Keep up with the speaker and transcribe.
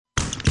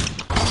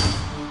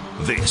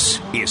This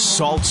is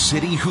Salt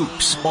City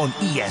Hoops on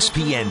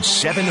ESPN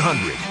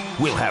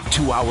 700. We'll have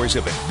 2 hours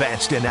of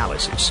advanced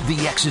analysis,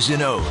 the X's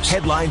and O's,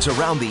 headlines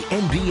around the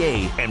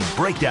NBA, and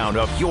breakdown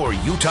of your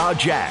Utah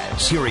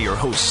Jazz. Here are your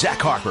hosts, Zach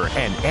Harper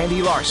and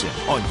Andy Larsen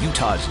on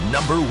Utah's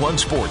 #1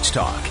 sports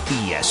talk,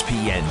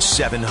 ESPN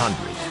 700.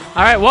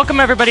 All right, welcome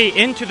everybody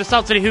into the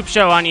Salt City Hoops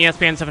Show on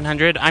ESPN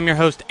 700. I'm your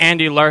host,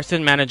 Andy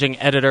Larsen, managing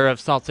editor of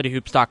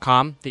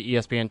SaltCityHoops.com, the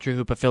ESPN True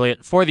Hoop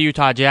affiliate for the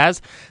Utah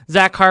Jazz.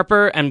 Zach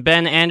Harper and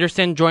Ben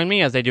Anderson join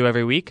me, as they do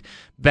every week.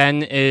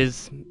 Ben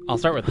is... I'll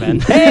start with Ben.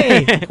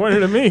 Hey!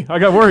 Pointed at me. I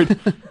got worried.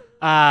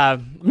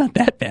 Not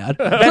that bad.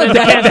 Ben is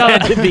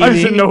I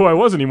just didn't know who I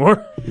was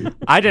anymore.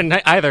 I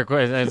didn't either,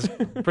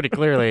 pretty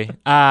clearly.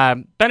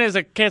 Ben is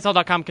a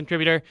KSL.com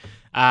contributor.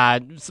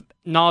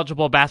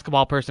 Knowledgeable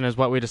basketball person is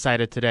what we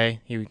decided today.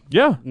 He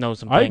knows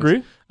some things. I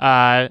agree.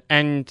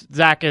 And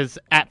Zach is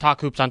at Talk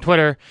Hoops on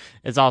Twitter,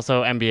 is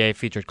also NBA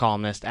featured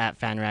columnist at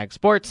FanRag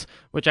Sports,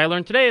 which I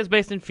learned today is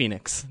based in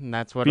Phoenix. And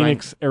that's what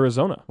Phoenix,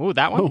 Arizona. Ooh,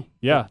 that one? Oh,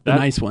 yeah. The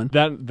nice one.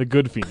 The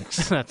good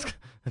Phoenix. That's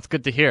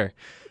good to hear.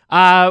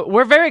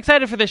 We're very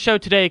excited for this show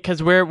today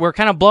because we're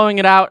kind of blowing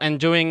it out and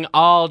doing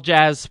all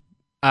Jazz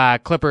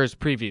Clippers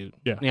preview.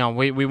 Yeah. You know,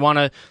 we want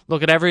to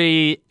look at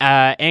every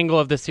angle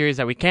of this series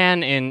that we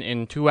can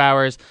in 2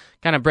 hours,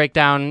 kind of break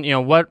down, you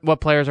know,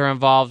 what players are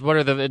involved, what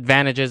are the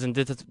advantages and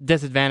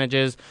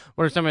disadvantages,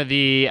 what are some of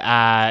the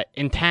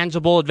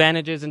intangible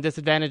advantages and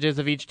disadvantages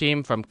of each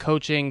team, from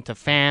coaching to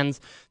fans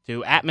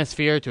to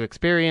atmosphere to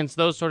experience,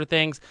 those sort of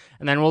things.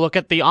 And then we'll look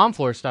at the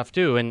on-floor stuff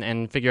too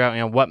and figure out, you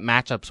know, what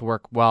matchups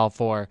work well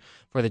for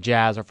the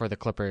Jazz or for the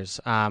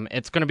Clippers.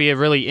 It's going to be a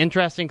really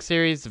interesting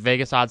series. The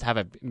Vegas odds have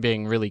it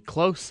being really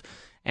close.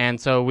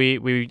 And so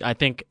I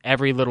think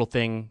every little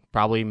thing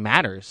probably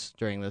matters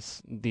during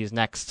these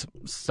next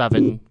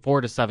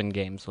 4 to 7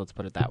 games. Let's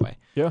put it that way.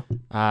 Yeah.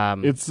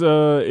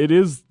 It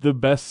is the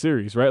best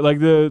series, right? Like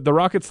the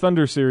Rockets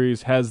Thunder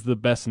series has the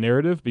best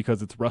narrative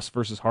because it's Russ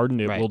versus Harden.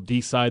 It will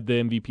decide the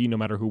MVP no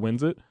matter who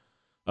wins it.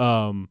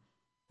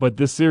 But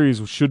this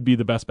series should be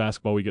the best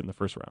basketball we get in the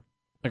first round.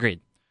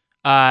 Agreed.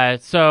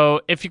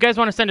 So if you guys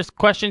want to send us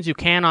questions, you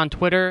can on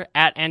Twitter.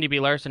 At Andy B.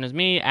 Larsen is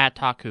me. At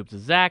Talk Hoops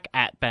is Zach.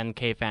 At Ben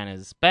K. Fan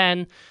is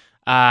Ben.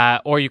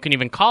 Or you can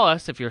even call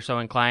us if you're so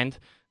inclined.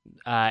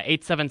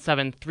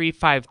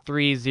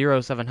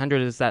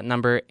 877-353-0700 is that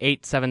number.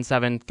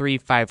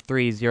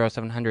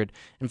 877-353-0700.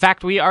 In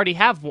fact, we already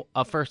have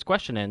a first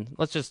question in.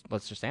 Let's just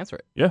answer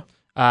it. Yeah.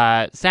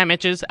 Sam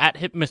Itches at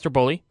Hip Mr.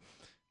 Bully.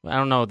 I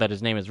don't know that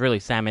his name is really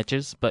Sam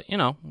Itches, but you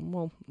know,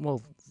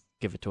 we'll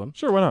give it to him.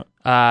 Sure, why not?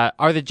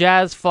 Are the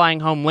Jazz flying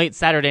home late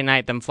Saturday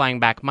night, then flying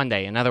back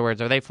Monday? In other words,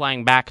 are they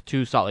flying back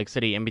to Salt Lake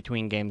City in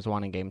between Games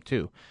 1 and Game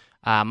 2?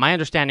 My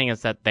understanding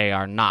is that they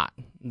are not.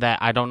 That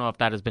I don't know if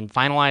that has been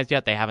finalized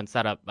yet. They haven't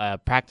set up a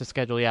practice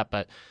schedule yet,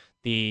 but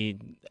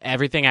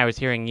everything I was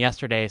hearing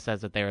yesterday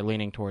says that they are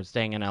leaning towards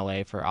staying in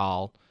LA for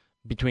all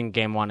between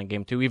Game 1 and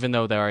Game 2, even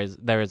though there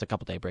is a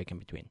couple-day break in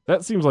between.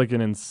 That seems like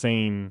an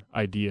insane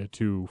idea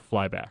to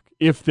fly back.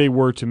 If they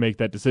were to make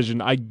that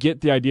decision, I get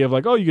the idea of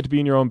like, oh, you get to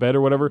be in your own bed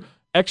or whatever.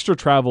 Extra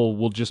travel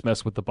will just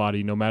mess with the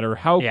body no matter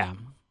how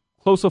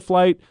close a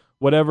flight,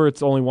 whatever,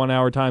 it's only 1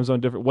 hour time zone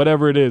different,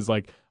 whatever it is.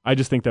 Like, I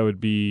just think that would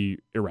be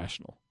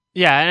irrational.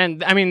 Yeah,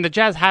 and I mean, the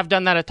Jazz have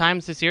done that at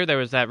times this year. There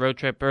was that road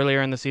trip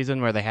earlier in the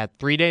season where they had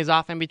 3 days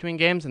off in between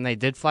games, and they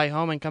did fly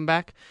home and come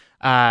back.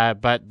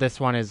 But this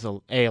one is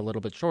a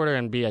little bit shorter,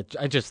 and B, I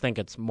just think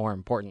it's more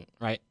important,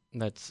 right?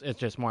 It's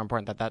just more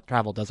important that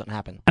travel doesn't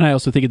happen. And I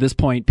also think at this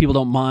point, people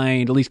don't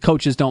mind, at least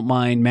coaches don't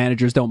mind,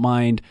 managers don't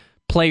mind,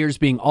 players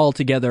being all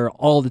together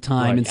all the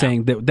time and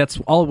saying that's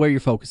all where your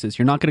focus is.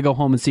 You're not going to go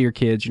home and see your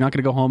kids. You're not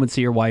going to go home and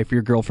see your wife or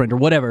your girlfriend or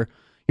whatever.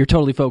 You're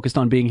totally focused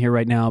on being here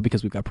right now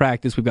because we've got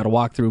practice. We've got to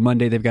walk through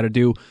Monday. They've got to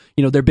do,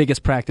 their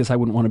biggest practice. I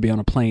wouldn't want to be on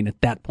a plane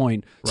at that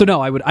point. Right. So no,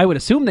 I would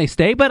assume they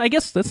stay, but I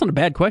guess that's not a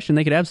bad question.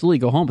 They could absolutely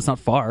go home. It's not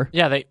far.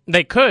 Yeah,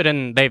 they could,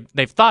 and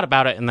they've thought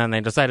about it, and then they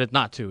decided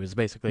not to. Is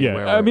basically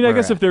where I mean, I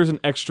guess if there's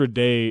an extra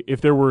day, if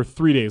there were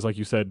 3 days, like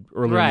you said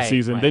earlier in the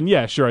season, then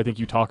yeah, sure, I think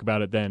you talk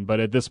about it then. But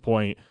at this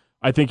point,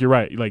 I think you're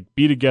right. Like,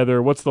 be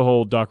together. What's the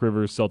whole Doc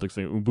Rivers Celtics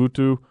thing?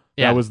 Ubuntu.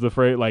 Yeah. That was the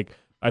phrase. Like,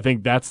 I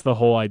think that's the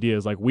whole idea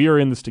is like, we are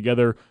in this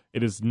together.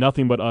 It is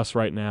nothing but us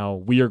right now.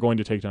 We are going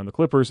to take down the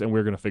Clippers, and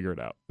we're going to figure it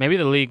out. Maybe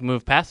the league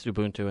moved past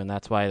Ubuntu, and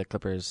that's why the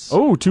Clippers...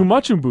 Oh, too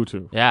much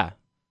Ubuntu. Yeah.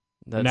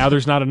 Now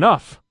there's not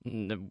enough.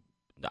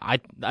 I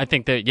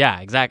think that, yeah,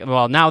 exactly.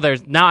 Well, now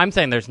I'm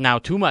saying there's now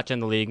too much in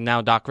the league.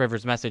 Now Doc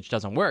Rivers' message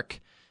doesn't work.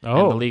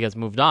 Oh. And the league has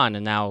moved on,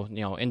 and now,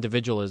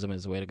 individualism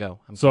is the way to go.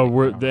 The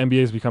NBA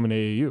is becoming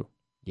AAU.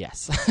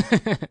 Yes.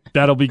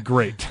 That'll be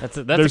great.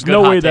 There's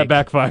no way that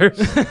backfires.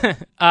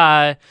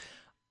 All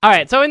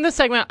right, so in this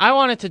segment, I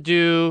wanted to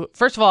do,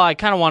 first of all, I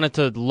kind of wanted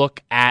to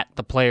look at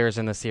the players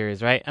in the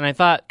series, right? And I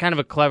thought kind of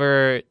a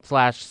clever /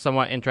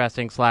 somewhat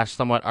interesting /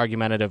 somewhat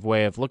argumentative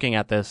way of looking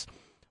at this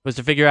was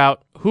to figure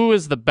out who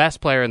is the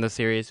best player in the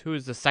series, who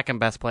is the second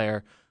best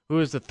player, who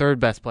is the third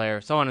best player,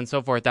 so on and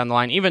so forth down the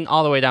line, even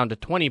all the way down to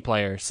 20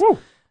 players. Woo.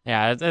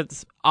 Yeah,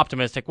 it's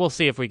optimistic. We'll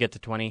see if we get to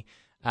 20.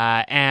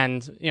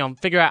 and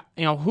figure out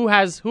who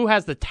has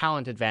the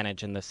talent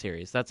advantage in this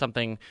series. That's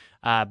something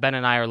Ben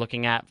and I are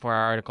looking at for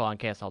our article on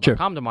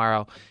KSL.com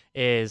tomorrow.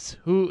 Is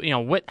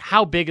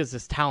how big is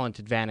this talent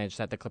advantage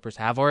that the Clippers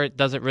have, or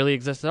does it really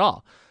exist at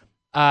all?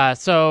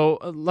 So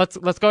let's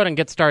go ahead and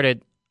get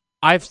started.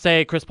 I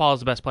say Chris Paul is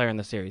the best player in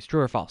the series.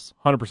 True or false?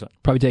 100%.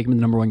 Probably take him as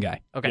the number one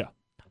guy. Okay. Yeah.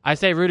 I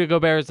say Rudy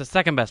Gobert is the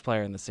second best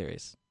player in the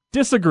series.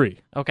 Disagree.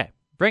 Okay.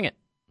 Bring it.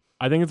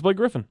 I think it's Blake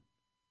Griffin.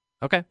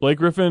 Okay. Blake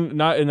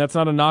Griffin, and that's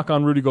not a knock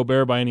on Rudy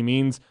Gobert by any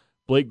means.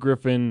 Blake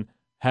Griffin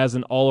has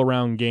an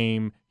all-around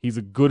game. He's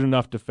a good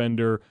enough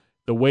defender.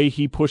 The way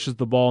he pushes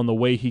the ball and the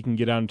way he can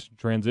get out into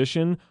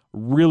transition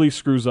really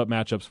screws up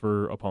matchups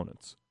for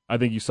opponents. I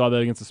think you saw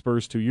that against the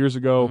Spurs 2 years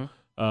ago.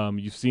 Mm-hmm.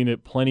 You've seen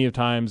it plenty of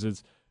times.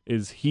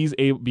 Because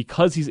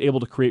he's able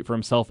to create for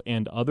himself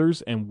and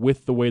others, and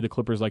with the way the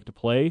Clippers like to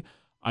play,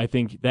 I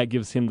think that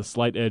gives him the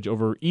slight edge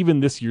over even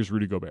this year's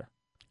Rudy Gobert.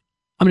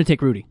 I'm going to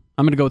take Rudy.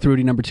 I'm going to go with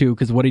Rudy number 2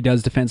 because what he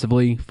does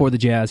defensively for the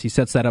Jazz, he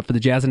sets that up for the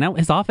Jazz, and now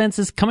his offense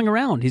is coming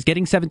around. He's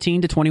getting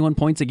 17 to 21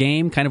 points a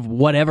game, kind of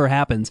whatever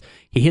happens.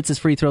 He hits his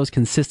free throws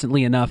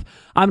consistently enough.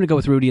 I'm going to go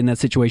with Rudy in that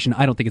situation.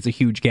 I don't think it's a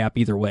huge gap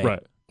either way.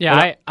 Right.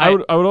 Yeah, I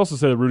would also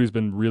say that Rudy's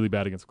been really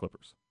bad against the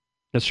Clippers.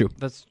 That's true.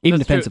 That's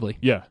defensively.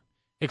 True. Yeah.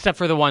 Except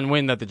for the one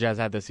win that the Jazz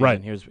had this season.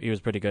 Right. He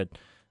was pretty good.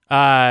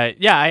 I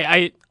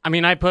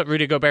put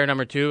Rudy Gobert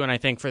number 2, and I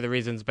think for the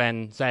reasons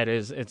Ben said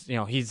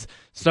he's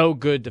so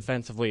good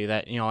defensively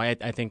that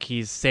I think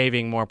he's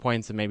saving more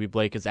points than maybe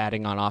Blake is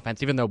adding on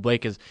offense, even though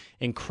Blake is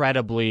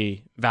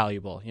incredibly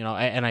valuable.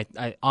 And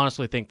I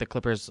honestly think the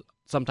Clippers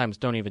sometimes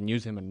don't even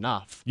use him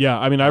enough. Yeah,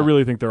 I mean, I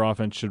really think their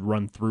offense should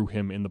run through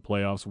him in the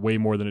playoffs way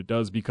more than it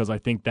does, because I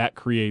think that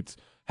creates.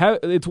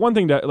 It's one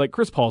thing to, like,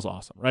 Chris Paul's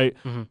awesome, right?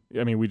 Mm-hmm.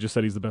 I mean, we just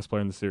said he's the best player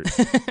in the series,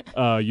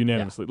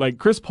 unanimously. Yeah. Like,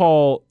 Chris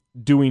Paul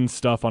doing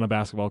stuff on a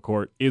basketball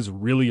court is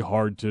really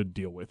hard to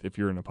deal with if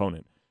you're an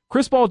opponent.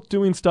 Chris Paul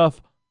doing stuff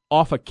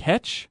off a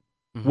catch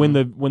when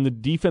the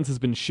defense has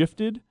been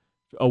shifted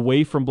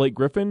away from Blake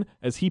Griffin,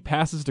 as he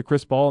passes to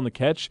Chris Paul on the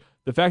catch,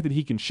 the fact that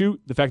he can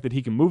shoot, the fact that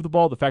he can move the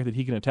ball, the fact that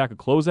he can attack a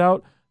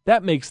closeout,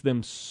 that makes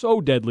them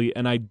so deadly,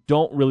 and I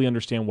don't really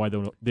understand why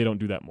they don't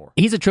do that more.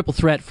 He's a triple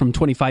threat from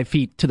 25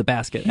 feet to the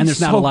basket, and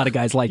there's not a lot of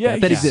guys like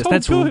that exist.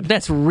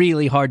 That's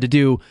really hard to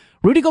do.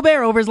 Rudy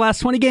Gobert, over his last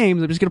 20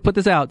 games, I'm just going to put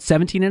this out,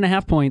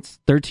 17.5 points,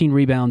 13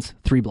 rebounds,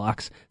 3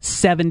 blocks,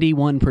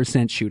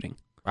 71% shooting.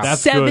 Wow.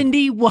 That's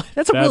 71.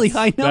 That's a really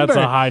high number. That's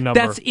a high number.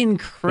 That's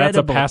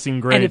incredible. That's a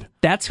passing grade. And if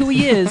that's who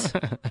he is,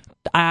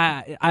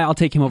 I'll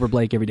take him over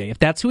Blake every day. If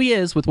that's who he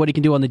is with what he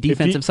can do on the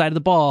defensive side of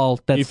the ball,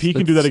 if he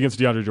can do that against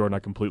DeAndre Jordan, I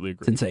completely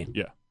agree. It's insane.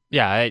 Yeah.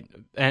 Yeah,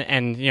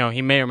 and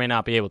he may or may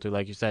not be able to,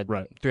 like you said.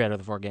 Right. 3 out of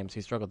the 4 games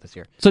he struggled this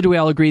year. So do we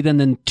all agree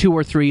then 2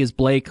 or 3 is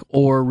Blake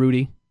or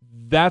Rudy?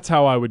 That's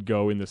how I would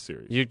go in this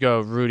series. You'd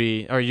go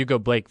Rudy, or you go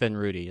Blake then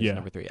Rudy is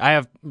number 3. I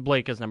have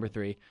Blake as number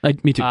 3.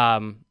 Me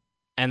too.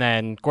 And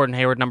then Gordon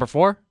Hayward number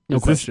 4. No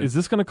question. Is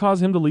this going to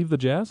cause him to leave the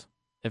Jazz?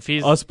 If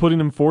he's us putting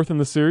him 4th in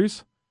the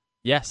series?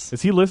 Yes.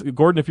 Is he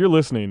Gordon, if you're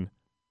listening,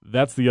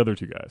 that's the other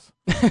 2 guys.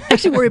 I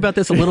actually worry about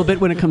this a little bit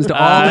when it comes to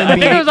all NBA. I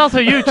think it was also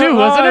you too,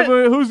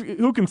 wasn't it?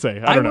 Who can say?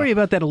 I worry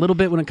about that a little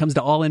bit when it comes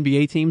to all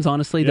NBA teams,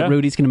 honestly, that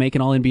Rudy's going to make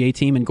an all NBA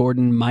team and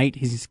Gordon might.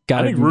 He's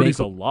got. I think Rudy's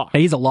a lock.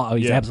 He's a lock.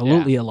 He's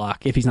absolutely a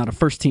lock. If he's not a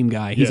first team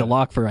guy, he's a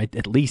lock for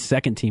at least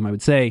second team, I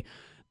would say.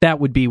 That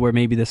would be where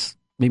maybe a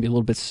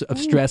little bit of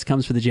stress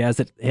comes for the Jazz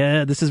that,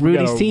 this is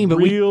Rudy's team, but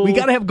we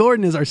got to have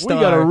Gordon as our star.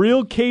 We got a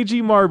real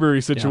KG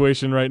Marbury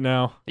situation right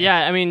now.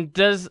 Yeah, I mean,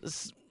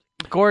 does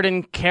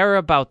Gordon care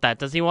about that?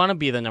 Does he want to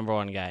be the number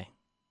 1 guy?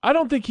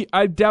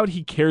 I doubt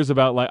he cares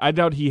about, I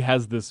doubt he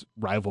has this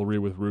rivalry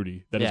with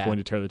Rudy that is going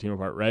to tear the team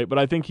apart, right? But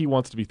I think he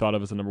wants to be thought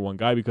of as the number 1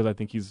 guy because I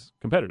think he's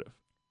competitive.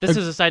 This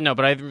is a side note,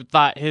 but I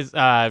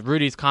thought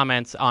Rudy's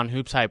comments on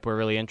Hoops Hype were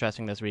really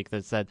interesting this week.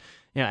 That said,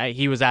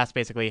 he was asked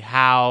basically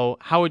how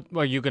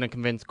are you going to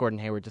convince Gordon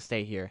Hayward to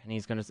stay here, and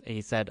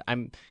he said,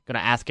 I'm going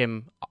to ask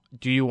him,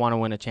 do you want to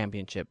win a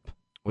championship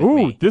with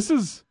me? This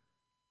is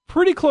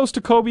pretty close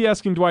to Kobe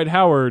asking Dwight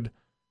Howard,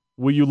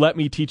 will you let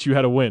me teach you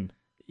how to win?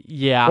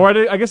 Yeah. Or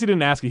I guess he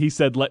didn't ask it. He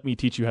said, let me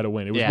teach you how to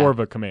win. It was more of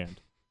a command.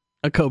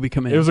 A Kobe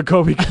command. It was a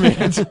Kobe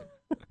command.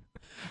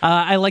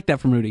 I like that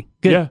from Rudy.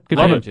 Good. Yeah, good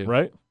love it,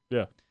 right?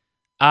 Yeah.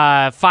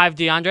 5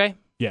 DeAndre?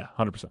 Yeah,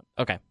 100%.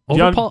 Okay.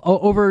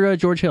 Over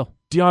George Hill.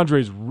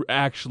 DeAndre's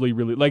actually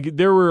really,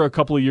 there were a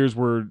couple of years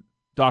where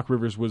Doc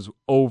Rivers was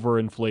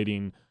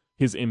overinflating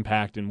his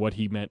impact and what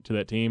he meant to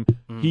that team.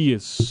 He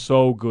is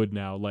so good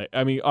now.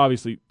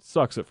 Obviously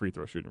sucks at free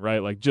throw shooting,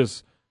 right?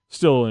 Just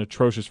still an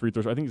atrocious free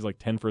throw. I think he's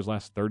 10 for his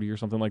last 30 or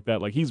something like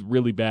that. He's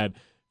really bad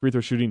free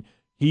throw shooting.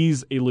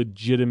 He's a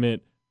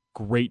legitimate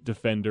great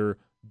defender,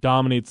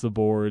 dominates the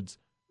boards,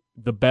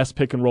 the best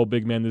pick and roll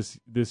big man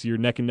this year,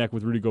 neck and neck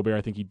with Rudy Gobert.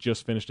 I think he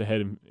just finished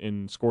ahead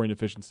in scoring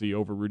efficiency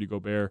over Rudy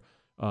Gobert,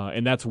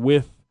 and that's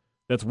with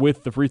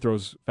the free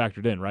throws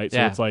factored in, right? So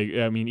it's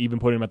even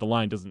putting him at the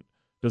line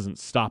doesn't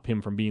stop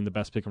him from being the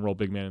best pick and roll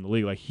big man in the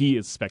league. He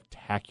is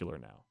spectacular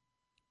now.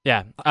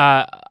 Yeah,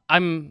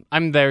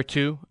 I'm there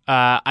too.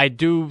 I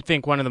do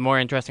think one of the more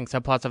interesting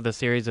subplots of the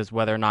series is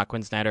whether or not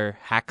Quinn Snyder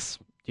hacks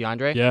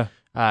DeAndre.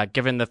 Yeah.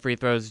 Given the free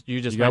throws you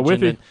just got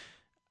mentioned.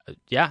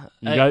 You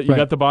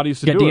got the bodies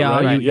to do it,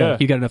 right?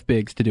 You got enough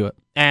bigs to do it.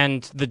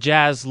 And the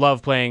Jazz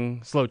love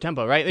playing slow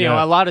tempo, right? You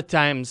know, a lot of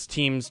times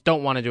teams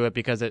don't want to do it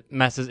because it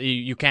messes.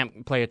 You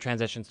can't play a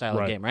transition style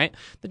of game, right?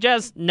 The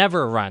Jazz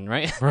never run,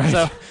 right?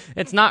 So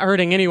it's not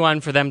hurting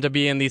anyone for them to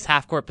be in these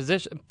half-court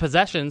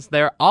possessions.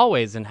 They're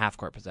always in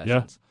half-court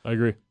possessions. Yeah, I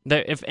agree.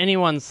 If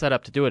anyone's set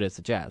up to do it, it's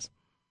the Jazz.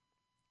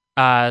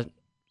 Do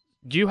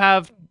you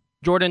have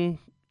Jordan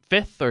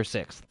 5th or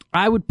 6th?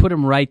 I would put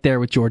him right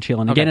there with George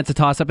Hill. And again, it's a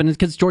toss-up, and it's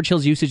because George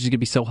Hill's usage is going to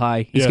be so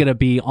high. He's going to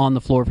be on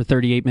the floor for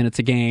 38 minutes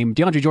a game.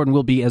 DeAndre Jordan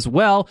will be as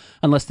well,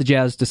 unless the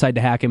Jazz decide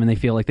to hack him and they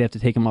feel like they have to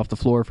take him off the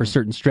floor for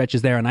certain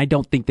stretches there, and I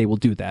don't think they will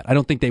do that. I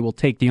don't think they will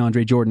take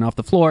DeAndre Jordan off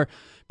the floor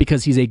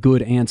because he's a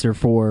good answer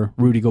for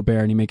Rudy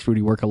Gobert, and he makes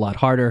Rudy work a lot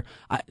harder.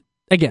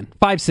 Again,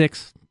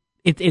 5'6",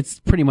 it's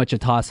pretty much a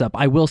toss-up.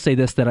 I will say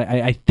this, that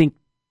I think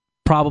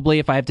probably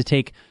if I have to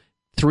take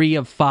 3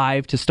 of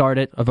 5 to start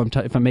it,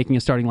 if I'm making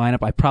a starting lineup,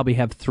 I probably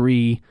have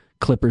 3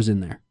 Clippers in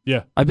there.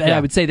 Yeah.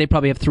 I would say they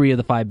probably have 3 of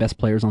the 5 best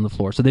players on the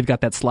floor, so they've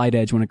got that slide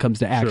edge when it comes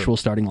to actual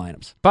starting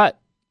lineups. But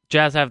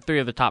Jazz have 3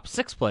 of the top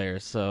 6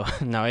 players, so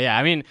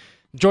I mean,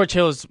 George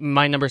Hill is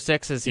my number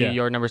 6. Is he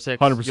your number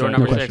 6? 100%. Your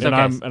number 6. And,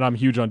 okay. I'm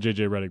huge on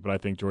JJ Redick, but I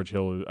think George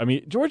Hill is. I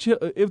mean, George Hill.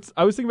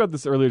 I was thinking about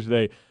this earlier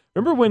today.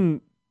 Remember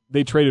when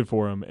they traded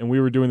for him, and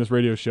we were doing this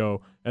radio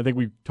show. I think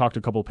we talked to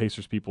a couple of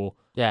Pacers people.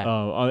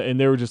 Yeah. And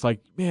they were just like,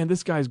 man,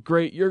 this guy's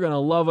great. You're going to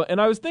love it.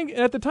 And I was thinking,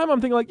 at the time,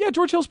 I'm thinking, like, yeah,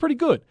 George Hill's pretty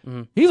good.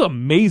 Mm-hmm. He's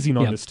amazing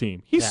on this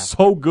team. He's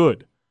so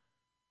good.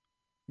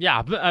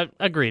 Yeah,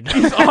 agreed.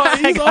 He's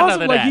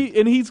awesome. Like,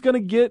 he's going to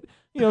get,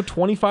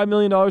 $25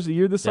 million a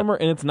year this summer,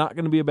 and it's not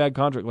going to be a bad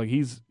contract. Like,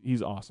 he's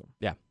awesome.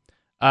 Yeah.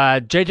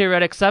 JJ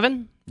Redick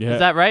 7? Yeah. Is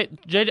that right?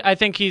 I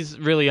think he's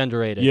really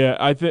underrated. Yeah,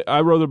 I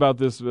wrote about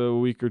this a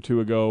week or two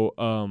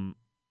ago.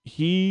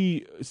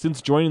 He,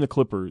 since joining the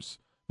Clippers,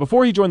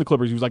 before he joined the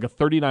Clippers, he was like a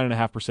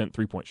 39.5%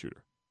 three-point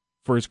shooter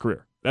for his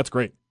career. That's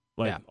great.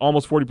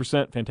 Almost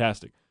 40%,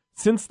 fantastic.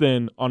 Since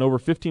then, on over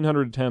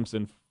 1,500 attempts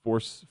in four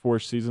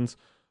seasons,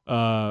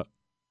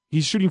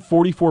 he's shooting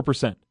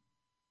 44%.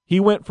 He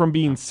went from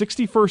being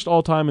 61st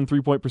all-time in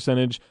three-point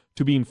percentage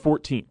to being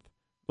 14th.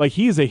 Like,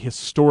 he is a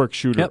historic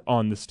shooter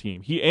on this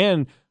team.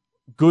 And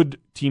good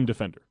team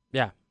defender.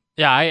 Yeah.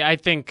 I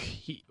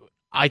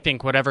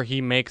think whatever he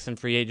makes in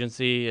free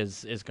agency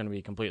is going to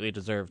be completely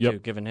deserved too,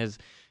 given his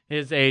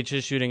age,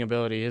 his shooting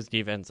ability, his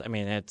defense. I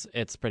mean,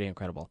 it's pretty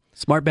incredible.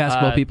 Smart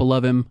basketball people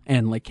love him,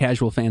 and like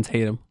casual fans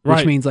hate him,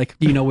 which means like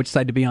you know which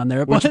side to be on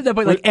there. But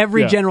like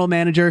every general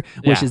manager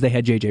wishes they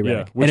had JJ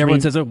Redick, and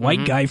everyone says a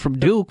white guy from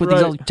Duke with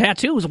these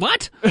tattoos.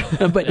 What?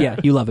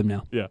 But you love him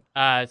now.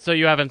 Yeah. So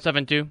you have him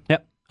 7-2?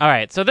 Yep. All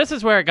right. So this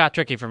is where it got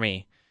tricky for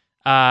me.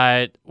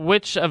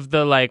 Which of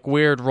the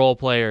weird role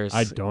players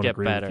get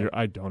better?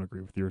 I don't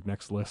agree with your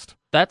next list.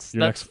 That's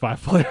next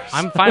 5 players.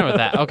 I'm fine with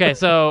that. Okay,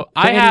 so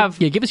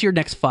give us your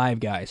next 5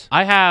 guys.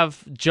 I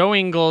have Joe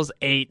Ingles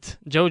 8,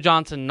 Joe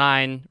Johnson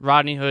 9,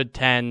 Rodney Hood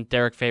 10,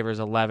 Derek Favors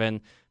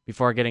 11,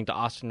 before getting to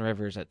Austin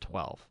Rivers at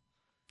 12.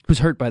 Who's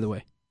hurt, by the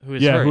way? Who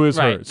is hurt? Who is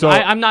right. hurt? So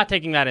I'm not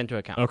taking that into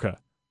account. Okay.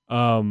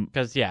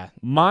 Because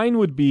mine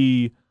would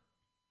be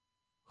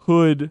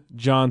Hood,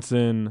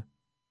 Johnson,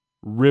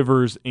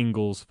 Rivers,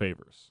 Ingles,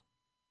 Favors.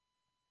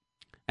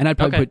 And I'd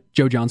probably put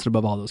Joe Johnson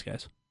above all those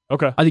guys.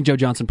 Okay. I think Joe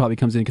Johnson probably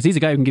comes in because he's a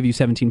guy who can give you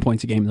 17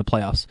 points a game in the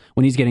playoffs.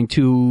 When he's getting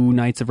 2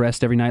 nights of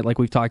rest every night, like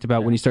we've talked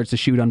about, when he starts to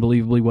shoot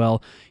unbelievably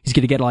well, he's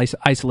going to get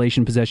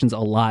isolation possessions a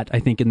lot, I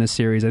think, in this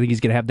series. I think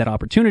he's going to have that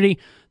opportunity.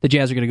 The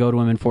Jazz are going to go to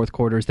him in fourth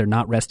quarters. They're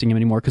not resting him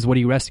anymore because what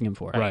are you resting him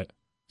for? Right.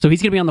 So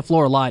he's going to be on the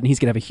floor a lot, and he's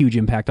going to have a huge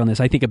impact on this.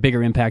 I think a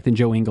bigger impact than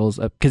Joe Ingles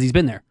because he's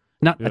been there.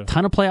 Not a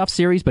ton of playoff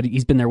series, but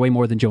he's been there way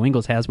more than Joe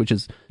Ingles has, which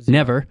is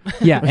never.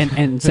 Yeah,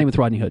 and same with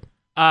Rodney Hood.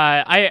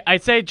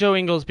 I'd say Joe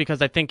Ingles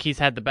because I think he's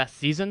had the best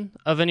season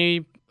of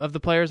any of the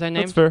players I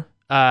named. That's fair.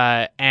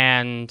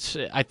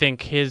 And I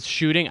think his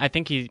shooting, I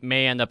think he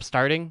may end up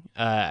starting.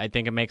 I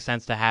think it makes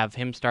sense to have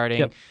him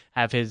starting,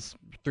 have his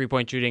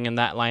three-point shooting in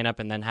that lineup,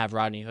 and then have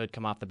Rodney Hood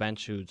come off the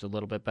bench, who's a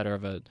little bit better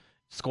of a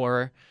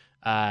scorer.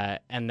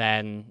 And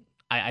then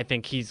I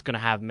think he's going to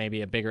have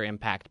maybe a bigger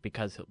impact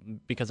because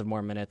of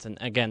more minutes. And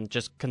again,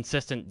 just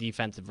consistent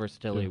defensive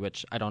versatility,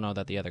 which I don't know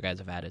that the other guys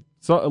have added.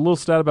 So a little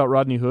stat about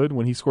Rodney Hood: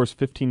 when he scores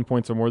 15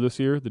 points or more this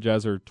year, the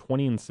Jazz are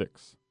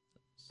 20-6.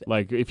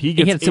 Like if he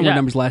had similar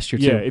numbers last year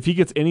too. Yeah, if he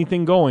gets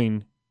anything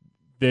going,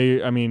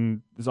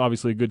 it's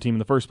obviously a good team in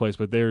the first place,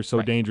 but they're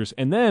so dangerous.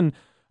 And then,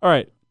 all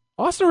right,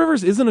 Austin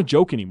Rivers isn't a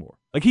joke anymore.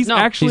 Like he's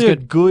actually a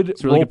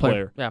good role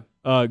player. Yeah.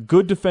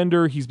 Good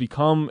defender. He's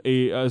become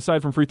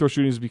aside from free throw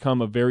shooting, he's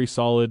become a very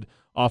solid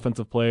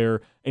offensive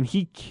player, and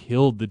he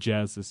killed the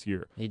Jazz this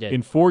year. He did.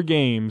 In 4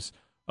 games,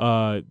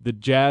 the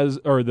Jazz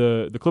or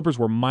the Clippers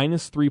were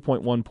minus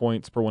 3.1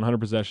 points per 100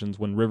 possessions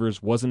when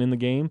Rivers wasn't in the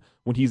game.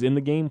 When he's in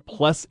the game,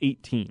 plus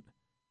 18.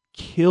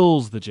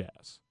 Kills the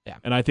Jazz. Yeah.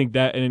 And I think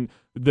that, and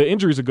the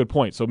injury is a good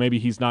point. So maybe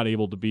he's not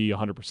able to be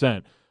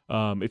 100%.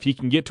 If he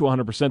can get to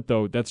 100%,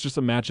 though, that's just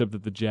a matchup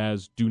that the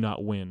Jazz do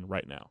not win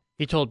right now.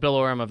 He told Bill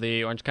Oram of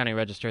the Orange County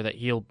Register that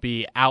he'll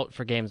be out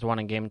for games 1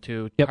 and game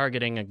 2,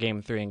 targeting a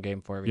game 3 and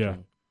game 4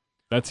 return.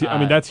 That's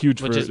huge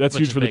for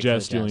the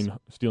Jazz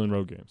stealing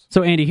road games.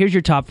 So Andy, here's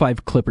your top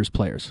 5 Clippers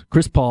players: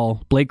 Chris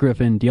Paul, Blake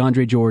Griffin,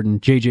 DeAndre Jordan,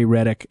 JJ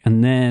Redick,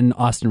 and then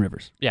Austin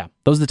Rivers. Yeah,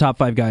 those are the top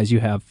 5 guys you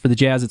have for the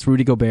Jazz. It's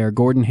Rudy Gobert,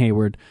 Gordon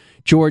Hayward,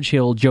 George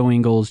Hill, Joe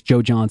Ingles,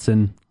 Joe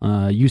Johnson.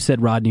 You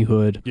said Rodney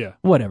Hood. Yeah,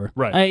 whatever.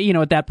 Right.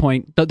 At that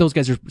point, those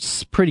guys are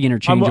pretty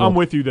interchangeable. I'm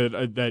with you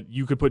that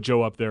you could put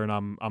Joe up there, and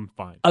I'm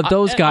fine. Of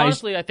those guys,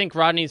 honestly, I think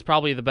Rodney's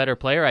probably the better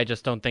player. I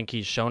just don't think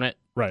he's shown it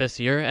this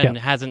year and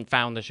hasn't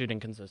found the shooting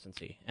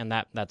consistency, and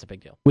that's a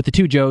big deal. With the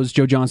 2 Joes,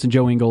 Joe Johnson,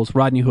 Joe Ingles,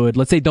 Rodney Hood,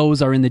 let's say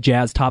those are in the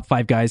Jazz top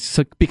 5 guys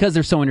because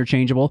they're so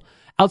interchangeable.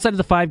 Outside of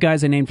the 5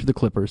 guys I named for the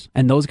Clippers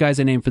and those guys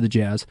I named for the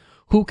Jazz,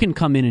 who can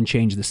come in and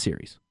change the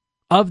series?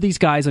 Of these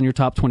guys on your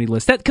top 20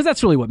 list, because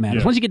that's really what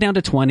matters. Yeah. Once you get down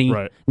to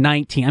 20,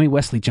 19, I mean,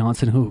 Wesley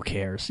Johnson, who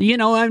cares?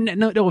 No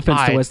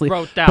offense to Wesley.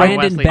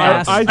 Brandon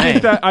Bass.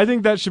 I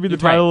think that should be the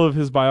title of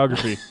his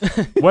biography.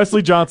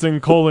 Wesley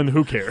Johnson,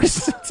 who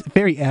cares? It's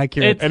very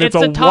accurate. It's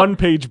a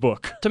one-page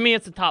book. To me,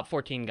 it's the top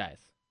 14 guys.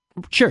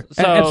 Sure,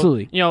 so,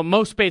 absolutely.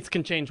 Most Spates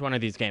can change one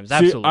of these games.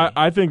 Absolutely.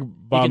 I think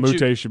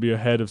Bamute should be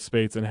ahead of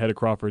Spates and ahead of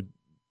Crawford.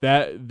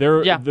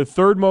 The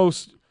third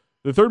most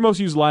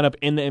used lineup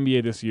in the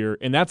NBA this year,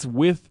 and that's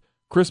with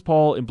Chris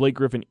Paul and Blake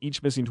Griffin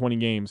each missing 20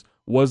 games,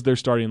 was their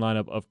starting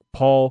lineup of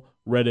Paul,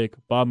 Redick,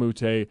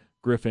 Bamute,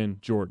 Griffin,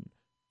 Jordan.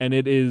 And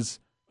it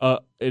is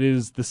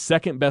the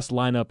second best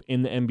lineup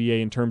in the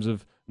NBA in terms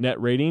of net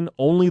rating.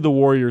 Only the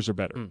Warriors are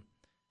better.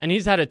 And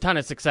he's had a ton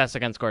of success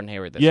against Gordon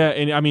Hayward this year. Yeah,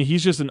 and I mean,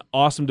 he's just an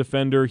awesome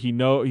defender.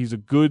 He's a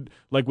good,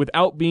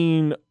 without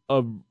being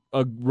a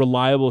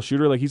reliable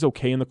shooter, he's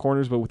okay in the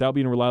corners, but without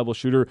being a reliable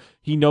shooter,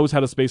 he knows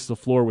how to space the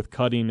floor with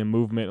cutting and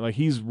movement.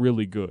 He's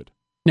really good.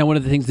 Now, one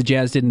of the things the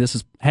Jazz did, and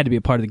this had to be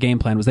a part of the game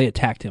plan, was they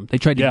attacked him. They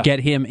tried to get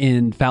him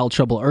in foul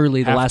trouble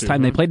early the last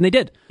time they played, and they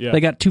did. Yeah. They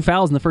got 2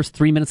 fouls in the first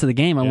 3 minutes of the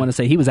game. I want to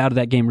say he was out of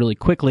that game really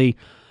quickly.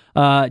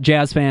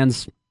 Jazz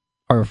fans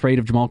are afraid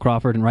of Jamal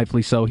Crawford, and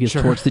rightfully so. He has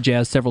torched the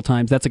Jazz several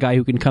times. That's a guy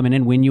who can come in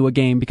and win you a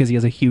game because he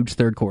has a huge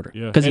third quarter.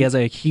 Because he has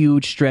a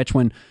huge stretch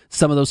when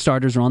some of those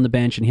starters are on the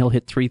bench and he'll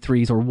hit 3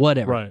 threes or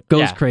whatever. Right.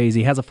 Goes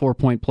crazy, has a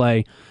 4-point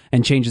play,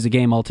 and changes the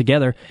game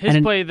altogether.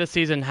 His play this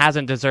season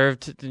hasn't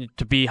deserved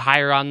to be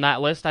higher on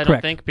that list, I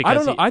don't think. Because I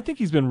don't know. I think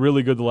he's been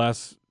really good the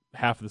last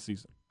half of the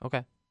season.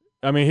 Okay.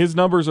 I mean, his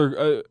numbers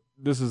are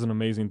this is an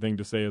amazing thing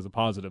to say as a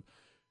positive.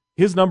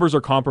 His numbers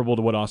are comparable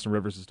to what Austin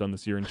Rivers has done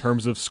this year in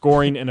terms of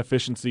scoring and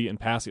efficiency and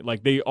passing.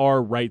 They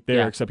are right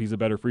there, except he's a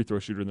better free throw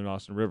shooter than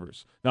Austin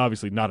Rivers. Now,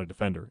 obviously, not a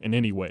defender in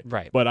any way.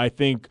 Right. But I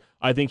think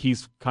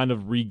he's kind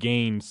of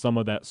regained some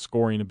of that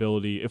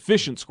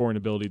efficient scoring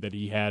ability that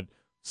he had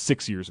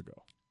 6 years ago.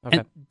 Okay.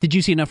 And did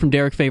you see enough from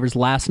Derek Favors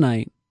last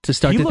night to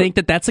start think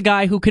that that's a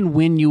guy who can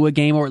win you a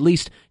game or at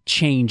least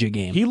change a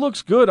game? He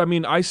looks good. I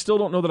mean, I still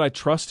don't know that I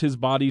trust his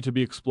body to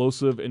be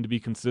explosive and to be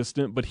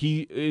consistent, but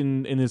he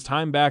in his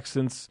time back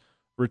since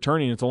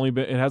returning, it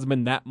hasn't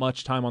been that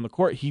much time on the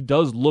court. He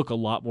does look a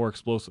lot more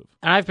explosive.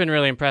 And I've been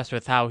really impressed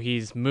with how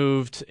he's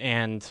moved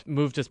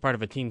as part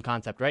of a team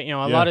concept, right?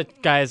 A lot of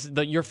guys,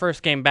 your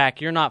first game back,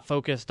 you're not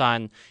focused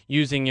on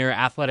using your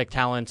athletic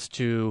talents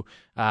to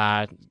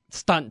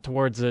stunt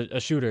towards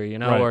a shooter,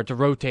 or to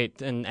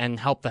rotate and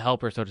help the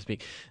helper, so to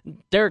speak.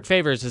 Derek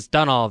Favors has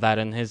done all of that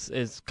in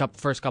his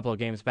first couple of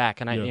games back,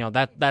 and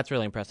that's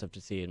really impressive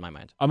to see in my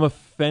mind. I'm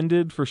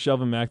offended for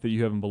Shelvin Mack that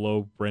you have him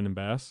below Brandon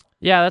Bass.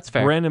 Yeah, that's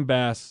fair. Brandon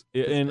Bass,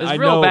 and it's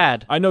real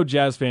bad. I know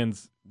Jazz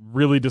fans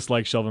really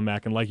dislike Shelvin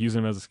Mack and like using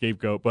him as a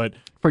scapegoat, but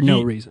for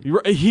no reason.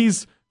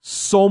 He's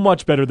so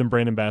much better than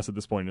Brandon Bass at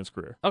this point in his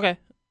career. Okay.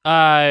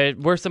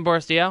 Worse than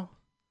Boris Diaw?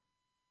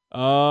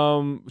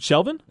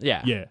 Shelvin?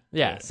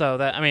 Yeah. So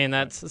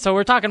so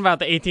we're talking about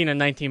the 18 and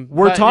 19.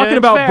 We're talking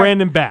about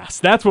Brandon Bass.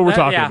 That's what we're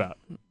talking about.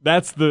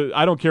 That's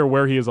I don't care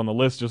where he is on the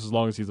list, just as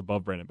long as he's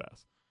above Brandon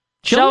Bass.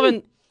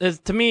 Shelvin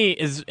to me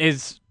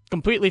is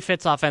completely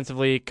fits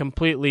offensively,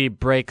 completely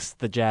breaks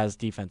the Jazz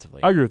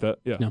defensively. I agree with that.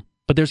 Yeah. No.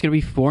 But there's going to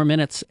be 4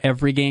 minutes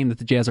every game that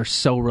the Jazz are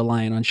so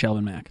reliant on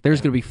Shelvin Mack.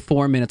 There's going to be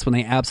 4 minutes when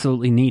they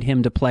absolutely need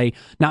him to play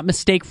not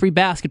mistake-free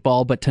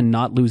basketball, but to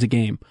not lose a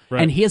game.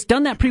 Right. And he has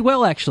done that pretty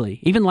well, actually.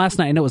 Even last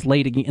night, I know it was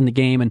late in the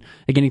game, and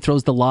again, he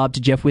throws the lob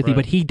to Jeff Withey,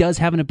 but he does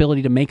have an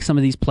ability to make some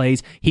of these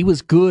plays. He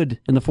was good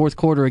in the fourth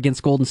quarter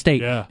against Golden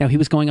State. Yeah. Now, he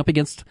was going up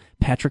against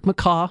Patrick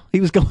McCaw.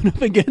 He was going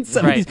up against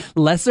some of these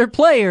lesser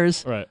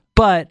players,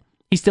 but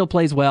he still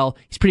plays well.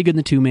 He's pretty good in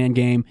the two-man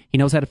game. He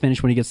knows how to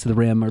finish when he gets to the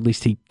rim, or at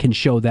least he can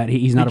show that.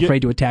 He's not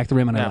afraid to attack the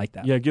rim, and I like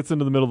that. Yeah, gets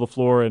into the middle of the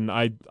floor, and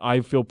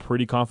I feel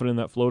pretty confident in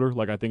that floater.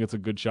 I think it's a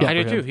good shot for him.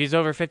 I do, too. He's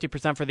over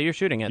 50% for the year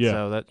shooting it,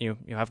 so that you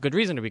have good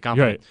reason to be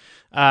confident.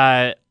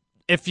 Right.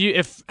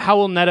 If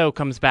Howell Neto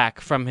comes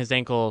back from his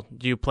ankle,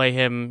 do you play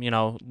him,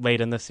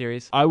 late in this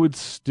series? I would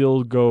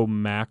still go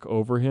Mac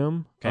over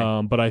him,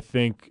 okay. But I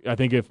think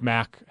if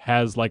Mac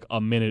has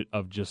a minute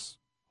of just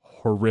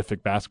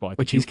horrific basketball.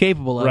 Which he's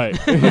capable of.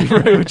 Right.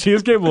 Right, which he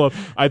is capable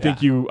of. I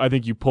think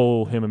you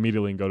pull him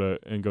immediately and go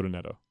to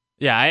Neto.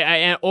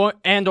 Yeah, or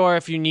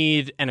if you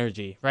need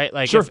energy, right?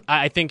 Like, sure.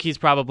 I think he's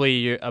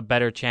probably a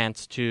better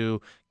chance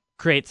to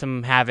create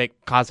some havoc,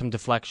 cause some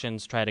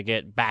deflections, try to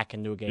get back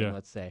into a game.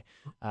 Let's say.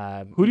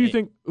 Who do you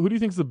think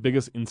is the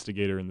biggest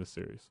instigator in this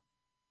series?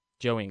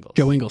 Joe Ingles.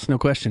 Joe Ingles, no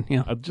question.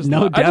 Yeah, I just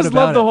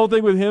love the whole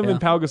thing with him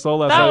and Pau Gasol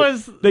last night. That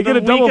was they get the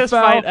a double weakest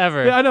foul. fight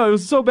ever. Yeah, I know, it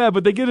was so bad,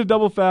 but they get a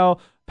double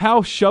foul.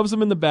 Pau shoves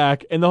him in the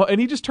back, and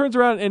he just turns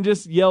around and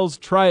just yells,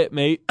 "Try it,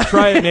 mate!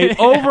 Try it, mate!"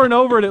 over and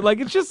over. And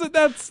it's just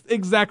that's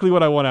exactly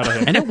what I want out of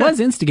him. And it was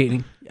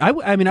instigating. I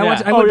went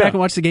back and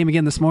watched the game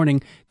again this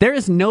morning. There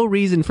is no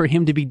reason for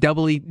him to be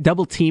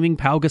double teaming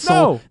Pau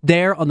Gasol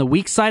there on the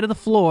weak side of the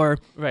floor.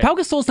 Right. Pau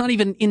Gasol's not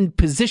even in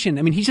position.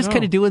 I mean, he's just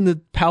kind of doing the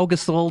Pau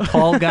Gasol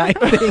tall guy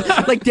thing.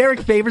 Like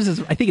Derek Favors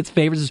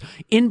is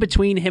in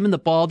between him and the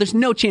ball. There's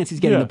no chance he's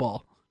getting the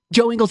ball.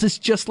 Joe Ingles is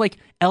just like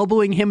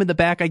elbowing him in the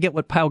back. I get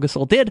what Pau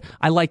Gasol did.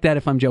 I like that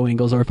if I'm Joe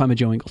Ingles or if I'm a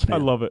Joe Ingles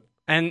fan. I love it.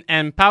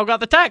 And Pau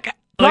got the tech.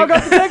 Pau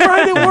got the tech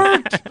right. It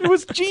worked. It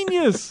was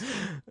genius.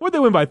 What'd they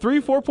win by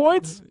 3-4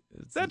 points?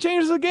 That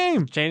changes the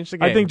game. Changed the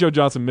game. I think Joe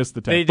Johnson missed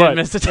the tech. He did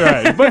miss the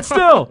tech. Right, but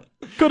still,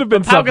 could have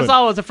been something.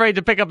 Pau Gasol was afraid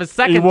to pick up his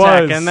second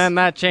tech, and then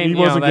that changed.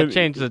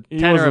 Changed the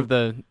tenor of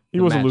the. He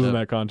wasn't matchup. losing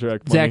that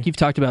contract. Zach, you've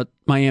talked about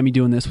Miami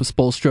doing this with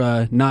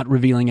Spoelstra not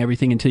revealing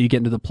everything until you get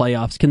into the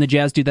playoffs. Can the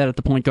Jazz do that at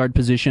the point guard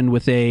position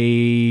with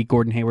a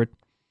Gordon Hayward?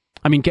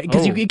 I mean,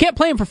 because you can't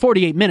play him for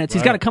 48 minutes.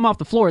 He's got to come off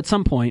the floor at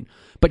some point.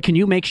 But can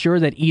you make sure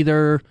that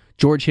either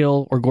George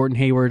Hill or Gordon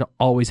Hayward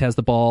always has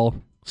the ball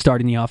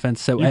starting the offense?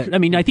 So,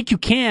 I think you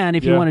can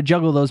if you want to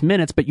juggle those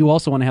minutes, but you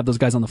also want to have those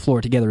guys on the floor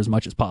together as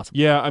much as possible.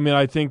 Yeah, I mean,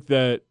 I think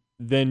that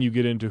then you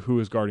get into who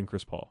is guarding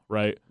Chris Paul,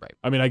 right? Right.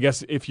 I mean, I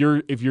guess if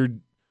you're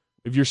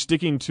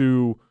sticking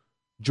to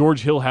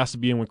George Hill has to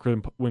be in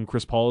when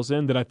Chris Paul is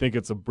in, then I think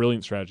it's a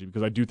brilliant strategy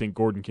because I do think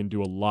Gordon can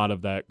do a lot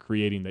of that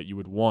creating that you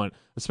would want,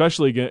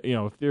 especially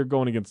if they're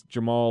going against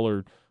Jamal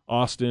or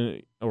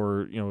Austin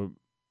or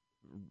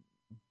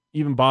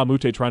even Bob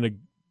Moute trying to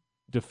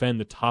defend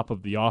the top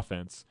of the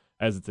offense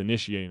as it's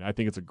initiating. I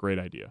think it's a great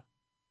idea.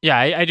 Yeah,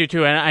 I do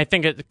too, and I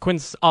think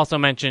Quince also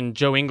mentioned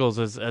Joe Ingles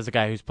as a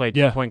guy who's played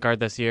point guard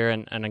this year,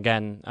 and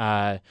again.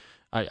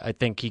 I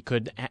think he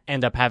could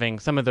end up having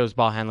some of those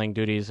ball handling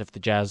duties if the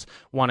Jazz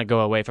want to go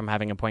away from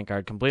having a point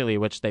guard completely,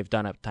 which they've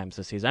done at times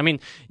this season. I mean,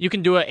 you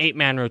can do an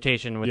 8-man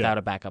rotation without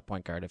a backup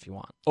point guard if you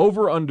want.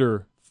 Over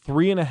under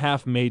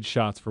 3.5 made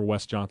shots for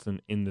Wes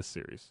Johnson in this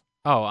series.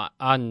 Oh,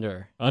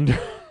 under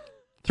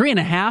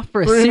 3.5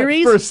 for a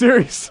series? For a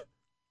series.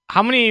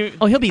 How many?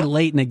 Oh, he'll be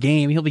late in a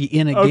game. He'll be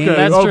in a game.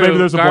 That's true. Maybe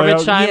there's a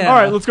garbage time. Yeah. All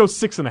right, let's go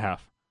 6.5.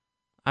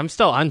 I'm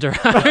still under.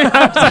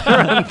 I'm still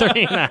around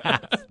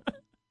 3.5.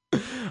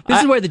 This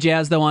is where the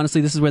Jazz, though,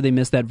 honestly, this is where they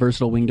miss that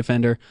versatile wing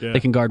defender. Yeah. They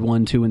can guard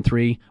 1, 2, and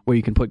 3, where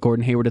you can put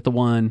Gordon Hayward at the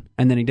 1,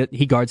 and then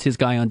he guards his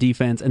guy on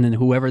defense, and then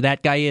whoever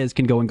that guy is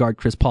can go and guard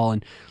Chris Paul.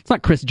 And it's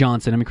not Chris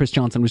Johnson. I mean, Chris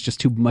Johnson was just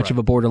too much of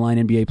a borderline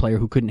NBA player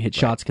who couldn't hit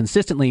shots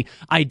consistently.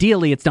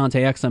 Ideally, it's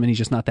Dante Exum, and he's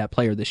just not that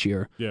player this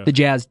year. Yeah. The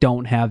Jazz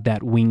don't have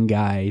that wing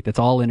guy that's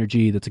all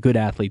energy, that's a good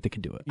athlete that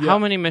can do it. Yeah. How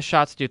many missed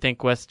shots do you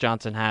think Wes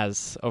Johnson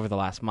has over the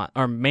last month,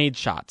 or made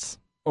shots?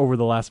 Over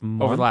the last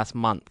month? Over the last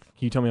month.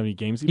 Can you tell me how many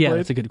games he played? Yeah,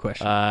 that's a good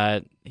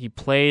question. He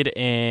played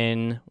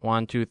in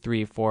 1, 2,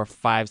 3, 4,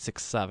 5,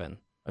 6, 7.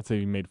 I'd say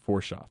he made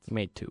 4 shots. He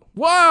made 2.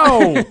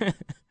 Wow!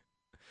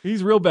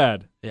 He's real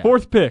bad. Yeah.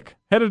 4th pick.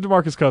 Head of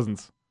DeMarcus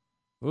Cousins.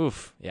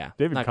 Oof, yeah.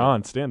 David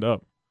Kahn, stand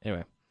up.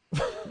 Anyway.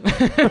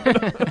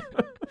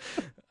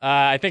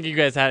 I think you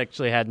guys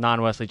actually had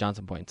non-Wesley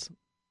Johnson points.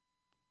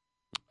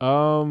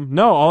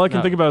 No, all I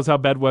can think about is how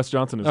bad Wes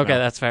Johnson is. Okay, now.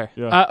 that's fair.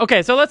 Yeah.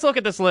 Okay, so let's look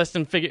at this list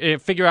and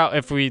figure out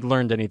if we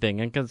learned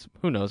anything, and because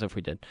who knows if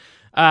we did.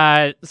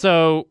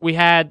 So we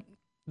had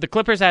the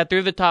Clippers had 3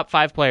 of the top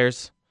 5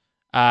 players,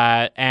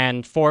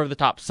 and 4 of the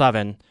top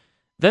 7.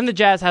 Then the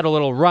Jazz had a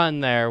little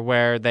run there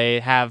where they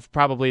have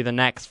probably the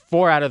next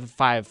 4 out of the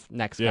 5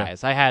 next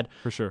guys.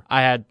 For sure.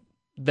 I had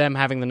them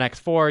having the next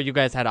 4. You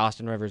guys had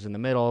Austin Rivers in the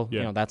middle.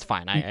 Yeah. That's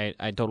fine.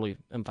 I totally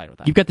am fine with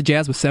that. You've got the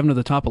Jazz with 7 of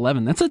the top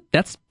 11.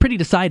 That's pretty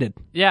decided.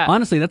 Yeah.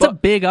 Honestly, that's a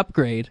big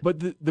upgrade. But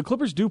the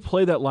Clippers do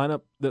play that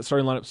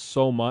starting lineup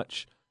so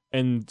much,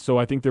 and so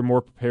I think they're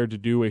more prepared to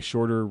do a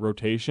shorter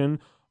rotation.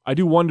 I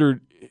do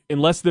wonder,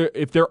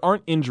 if there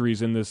aren't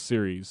injuries in this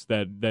series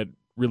that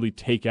really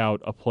take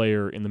out a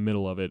player in the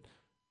middle of it,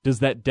 does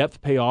that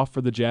depth pay off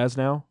for the Jazz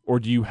now, or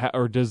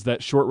does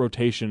that short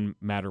rotation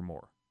matter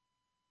more?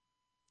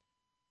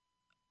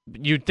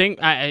 You'd think,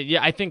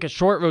 I think a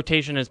short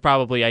rotation is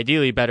probably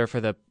ideally better for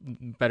the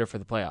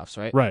playoffs,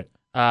 right? Right.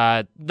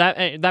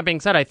 That being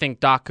said, I think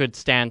Doc could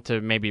stand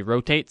to maybe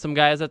rotate some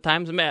guys at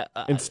times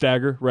And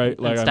stagger, right?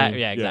 Exactly.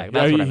 Yeah.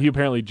 That's what he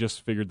apparently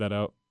just figured that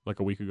out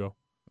like a week ago.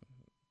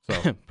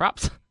 So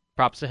props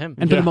to him.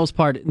 And for the most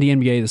part, in the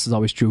NBA, this is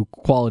always true: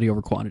 quality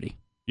over quantity.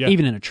 Yeah.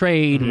 Even in a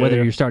trade,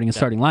 whether you're starting a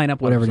starting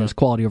lineup, whatever 100%. It is,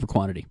 quality over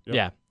quantity.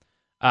 Yeah.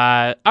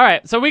 All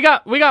right, so we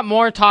got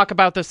more talk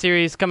about the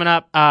series coming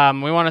up.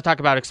 We want to talk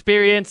about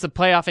experience, the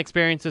playoff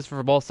experiences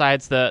for both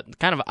sides, the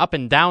kind of up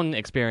and down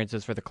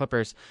experiences for the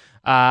Clippers.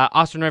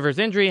 Austin Rivers'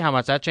 injury, how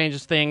much that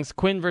changes things.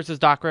 Quinn versus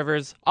Doc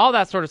Rivers, all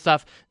that sort of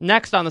stuff.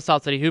 Next on the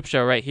Salt City Hoop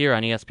Show right here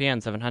on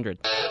ESPN 700.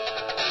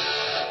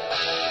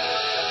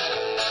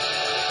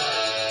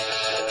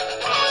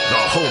 The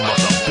home of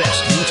the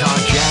best Utah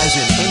Jazz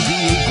and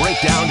NBA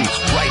breakdown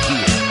is right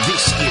here.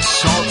 This is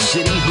Salt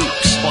City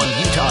Hoops on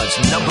Utah's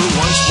 #1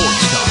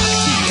 sports talk,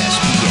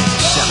 ESPN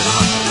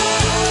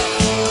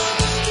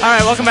 700. All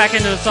right, welcome back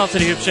into the Salt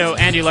City Hoop Show.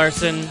 Andy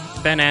Larsen,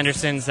 Ben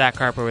Anderson, Zach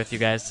Harper with you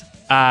guys.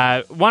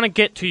 Want to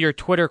get to your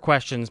Twitter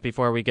questions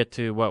before we get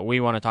to what we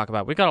want to talk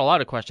about. We got a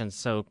lot of questions,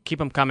 so keep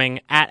them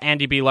coming. At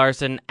Andy B.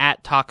 Larsen,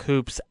 at Talk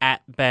Hoops,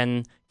 at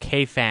Ben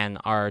K Fan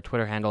are our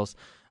Twitter handles.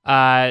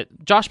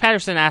 Josh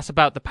Patterson asked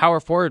about the power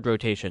forward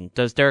rotation.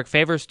 Does Derek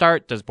Favors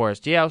start? Does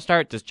Boris Diaw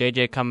start? Does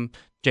JJ come?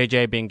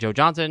 JJ being Joe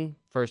Johnson,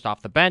 first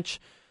off the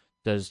bench.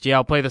 Does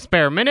Diaw play the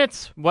spare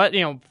minutes? What,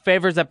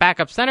 Favors at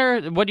backup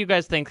center? What do you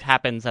guys think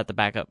happens at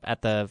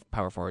the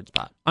power forward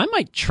spot? I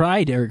might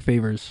try Derek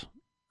Favors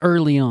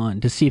early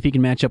on to see if he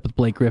can match up with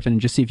Blake Griffin and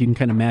just see if you can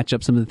kind of match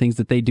up some of the things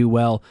that they do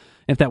well.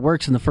 If that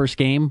works in the first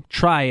game,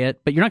 try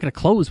it, but you're not going to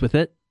close with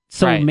it.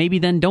 So right. Maybe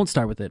then don't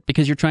start with it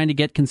because you're trying to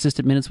get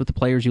consistent minutes with the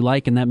players you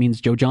like, and that means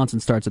Joe Johnson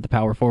starts at the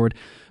power forward.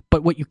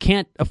 But what you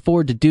can't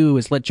afford to do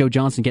is let Joe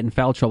Johnson get in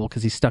foul trouble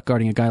because he's stuck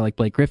guarding a guy like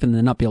Blake Griffin and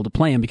then not be able to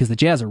play him, because the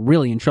Jazz are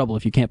really in trouble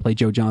if you can't play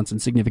Joe Johnson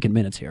significant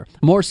minutes here,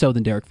 more so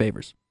than Derek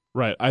Favors.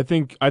 Right. I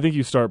think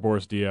you start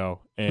Boris Diaw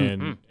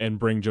and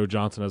bring Joe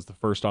Johnson as the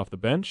first off the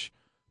bench,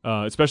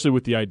 especially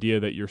with the idea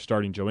that you're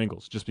starting Joe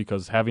Ingles, just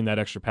because having that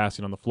extra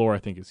passing on the floor I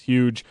think is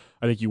huge.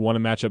 I think you want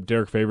to match up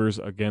Derek Favors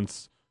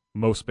against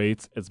Mo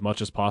Spates as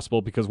much as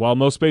possible, because while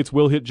Mo Spates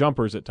will hit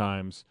jumpers at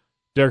times,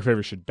 Derek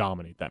Favors should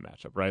dominate that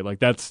matchup, right? Like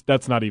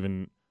that's not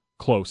even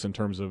close in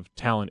terms of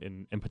talent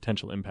and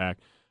potential impact.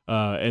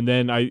 And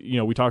then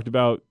we talked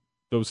about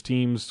those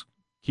teams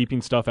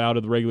keeping stuff out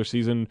of the regular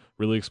season,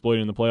 really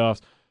exploiting the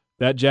playoffs.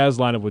 That Jazz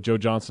lineup with Joe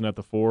Johnson at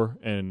the 4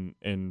 and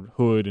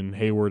Hood and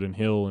Hayward and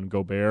Hill and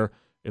Gobert,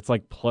 it's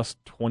like plus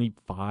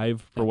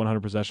 25 for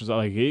 100 possessions.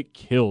 Like, it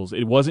kills.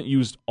 It wasn't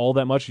used all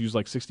that much. It used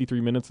like 63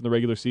 minutes in the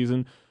regular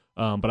season.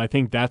 But I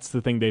think that's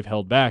the thing they've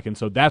held back. And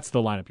so that's the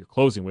lineup you're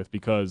closing with,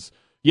 because,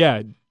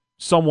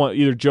 someone,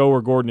 either Joe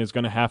or Gordon, is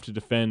going to have to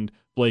defend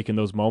Blake in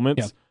those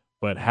moments. Yep.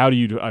 But how do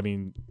you do? I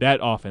mean, that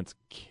offense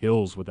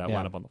kills with that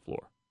lineup on the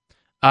floor.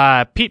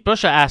 Pete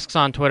Busha asks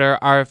on Twitter,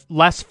 are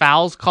less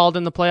fouls called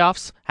in the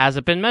playoffs? Has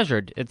it been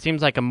measured? It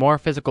seems like a more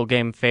physical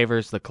game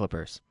favors the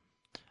Clippers.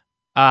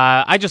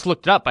 I just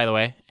looked it up, by the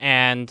way,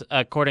 and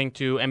according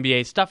to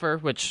NBA Stuffer,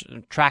 which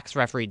tracks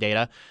referee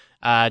data,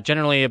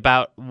 generally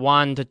about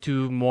 1 to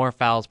 2 more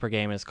fouls per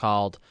game is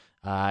called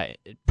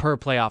per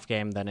playoff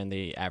game than in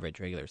the average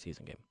regular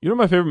season game. You know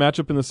what my favorite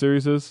matchup in the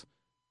series is?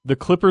 The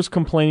Clippers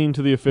complaining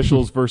to the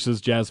officials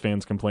versus Jazz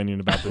fans complaining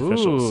about the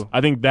officials. I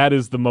think that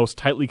is the most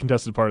tightly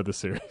contested part of the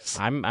series.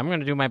 I'm going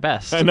to do my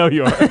best. I know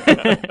you are.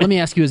 Let me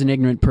ask you as an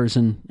ignorant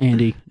person,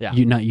 Andy. Yeah.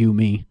 Not you,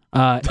 me.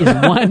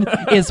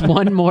 Is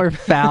one more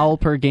foul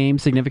per game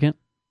significant?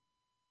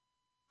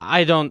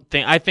 I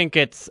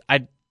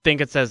think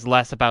it says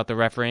less about the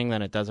refereeing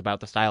than it does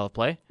about the style of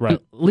play. Right.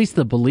 At least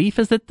the belief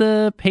is that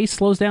the pace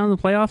slows down in the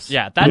playoffs?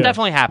 Yeah, that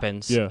definitely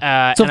happens.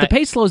 Yeah. So if the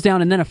pace slows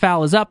down and then a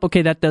foul is up,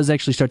 okay, that does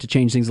actually start to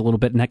change things a little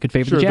bit, and that could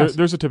favor the Jazz.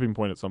 There's a tipping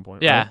point at some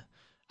point. Yeah. Right?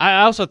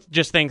 I also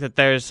just think that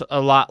there's a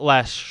lot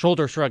less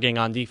shoulder shrugging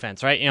on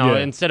defense, right?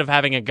 Instead of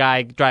having a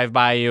guy drive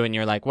by you and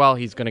you're like, well,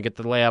 he's going to get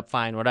the layup,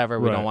 fine, whatever.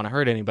 We don't want to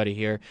hurt anybody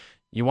here.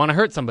 You want to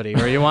hurt somebody,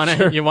 or you want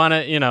to, you want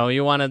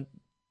to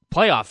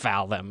playoff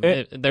foul them.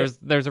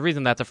 There's a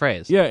reason that's a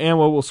phrase. Yeah, and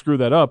what will screw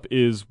that up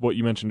is what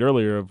you mentioned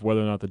earlier of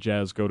whether or not the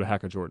Jazz go to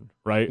Hacker Jordan,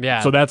 right?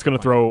 Yeah. So that's going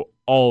to throw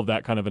all of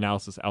that kind of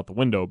analysis out the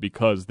window,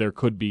 because there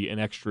could be an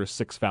extra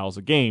 6 fouls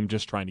a game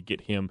just trying to get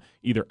him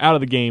either out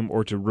of the game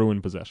or to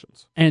ruin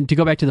possessions. And to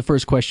go back to the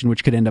first question,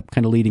 which could end up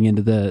kind of leading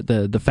into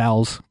the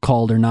fouls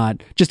called or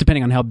not, just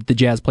depending on how the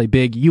Jazz play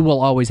big, you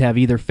will always have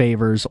either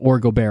Favors or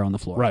Gobert on the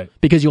floor. Right.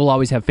 Because you'll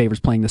always have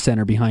Favors playing the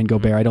center behind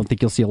Gobert. I don't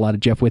think you'll see a lot of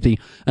Jeff Withey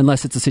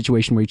unless it's a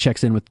situation where he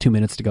checks in with 2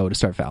 minutes to go to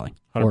start fouling.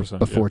 Or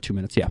before 2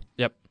 minutes, yeah.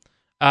 Yep.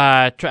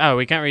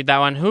 We can't read that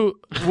one.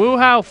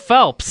 Woo-how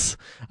Phelps.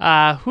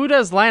 Who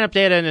does lineup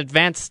data and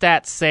advanced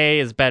stats say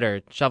is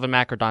better, Shelvin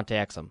Mack or Dante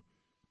Exum?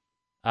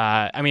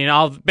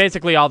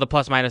 Basically all the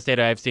plus-minus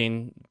data I've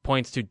seen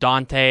points to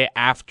Dante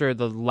after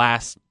the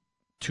last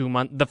 2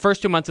 months. The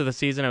first 2 months of the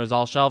season, it was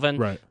all Shelvin.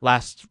 Right.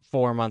 Last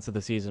 4 months of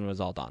the season was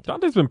all Dante.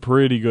 Dante's been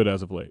pretty good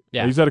as of late.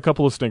 Yeah. He's had a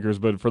couple of stinkers,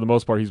 but for the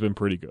most part, he's been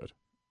pretty good.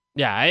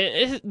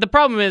 Yeah, the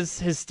problem is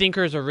his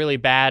stinkers are really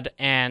bad,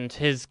 and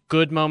his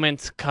good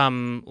moments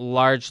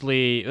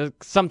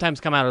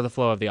sometimes come out of the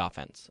flow of the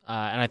offense.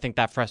 And I think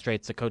that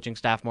frustrates the coaching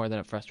staff more than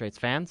it frustrates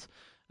fans.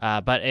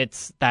 But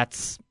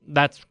that's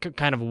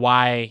kind of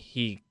why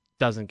he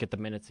doesn't get the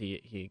minutes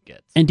he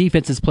gets. And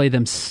defenses play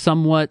them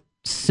somewhat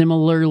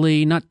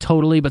similarly, not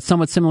totally, but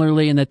somewhat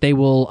similarly, in that they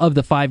will, of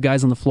the 5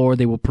 guys on the floor,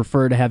 they will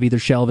prefer to have either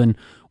Shelvin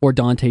or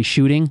Dante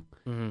shooting.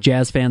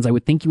 Jazz fans, I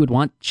would think you would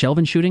want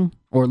Shelvin shooting,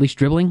 or at least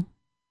dribbling,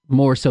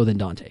 more so than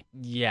Dante.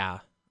 Yeah,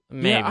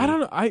 maybe. Yeah, I don't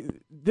know.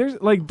 There's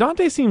like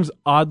Dante seems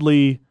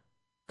oddly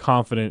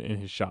confident in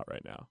his shot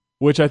right now,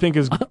 which I think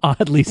is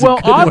oddly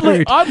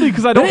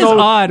because I don't know.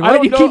 Odd. Why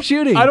do you keep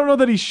shooting? I don't know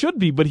that he should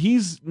be, but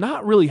he's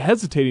not really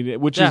hesitating,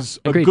 which is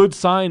agreed. a good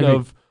sign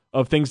of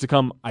things to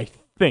come. I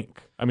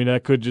think. I mean,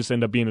 that could just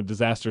end up being a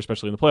disaster,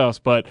 especially in the playoffs.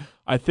 But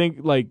I think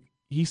like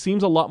he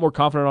seems a lot more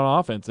confident on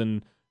offense,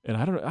 and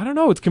I don't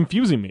know. It's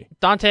confusing me.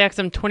 Dante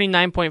Exum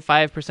 29.5%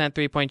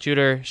 3-point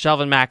shooter.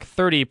 Shelvin Mack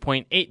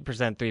 30.8%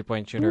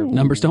 3-point shooter. Ooh.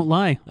 Numbers don't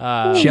lie.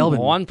 Shelvin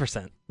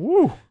 1%.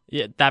 Woo.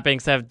 Yeah, that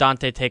being said,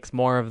 Dante takes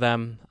more of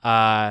them.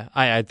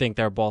 I think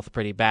they're both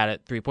pretty bad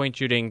at 3-point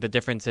shooting. The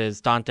difference is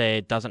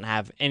Dante doesn't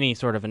have any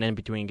sort of an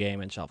in-between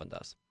game, and Shelvin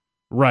does.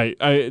 Right.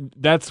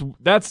 That's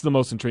the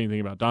most intriguing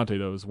thing about Dante,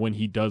 though, is when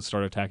he does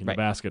start attacking the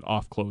basket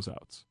off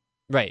closeouts.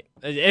 Right.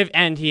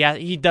 And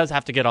he does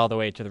have to get all the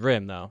way to the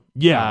rim, though.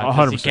 Yeah,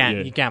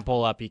 100%. He can't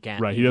pull up. He can't.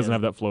 Right. He doesn't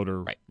have that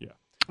floater. Right. Yeah.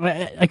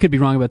 I could be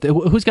wrong about that.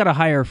 Who's got a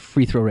higher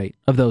free throw rate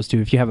of those two?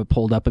 If you have it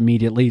pulled up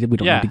immediately, we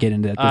don't need to get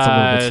into that. That's a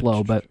little bit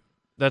slow, but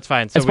that's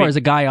fine. So as far as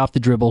a guy off the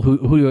dribble,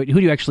 who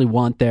do you actually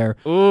want there?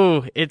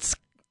 Ooh, it's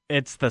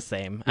the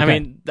same. Okay. I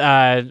mean,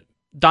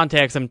 Dante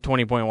Exum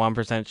 20.1%,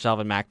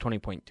 Shelvin Mack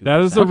 20.2%.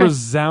 That is a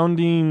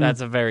resounding.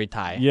 That's a very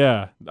tie.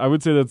 Yeah, I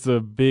would say that's a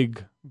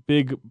big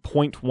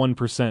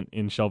 0.1%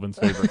 in Shelvin's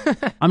favor.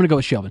 I'm going to go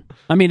with Shelvin.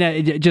 I mean,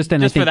 I think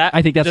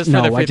that's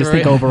I just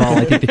think overall,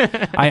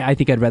 I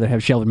think I'd rather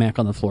have Shelvin Mack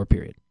on the floor.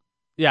 Period.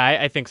 Yeah,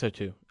 I think so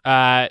too.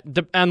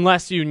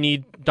 Unless you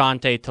need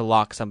Dante to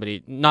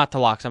not to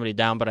lock somebody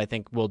down, but I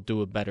think we'll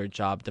do a better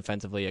job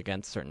defensively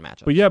against certain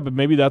matchups. But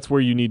maybe that's where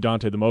you need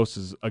Dante the most,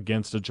 is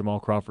against a Jamal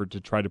Crawford,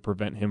 to try to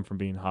prevent him from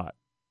being hot.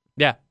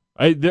 Yeah,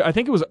 I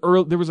think it was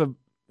early. It was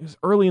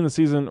early in the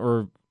season,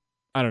 or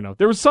I don't know.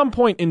 There was some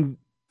point in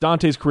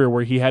Dante's career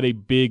where he had a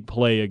big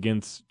play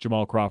against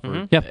Jamal Crawford.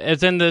 Mm-hmm. Yep,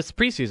 it's in this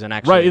preseason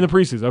actually. Right, in the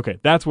preseason. Okay,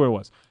 that's where it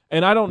was.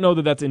 And I don't know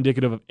that that's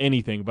indicative of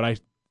anything, but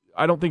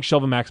I don't think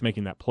Shelvin Mack's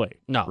making that play.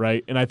 No.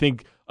 Right? And I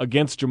think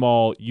against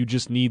Jamal, you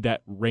just need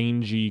that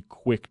rangy,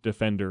 quick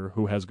defender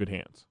who has good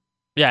hands.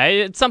 Yeah,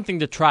 it's something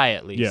to try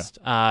at least.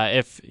 Yeah.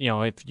 If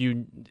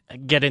you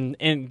get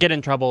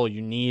in trouble,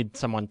 you need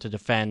someone to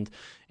defend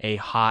a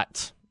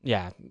hot,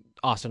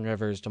 Austin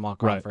Rivers, Jamal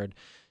Crawford. Right.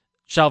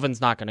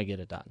 Shelvin's not going to get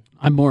it done.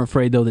 I'm more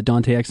afraid, though, that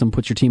Dante Exum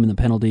puts your team in the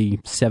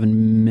penalty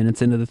 7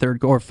 minutes into the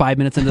third, or 5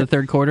 minutes into the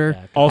third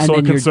quarter. Also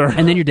a concern.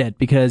 And then you're dead,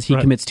 because he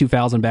commits 2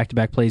 fouls on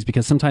back-to-back plays,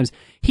 because sometimes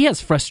he has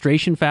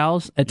frustration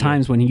fouls at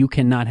times when you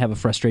cannot have a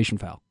frustration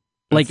foul.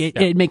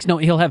 It makes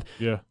he'll have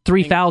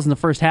 3 fouls in the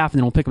first half, and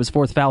then he'll pick up his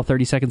 4th foul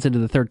 30 seconds into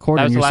the third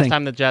quarter. That was the last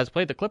time the Jazz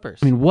played the Clippers.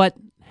 I mean, what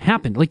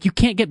happened? You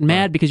can't get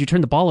mad because you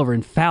turned the ball over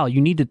and foul. You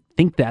need to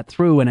think that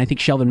through, and I think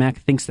Shelvin Mack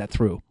thinks that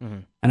through. Mm-hmm.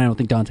 And I don't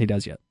think Dante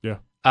does yet. Yeah.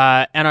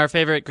 And our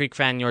favorite Greek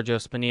fan,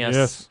 Georgios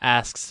Spanias,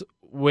 asks,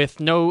 with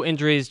no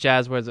injuries,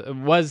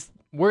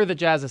 were the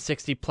Jazz a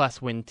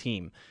 60-plus win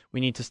team?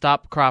 We need to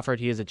stop Crawford.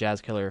 He is a Jazz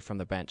killer from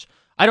the bench.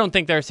 I don't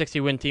think they're a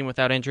 60-win team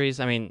without injuries.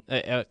 I mean,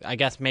 I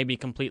guess maybe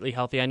completely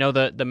healthy. I know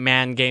the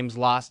man games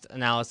lost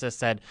analysis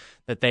said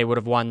that they would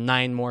have won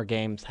 9 more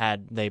games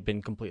had they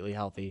been completely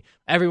healthy.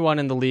 Everyone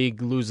in the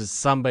league loses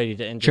somebody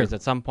to injuries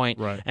at some point.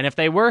 Right. And if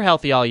they were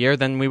healthy all year,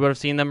 then we would have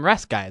seen them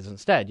rest guys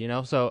instead,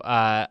 So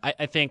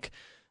I think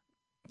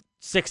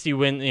 60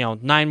 win,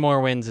 9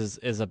 more wins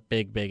is a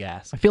big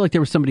ask. I feel like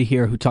there was somebody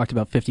here who talked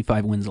about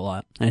 55 wins a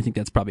lot, and I think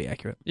that's probably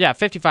accurate. Yeah,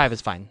 55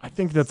 is fine. I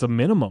think that's a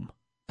minimum.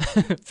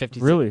 56.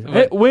 Really?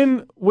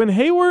 When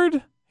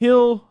Hayward,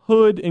 Hill,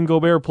 Hood, and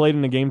Gobert played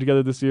in a game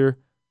together this year,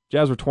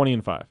 Jazz were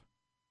 20-5.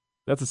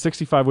 That's a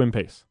 65 win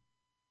pace.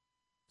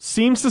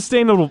 Seems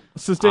sustainable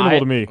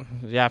to me.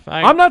 Yeah,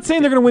 I'm not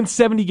saying they're going to win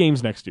 70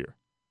 games next year.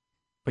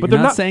 But you're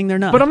not saying they're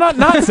not. But I'm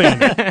not saying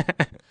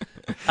that.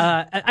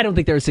 I don't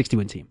think they're a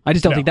 60-win team. I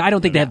just don't think that. I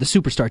don't think they have the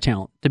superstar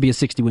talent to be a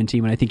 60-win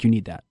team, and I think you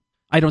need that.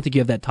 I don't think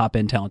you have that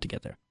top-end talent to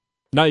get there.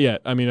 Not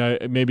yet. I mean,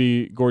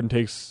 maybe Gordon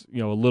takes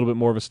a little bit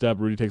more of a step,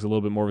 Rudy takes a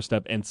little bit more of a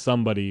step, and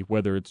somebody,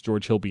 whether it's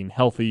George Hill being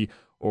healthy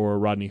or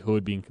Rodney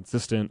Hood being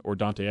consistent or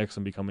Dante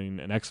Exum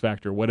becoming an X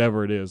factor,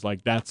 whatever it is,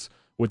 that's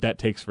what that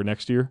takes for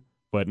next year,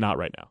 but not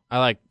right now. I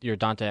like your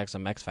Dante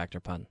Exum X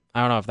factor pun. I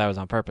don't know if that was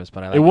on purpose,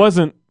 but I like it. It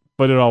wasn't,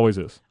 but it always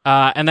is.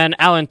 And then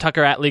Alan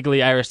Tucker at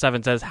Legally Irish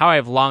 7 says, "How I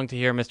have longed to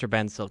hear Mr.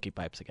 Ben's Silky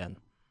Pipes again."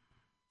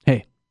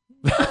 Hey.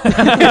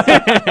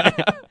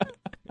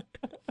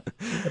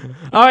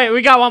 All right,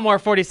 we got one more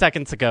 40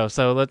 seconds to go,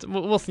 so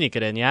we'll sneak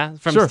it in, yeah?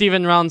 From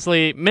Stephen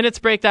Rounsley, minutes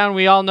breakdown,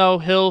 we all know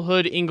Hill,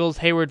 Hood, Ingles,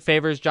 Hayward,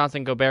 Favors,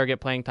 Johnson, Gobert get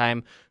playing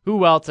time.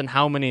 Who else and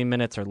how many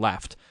minutes are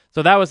left?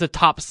 So that was the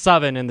top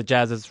 7 in the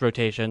Jazz's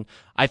rotation.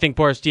 I think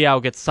Boris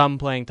Diaw gets some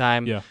playing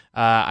time. Yeah.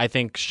 I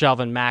think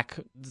Shelvin Mack,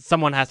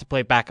 someone has to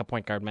play backup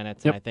point guard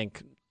minutes, and I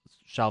think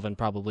Shelvin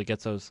probably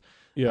gets those.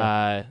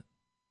 Yeah.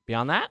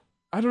 Beyond that?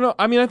 I don't know.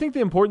 I mean, I think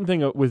the important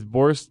thing with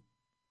Boris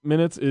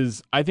minutes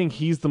is I think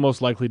he's the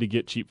most likely to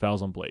get cheap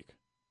fouls on Blake,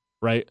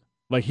 right?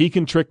 Like he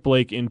can trick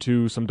Blake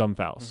into some dumb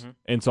fouls.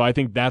 And so I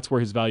think that's where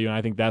his value, and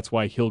I think that's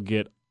why he'll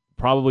get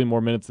probably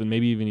more minutes than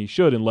maybe even he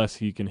should unless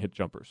he can hit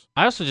jumpers.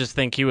 I also just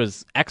think he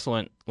was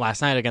excellent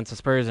last night against the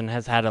Spurs and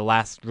has had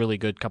a really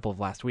good couple of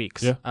last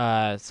weeks.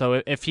 Yeah.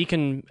 So if he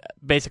can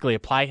basically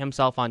apply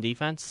himself on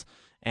defense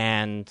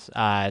and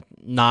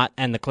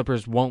the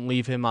Clippers won't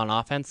leave him on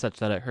offense such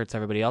that it hurts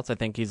everybody else, I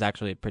think he's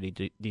actually a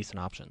pretty decent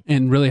option.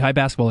 And really high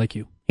basketball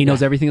IQ. He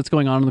knows everything that's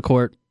going on the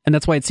court. And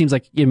that's why it seems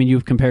like,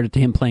 you've compared it to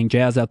him playing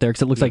jazz out there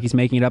because it looks like he's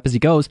making it up as he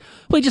goes.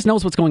 Well, he just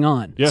knows what's going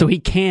on. Yeah. So he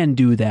can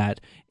do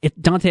that. If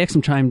Dante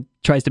Exum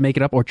tries to make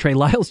it up, or Trey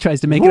Lyles tries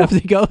to make it up as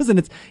he goes, and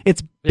it's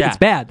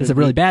bad. It's a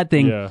really bad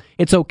thing. Yeah.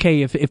 It's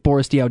okay if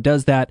Boris Diaw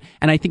does that.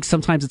 And I think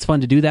sometimes it's fun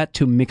to do that,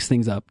 to mix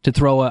things up, to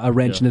throw a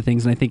wrench into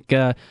things. And I think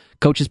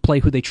coaches play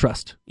who they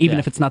trust. Even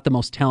if it's not the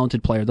most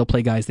talented player, they'll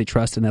play guys they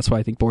trust, and that's why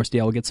I think Boris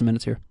Diaw will get some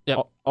minutes here.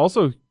 Yep.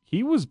 Also,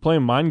 he was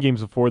playing mind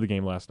games before the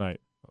game last night.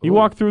 He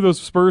walked through those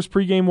Spurs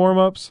pregame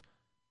warm-ups,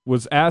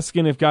 was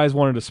asking if guys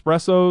wanted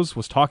espressos,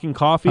 was talking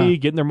coffee,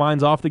 getting their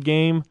minds off the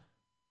game.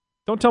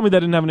 Don't tell me that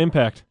didn't have an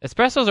impact.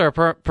 Espressos are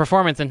a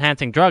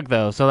performance-enhancing drug,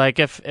 though. So, like,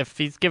 if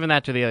he's giving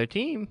that to the other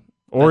team,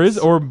 or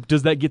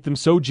does that get them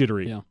so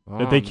jittery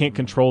that they can't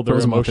control their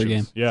emotions?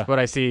 Game. Yeah, that's what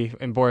I see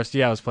in Boris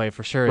Diaw's play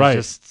for sure. Right.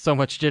 It's just so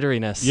much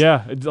jitteriness.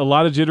 Yeah, a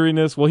lot of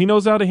jitteriness. Well, he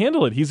knows how to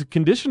handle it. He's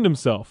conditioned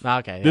himself.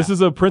 Okay, yeah. This is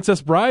a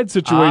Princess Bride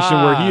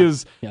situation where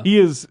he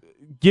is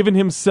given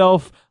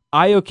himself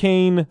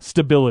iocane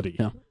stability.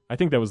 Yeah. I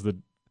think that was the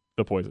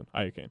poison,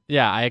 iocane.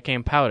 Yeah,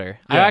 iocane powder.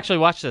 Yeah. I actually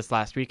watched this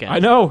last weekend. I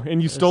know,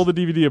 and you stole the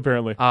DVD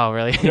apparently. Oh,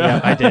 really?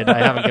 Yeah, I did. I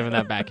haven't given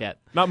that back yet.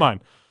 Not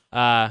mine.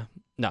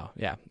 No,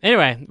 yeah.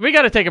 Anyway, we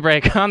got to take a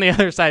break. On the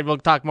other side, we'll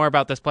talk more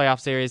about this playoff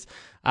series.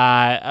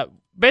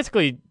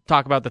 Basically,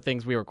 talk about the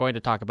things we were going to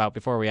talk about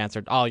before we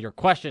answered all your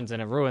questions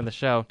and have ruined the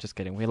show. Just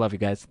kidding. We love you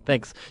guys.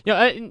 Thanks.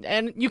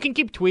 And you can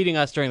keep tweeting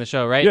us during the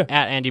show, right? Yeah.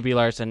 At Andy B.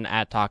 Larsen,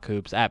 at Talk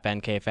Hoops, at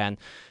Ben K. Fan.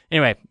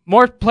 Anyway,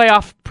 more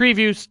playoff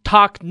previews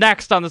talk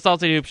next on the Salt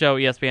City Hoop Show,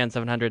 ESPN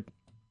 700.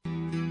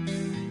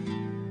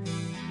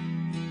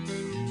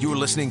 You're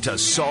listening to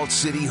Salt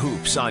City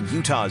Hoops on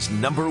Utah's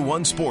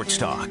 #1 sports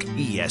talk,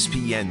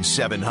 ESPN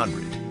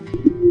 700.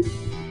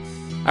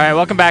 All right,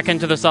 welcome back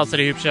into the Salt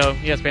City Hoop Show,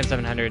 ESPN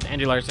 700.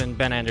 Andy Larsen,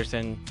 Ben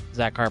Anderson,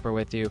 Zach Harper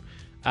with you.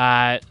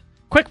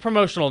 Quick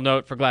promotional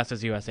note for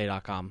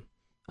GlassesUSA.com.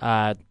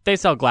 They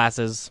sell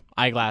glasses,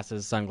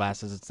 eyeglasses,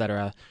 sunglasses,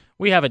 etc.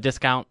 We have a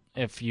discount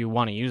if you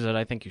want to use it.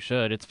 I think you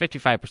should. It's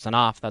 55%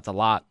 off. That's a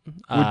lot.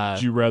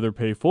 Would you rather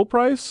pay full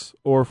price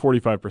or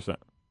 45%?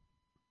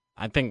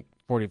 I think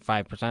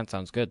 45%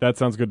 sounds good. That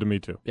sounds good to me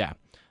too. Yeah.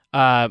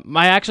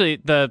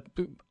 The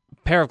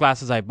pair of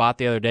glasses I bought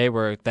the other day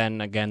were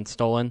then again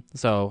stolen,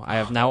 so I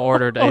have now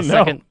ordered a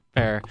second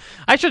pair.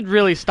 I should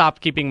really stop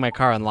keeping my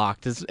car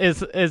unlocked. Is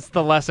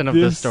the lesson of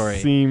this story?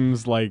 This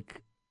seems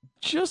like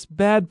just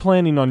bad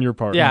planning on your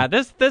part. Yeah,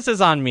 this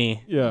is on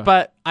me. Yeah.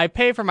 But I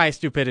pay for my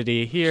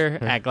stupidity here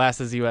at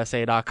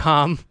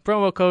GlassesUSA.com.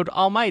 Promo code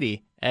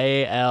Almighty,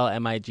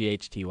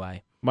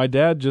 ALMIGHTY. My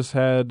dad just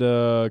had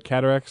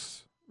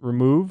cataracts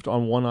removed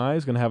on one eye.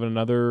 He's going to have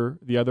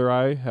the other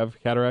eye have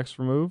cataracts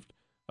removed,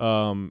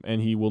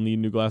 and he will need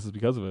new glasses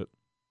because of it.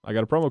 I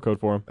got a promo code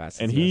for him.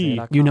 And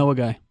you know a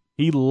guy.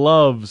 He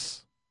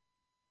loves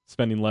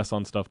spending less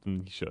on stuff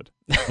than he should.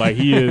 Like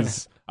he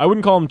is, I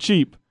wouldn't call him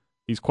cheap.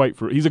 He's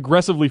he's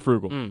aggressively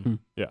frugal.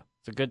 Yeah.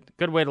 It's a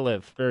good way to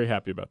live. Very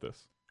happy about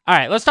this. All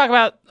right, let's talk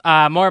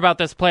about more about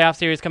this playoff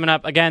series coming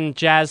up. Again,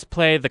 Jazz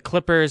play the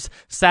Clippers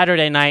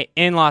Saturday night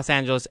in Los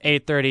Angeles,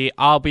 8:30.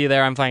 I'll be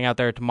there. I'm flying out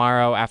there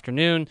tomorrow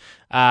afternoon.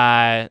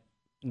 Then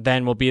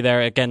we'll be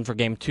there again for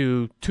Game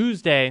 2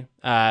 Tuesday,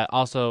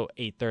 also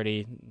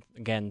 8:30.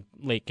 Again,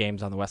 late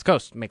games on the West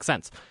Coast. Makes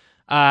sense.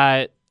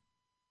 I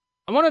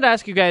wanted to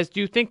ask you guys,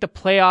 do you think the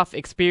playoff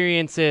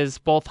experiences,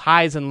 both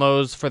highs and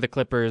lows for the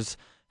Clippers,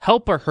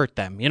 help or hurt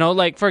them?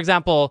 Like, for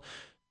example,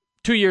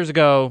 2 years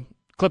ago,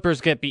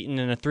 Clippers get beaten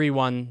in a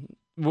 3-1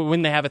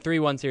 when they have a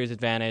 3-1 series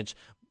advantage,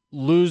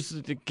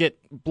 get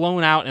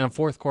blown out in a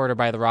fourth quarter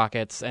by the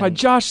Rockets by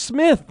Josh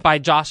Smith.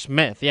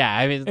 Yeah,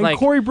 I mean, and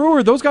Corey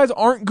Brewer. Those guys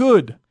aren't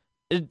good.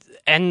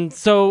 And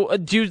so,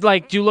 do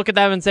you look at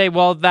that and say,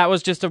 well, that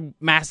was just a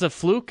massive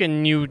fluke,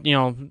 and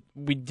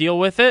we deal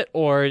with it,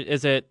 or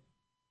is it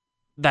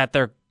that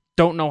they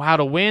don't know how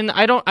to win?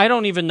 I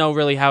don't even know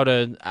really how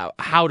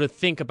to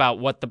think about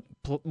what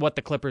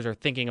the Clippers are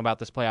thinking about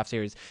this playoff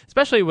series,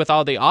 especially with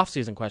all the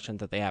offseason questions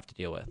that they have to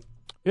deal with.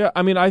 Yeah,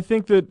 I mean, I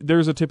think that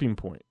there's a tipping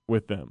point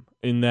with them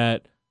in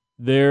that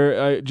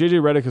JJ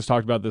Redick has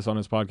talked about this on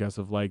his podcast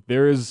of like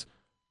there is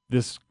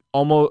this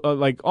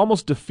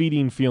almost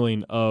defeating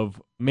feeling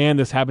of, man,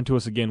 this happened to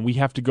us again. We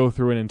have to go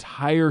through an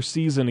entire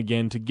season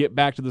again to get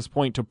back to this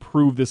point to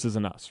prove this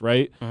isn't us,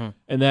 right? Mm-hmm.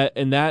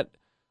 And that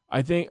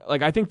I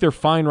think they're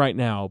fine right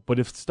now, but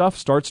if stuff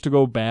starts to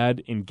go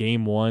bad in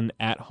Game 1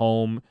 at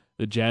home,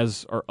 the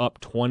Jazz are up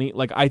 20.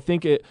 Like I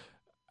think it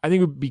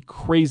would be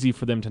crazy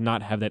for them to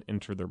not have that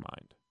enter their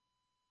mind.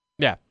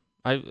 Yeah,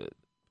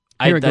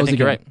 Here it goes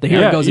again. Right.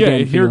 Here it goes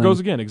again. Here it goes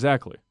again.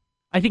 Exactly.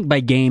 I think by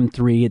game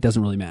 3, it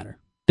doesn't really matter.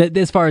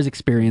 As far as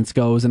experience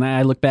goes, and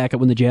I look back at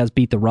when the Jazz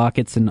beat the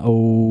Rockets in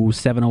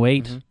 07,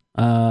 08.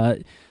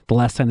 The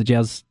last time the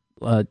Jazz,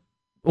 it's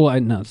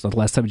not the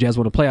last time the Jazz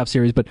won a playoff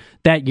series, but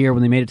that year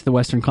when they made it to the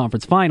Western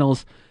Conference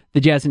Finals, the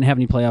Jazz didn't have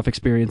any playoff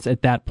experience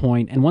at that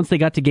point. And once they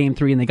got to game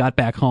 3 and they got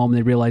back home,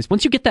 they realized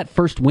once you get that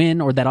first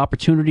win or that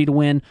opportunity to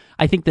win,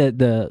 I think that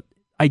the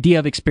idea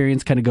of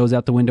experience kind of goes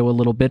out the window a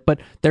little bit. But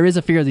there is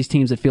a fear of these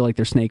teams that feel like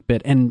they're snake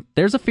bit. And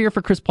there's a fear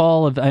for Chris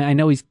Paul. I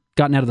know he's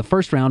gotten out of the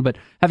first round, but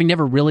having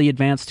never really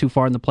advanced too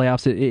far in the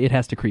playoffs, it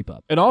has to creep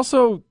up. And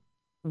also,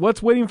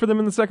 what's waiting for them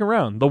in the second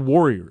round? The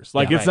Warriors.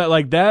 It's not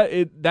like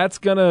that. That's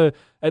gonna,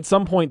 at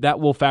some point, that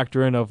will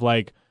factor in of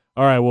like,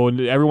 all right, well,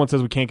 everyone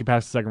says we can't get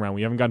past the second round.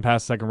 We haven't gotten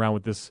past the second round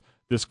with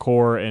this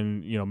core,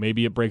 and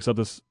maybe it breaks up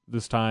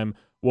this time.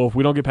 Well, if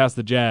we don't get past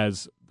the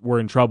Jazz, we're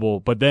in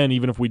trouble. But then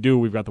even if we do,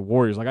 we've got the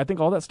Warriors. Like, I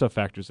think all that stuff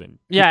factors in.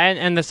 Yeah,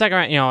 and the second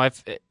round,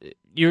 if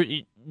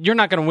you're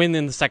not going to win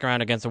in the second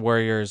round against the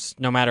Warriors,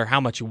 no matter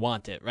how much you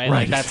want it, right?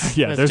 Like that's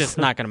just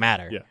not going to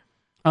matter. Yeah.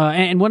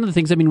 And one of the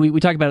things, we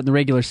talk about it in the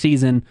regular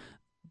season,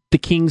 the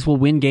Kings will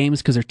win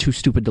games because they're too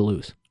stupid to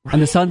lose. And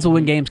the Suns will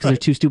win games because they're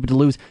too stupid to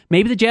lose.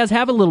 Maybe the Jazz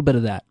have a little bit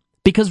of that.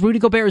 Because Rudy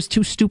Gobert is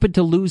too stupid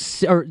to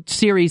lose or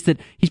series that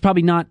he's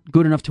probably not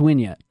good enough to win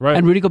yet. Right.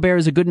 And Rudy Gobert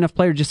is a good enough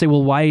player to just say,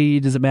 well, why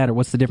does it matter?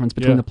 What's the difference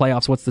between the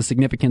playoffs? What's the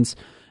significance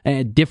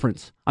and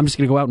difference? I'm just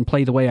going to go out and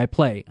play the way I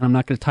play. And I'm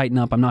not going to tighten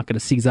up. I'm not going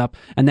to seize up.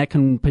 And that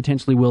can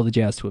potentially will the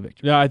Jazz to a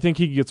victory. Yeah, I think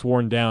he gets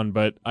worn down,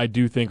 but I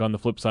do think on the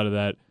flip side of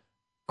that,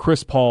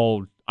 Chris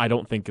Paul, I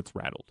don't think gets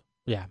rattled.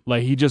 Yeah.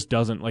 Like, he just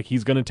doesn't. Like,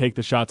 he's going to take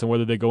the shots, and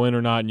whether they go in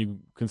or not, and you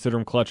consider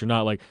him clutch or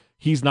not, like,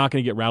 he's not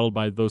going to get rattled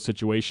by those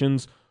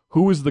situations.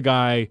 Who is the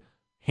guy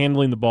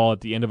handling the ball at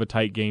the end of a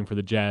tight game for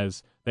the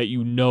Jazz that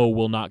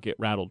will not get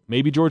rattled?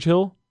 Maybe George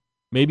Hill?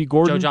 Maybe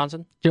Gordon?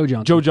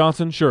 Joe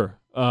Johnson, sure.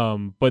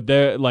 But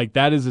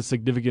that is a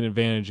significant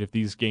advantage if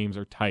these games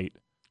are tight.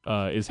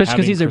 Especially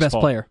because he's their best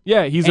player.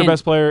 Yeah, he's their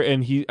best player,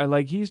 and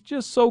he's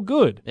just so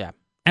good. Yeah.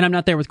 And I'm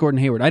not there with Gordon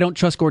Hayward. I don't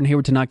trust Gordon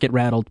Hayward to not get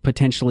rattled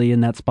potentially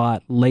in that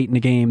spot late in the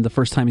game, the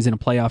first time he's in a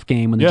playoff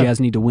game when the Jazz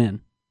need to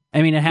win.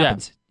 I mean, it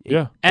happens.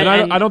 Yeah, and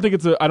I don't think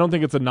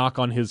it's a knock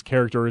on his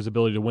character or his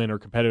ability to win or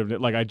competitive.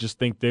 Like, I just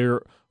think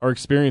there are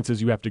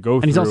experiences you have to go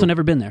through. And he's also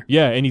never been there.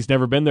 Yeah, and he's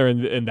never been there,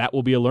 and that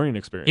will be a learning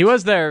experience. He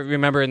was there,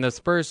 remember, in the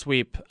Spurs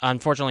sweep.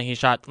 Unfortunately, he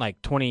shot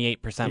like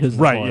 28%.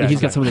 Right, yeah,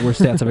 he's got some of the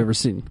worst stats I've ever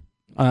seen.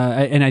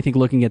 And I think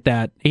looking at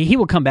that, he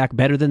will come back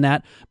better than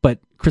that. But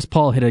Chris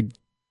Paul hit a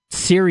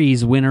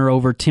series winner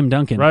over Tim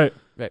Duncan. Right.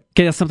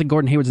 Okay, that's something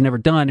Gordon Hayward's never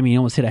done. I mean, he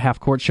almost hit a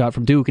half-court shot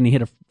from Duke, and he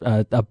hit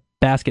a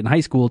basket in high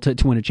school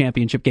to win a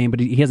championship game, but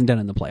he hasn't done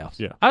it in the playoffs.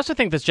 Yeah. I also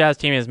think this Jazz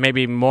team is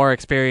maybe more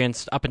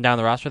experienced up and down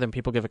the roster than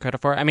people give it credit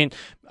for. I mean,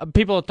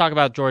 people talk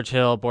about George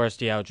Hill, Boris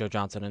Diaw, Joe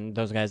Johnson, and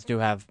those guys do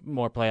have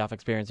more playoff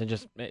experience and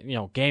just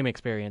game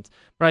experience.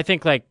 But I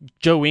think like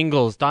Joe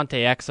Ingles,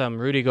 Dante Exum,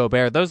 Rudy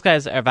Gobert, those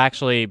guys have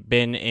actually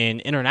been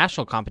in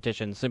international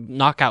competitions,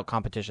 knockout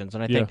competitions,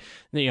 and I think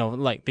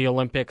like the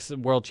Olympics,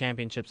 World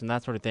Championships, and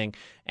that sort of thing.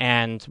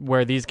 And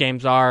where these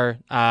games are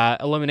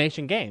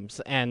elimination games,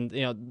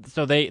 and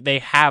so they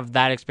have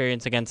that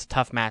experience against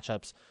tough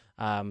matchups.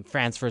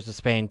 France versus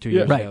Spain 2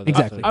 years ago.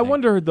 Exactly. Sort of I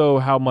wonder though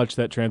how much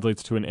that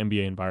translates to an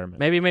NBA environment.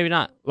 Maybe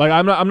not. Like,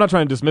 I'm not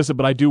trying to dismiss it,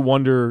 but I do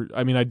wonder.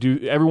 I mean,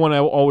 everyone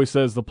always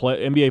says the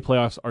NBA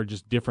playoffs are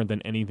just different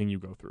than anything you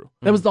go through.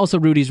 That was also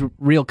Rudy's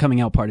real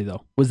coming out party,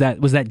 though. Was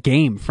that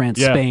game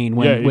France-Spain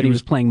when he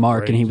was playing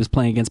Mark and he was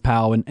playing against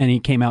Powell and he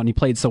came out and he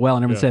played so well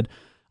and everyone said,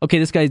 okay,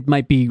 this guy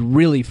might be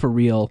really for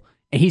real.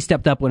 And he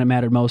stepped up when it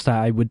mattered most.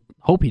 I would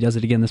hope he does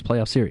it again this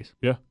playoff series.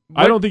 Yeah,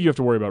 I don't think you have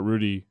to worry about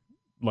Rudy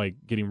like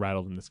getting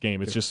rattled in this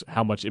game. It's just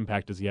how much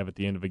impact does he have at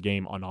the end of a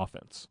game on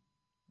offense?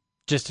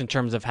 Just in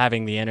terms of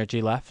having the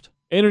energy left,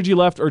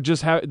 or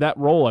just that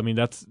role. I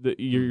mean,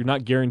 you're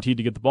not guaranteed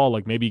to get the ball.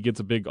 Like, maybe he gets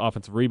a big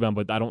offensive rebound,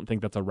 but I don't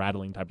think that's a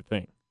rattling type of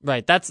thing.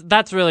 Right.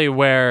 That's really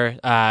where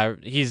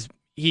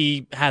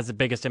he has the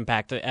biggest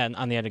impact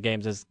on the end of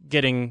games is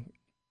getting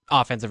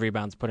offensive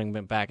rebounds, putting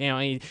them back.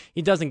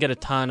 He doesn't get a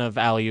ton of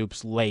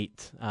alley-oops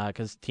late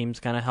because teams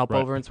kind of help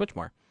over and switch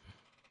more.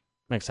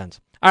 Makes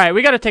sense. All right,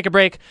 we got to take a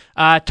break.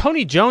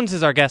 Tony Jones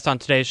is our guest on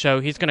today's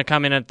show. He's going to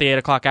come in at the 8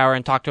 o'clock hour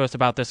and talk to us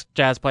about this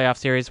Jazz playoff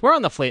series. We're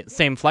on the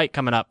same flight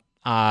coming up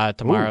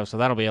tomorrow, so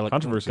that'll be a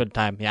good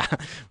time. Yeah,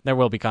 there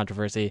will be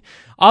controversy.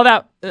 All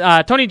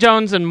that, Tony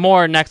Jones and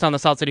more next on the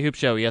Salt City Hoop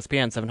Show,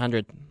 ESPN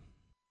 700.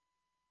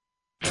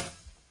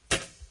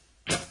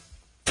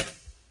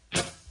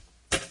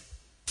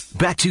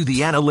 Back to the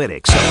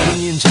analytics,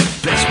 opinions, and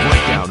best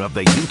breakdown of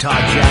the Utah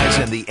Jazz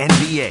and the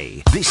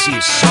NBA. This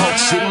is Salt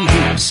City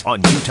Hoops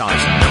on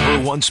Utah's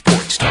 #1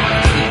 sports talk,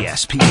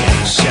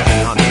 ESPN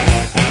 700.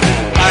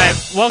 All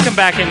right, welcome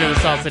back into the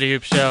Salt City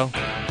Hoops Show.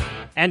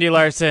 Andy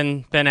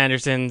Larsen, Ben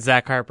Anderson,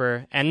 Zach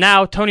Harper, and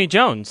now Tony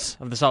Jones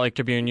of the Salt Lake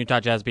Tribune,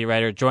 Utah Jazz beat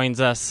writer, joins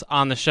us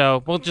on the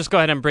show. We'll just go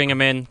ahead and bring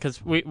him in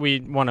because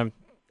we want to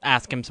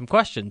ask him some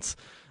questions.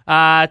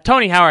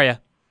 Tony, how are you?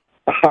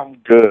 I'm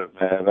good,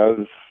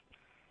 man.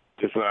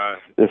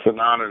 It's an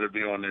honor to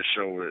be on this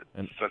show with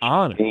such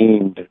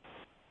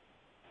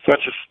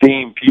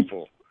esteemed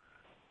people.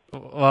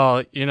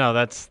 Well,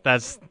 that's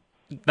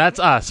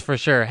us for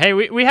sure. Hey,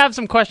 we have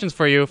some questions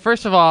for you.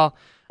 First of all,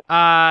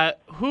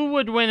 who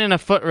would win in a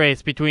foot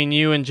race between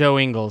you and Joe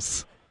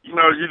Ingles?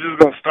 You're just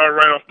going to start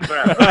right off the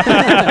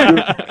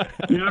bat.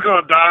 You're just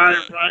going to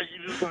dive right.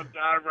 You're just going to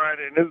dive right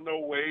in. There's no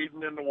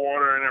wading in the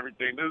water and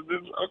everything.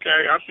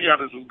 Okay, I see how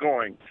this is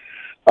going.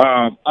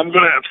 I'm going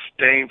to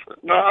abstain.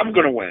 I'm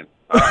going to win.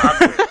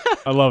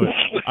 I love it.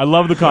 I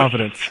love the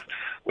confidence.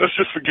 Let's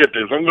just forget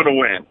this. I'm going to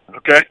win,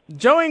 okay?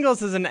 Joe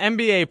Ingles is an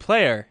NBA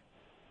player.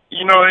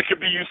 It could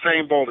be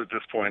Usain Bolt at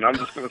this point. I'm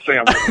just going to say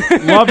I'm going to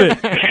win. Love it.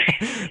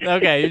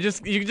 Okay,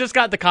 you just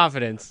got the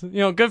confidence.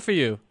 Good for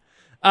you.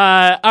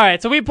 All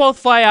right, so we both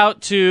fly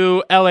out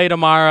to LA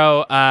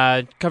tomorrow,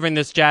 covering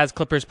this Jazz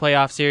Clippers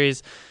playoff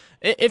series.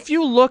 If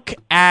you look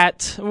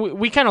at,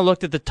 we kind of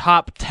looked at the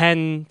top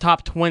 10,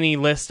 top 20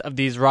 list of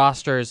these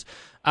rosters,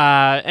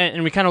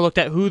 and we kind of looked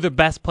at who the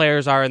best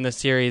players are in the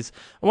series.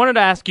 I wanted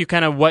to ask you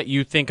kind of what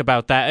you think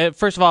about that.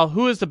 First of all,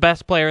 who is the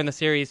best player in the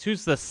series?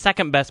 Who's the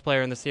second best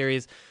player in the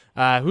series?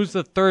 Who's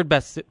the third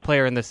best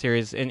player in the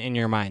series in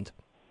your mind?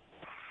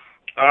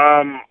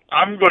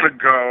 I'm going to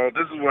go,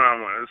 this is what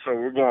so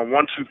we're going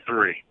 1, 2,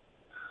 3.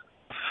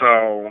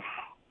 So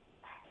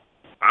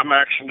I'm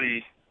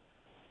actually,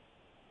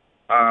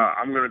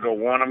 I'm going to go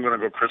 1, I'm going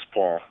to go Chris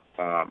Paul.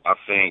 I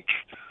think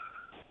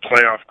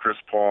playoff Chris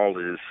Paul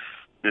is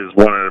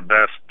one of the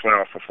best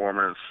playoff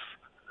performers,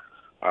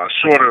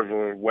 short of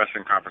a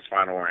Western Conference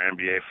Final or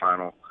NBA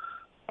Final,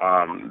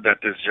 that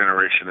this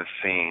generation has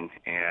seen.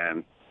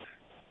 And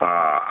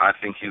I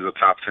think he's a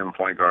top 10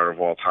 point guard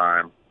of all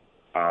time.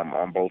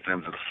 On both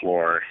ends of the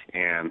floor,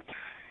 and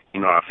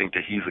I think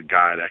that he's a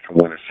guy that can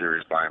win a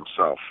series by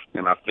himself,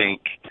 and I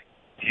think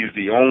he's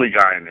the only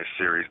guy in this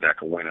series that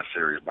can win a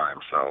series by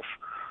himself,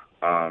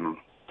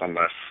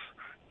 unless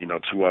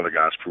two other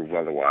guys prove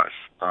otherwise.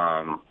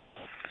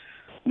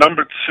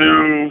 Number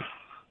 2,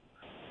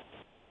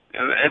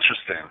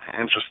 interesting.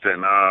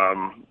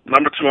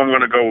 Number 2, I'm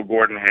going to go with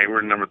Gordon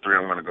Hayward. Number 3,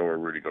 I'm going to go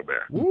with Rudy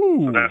Gobert.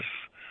 Ooh. So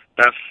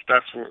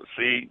that's what.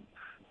 See.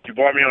 You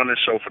brought me on this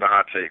show for the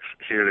hot takes.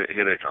 Here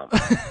they come.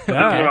 That's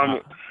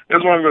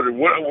what I'm going to do.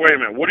 Wait a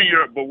minute. What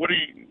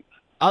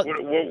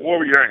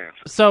were your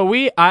answers? So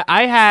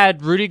I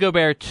had Rudy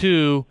Gobert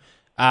 2,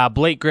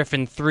 Blake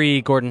Griffin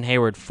 3, Gordon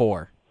Hayward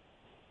 4.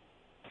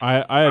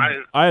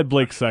 I had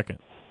Blake second.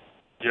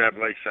 You had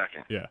Blake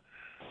second. Yeah.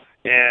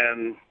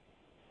 And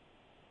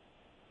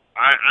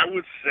I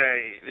would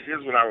say,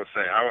 here's what I would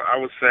say. I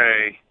would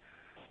say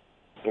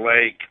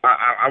Blake.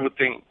 I would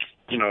think.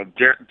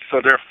 So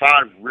there are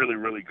 5 really,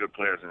 really good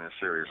players in this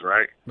series,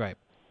 right? Right.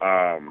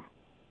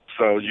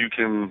 So you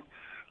can,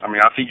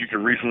 I think you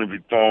can reasonably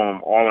throw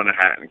them all in a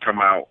hat and come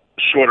out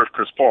short of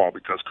Chris Paul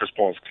because Chris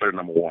Paul is clear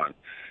number 1.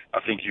 I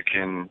think you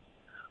can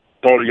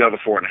throw the other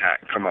 4 in a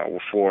hat and come out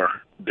with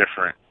 4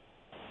 different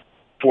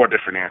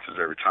answers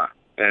every time.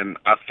 And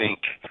I think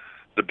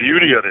the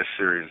beauty of this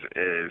series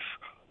is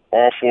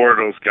all 4 of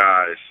those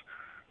guys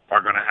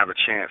are going to have a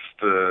chance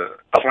to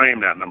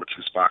claim that number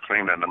 2 spot,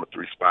 claim that number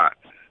 3 spot,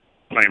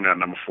 claim that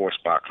number 4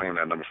 spot, claim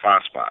that number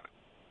 5 spot,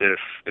 if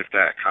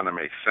that kind of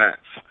makes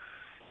sense.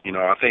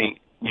 I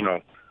think,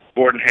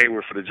 Gordon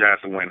Hayward for the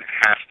Jazz to win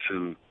has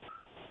to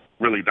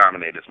really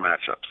dominate this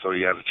matchup, so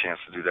he has a chance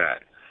to do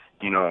that.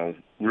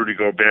 Rudy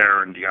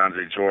Gobert and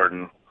DeAndre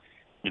Jordan,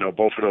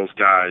 both of those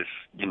guys,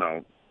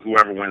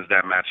 whoever wins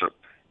that matchup,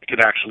 it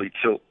could actually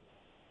tilt,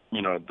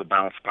 the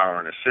balance of power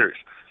in this series.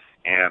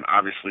 And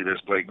obviously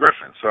there's Blake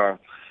Griffin. So,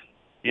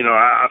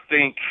 I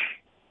think,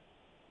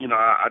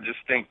 I just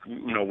think,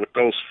 with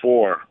those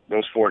 4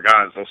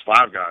 guys, those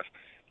 5 guys,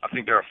 I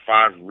think there are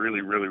 5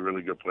 really, really,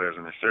 really good players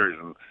in this series.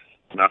 And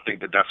I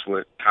think that's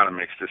what kind of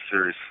makes this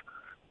series,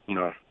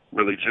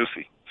 really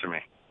juicy to me.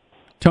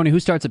 Tony, who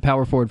starts at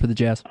power forward for the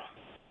Jazz?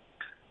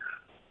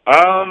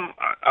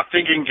 I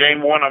think in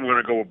game 1, I'm going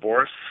to go with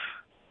Boris.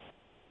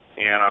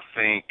 And I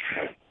think,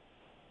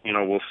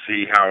 we'll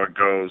see how it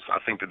goes. I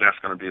think that's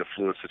going to be a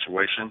fluid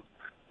situation.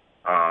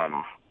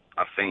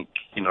 I think,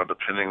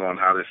 depending on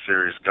how this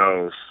series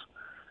goes,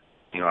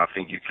 I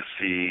think you could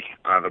see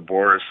either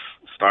Boris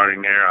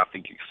starting there. I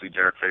think you can see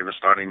Derek Favors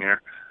starting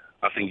there.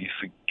 I think you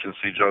can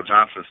see Joe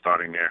Johnson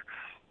starting there.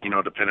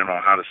 Depending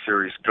on how the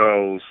series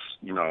goes,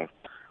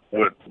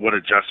 what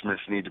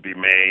adjustments need to be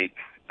made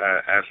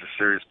as the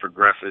series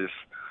progresses,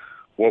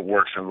 what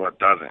works and what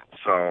doesn't.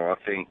 So I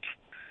think,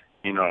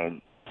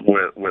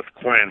 with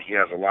Quinn, he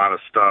has a lot of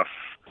stuff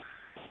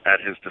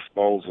at his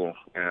disposal,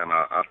 and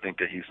I think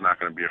that he's not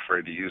going to be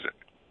afraid to use it.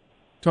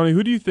 Tony,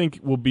 who do you think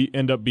will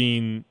end up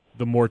being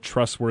the more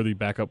trustworthy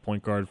backup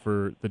point guard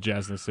for the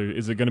Jazz in this series?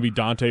 Is it going to be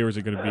Dante or is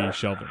it going to be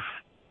Shelvin?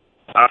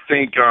 I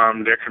think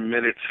they're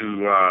committed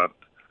to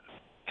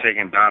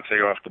taking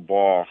Dante off the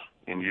ball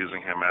and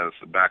using him as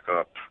a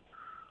backup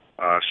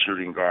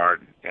shooting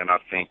guard. And I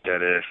think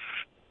that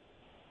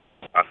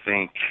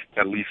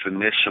at least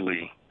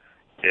initially,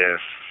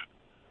 if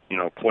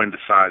Quinn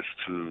decides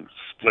to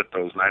split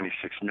those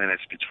 96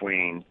 minutes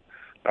between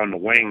on the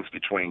wings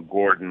between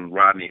Gordon,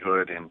 Rodney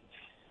Hood, and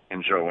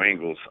Joe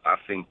Ingles, I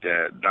think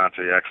that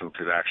Dante Exum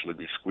could actually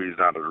be squeezed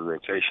out of the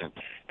rotation,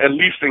 at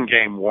least in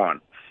game one.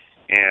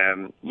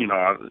 And,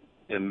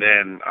 and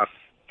then I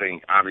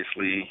think,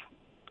 obviously,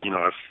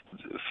 it's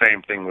the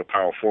same thing with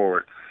power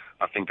forward.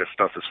 I think that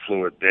stuff is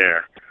fluid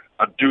there.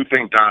 I do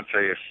think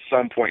Dante, at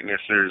some point in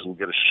this series, will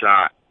get a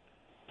shot.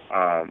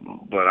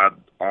 But I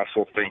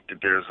also think that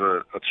there's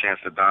a chance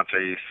that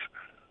Dante's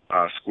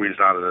squeezed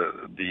out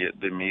of the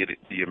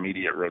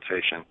immediate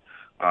rotation,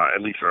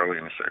 at least early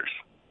in the series.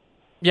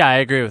 Yeah, I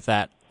agree with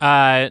that.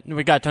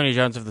 We got Tony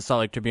Jones of the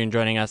Salt Lake Tribune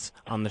joining us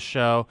on the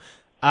show.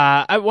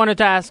 I wanted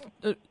to ask,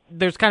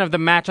 there's kind of the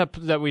matchup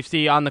that we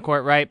see on the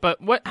court, right? But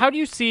how do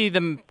you see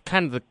the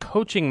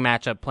coaching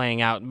matchup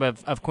playing out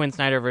of Quinn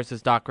Snyder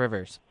versus Doc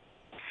Rivers?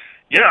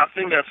 Yeah, I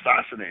think that's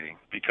fascinating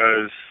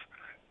because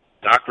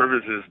Doc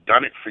Rivers has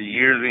done it for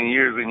years and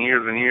years and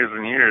years and years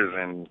and years,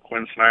 and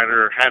Quinn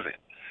Snyder hasn't.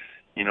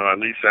 At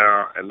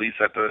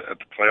least at the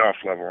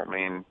playoff level. I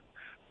mean,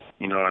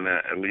 and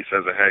at least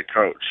as a head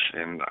coach.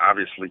 And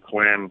obviously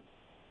Quinn,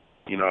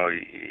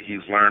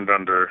 he's learned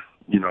under,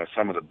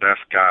 some of the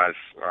best guys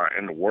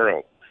in the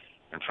world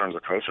in terms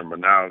of coaching. But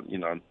now,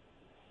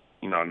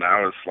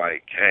 now it's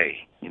like,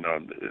 hey,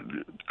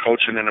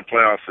 coaching in the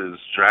playoffs is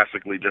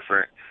drastically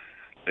different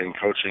than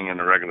coaching in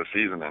the regular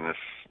season. And it's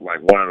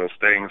like one of those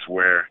things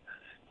where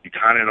you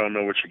kind of don't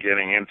know what you're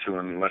getting into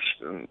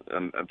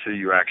until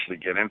you actually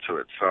get into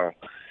it. So,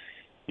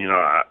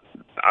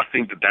 I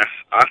think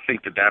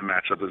that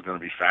matchup is going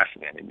to be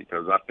fascinating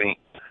because I think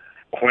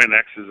Quinn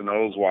X's and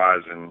O's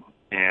wise and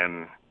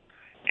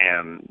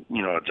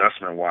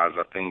adjustment wise,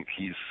 I think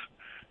he's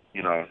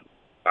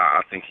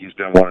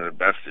been one of the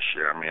best this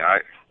year. I mean,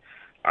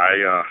 I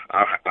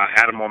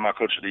had him on my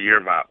Coach of the Year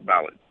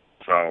ballot,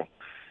 so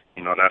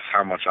that's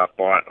how much I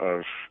thought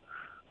of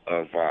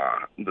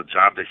the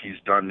job that he's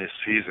done this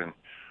season.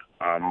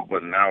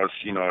 But now it's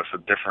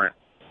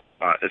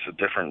it's a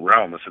different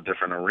realm. It's a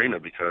different arena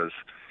because,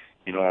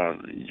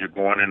 you're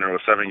going into a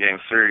 7-game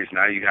series.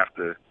 Now you have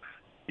to,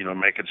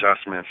 make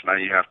adjustments. Now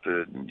you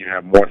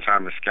have more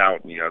time to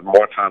scout and you have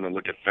more time to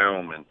look at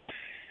film. And,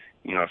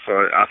 so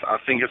I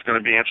think it's going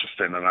to be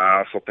interesting. And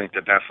I also think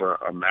that that's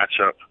a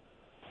matchup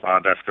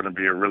that's going to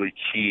be a real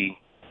key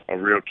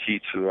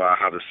to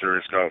how the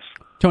series goes.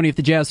 Tony, if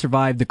the Jazz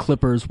survive the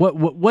Clippers,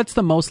 what's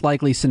the most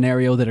likely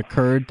scenario that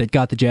occurred that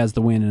got the Jazz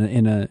the win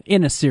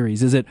in a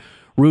series? Is it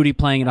Rudy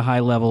playing at a high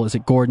level? Is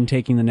it Gordon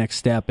taking the next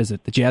step? Is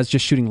it the Jazz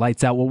just shooting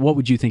lights out? What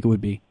would you think it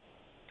would be?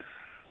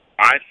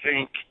 I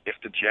think if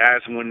the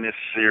Jazz win this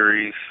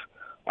series,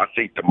 I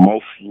think the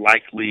most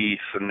likely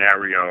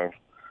scenario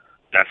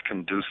that's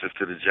conducive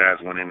to the Jazz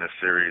winning this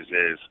series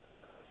is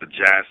the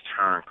Jazz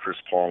turn Chris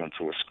Paul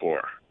into a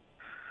scorer.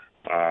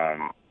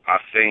 I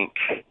think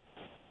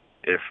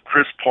if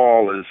Chris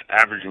Paul is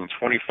averaging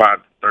 25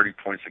 to 30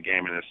 points a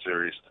game in this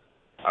series,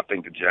 I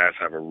think the Jazz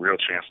have a real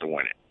chance to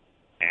win it.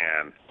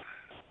 And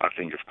I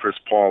think if Chris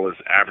Paul is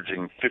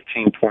averaging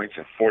 15 points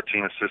and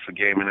 14 assists a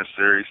game in this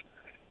series,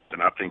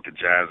 then I think the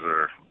Jazz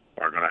are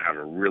going to have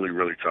a really,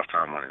 really tough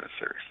time winning this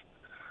series.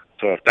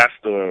 So if that's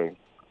the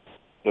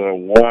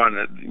one,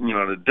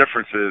 the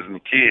difference is, and the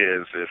key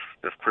is,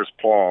 if Chris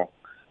Paul,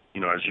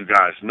 as you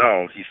guys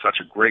know, he's such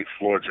a great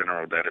floor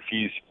general that if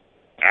he's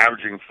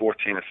averaging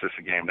 14 assists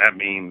a game, that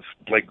means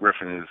Blake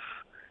Griffin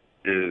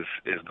is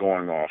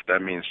going off.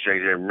 That means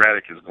J.J.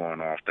 Redick is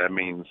going off. That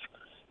means,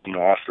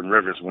 Austin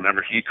Rivers,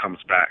 whenever he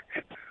comes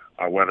back,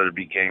 whether it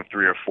be game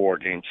 3 or 4,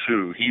 game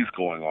 2, he's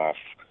going off.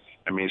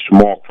 That means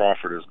Jamal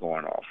Crawford is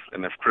going off.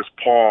 And if Chris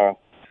Paul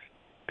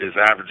is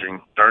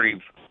averaging 30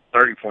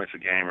 points a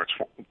game or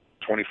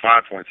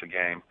 25 points a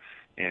game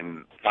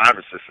and 5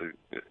 assists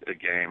a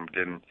game,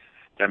 then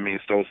that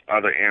means those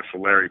other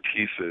ancillary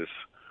pieces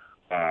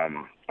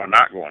are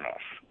not going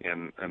off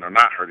and are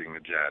not hurting the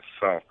Jazz.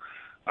 So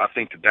I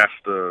think that's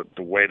the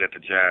way that the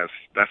Jazz,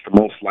 that's the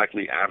most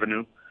likely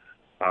avenue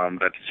that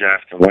the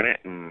Jazz can win it.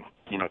 And,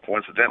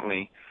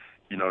 coincidentally,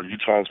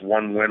 Utah's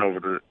one win over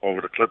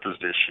the Clippers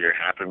this year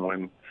happened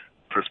when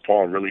Chris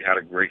Paul really had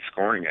a great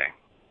scoring game.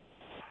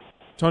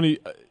 Tony,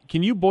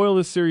 can you boil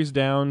this series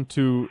down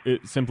to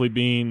it simply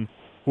being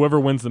whoever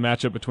wins the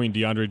matchup between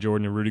DeAndre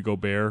Jordan and Rudy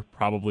Gobert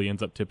probably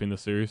ends up tipping the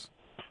series?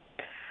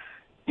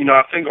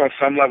 I think on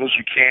some levels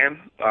you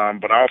can,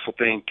 but I also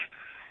think,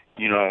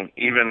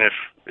 even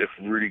if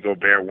Rudy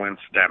Gobert wins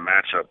that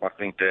matchup, I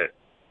think that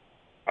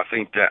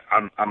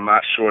I'm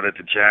not sure that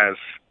the Jazz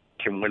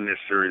can win this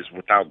series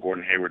without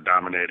Gordon Hayward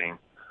dominating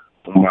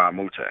Mbah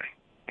Moute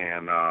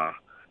and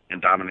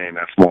dominating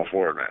that small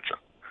forward matchup.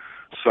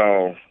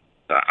 So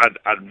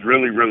I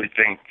really, really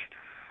think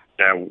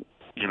that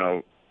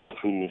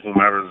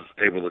whomever's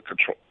able to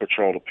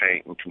control the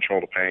paint and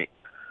control the paint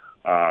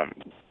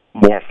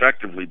more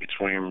effectively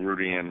between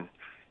Rudy and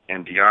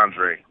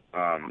DeAndre,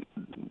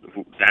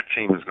 that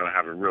team is going to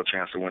have a real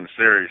chance to win the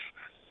series.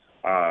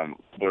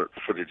 But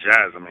for the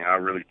Jazz, I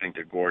really think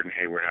that Gordon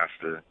Hayward has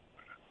to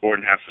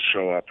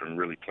show up and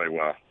really play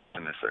well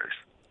in this series.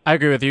 I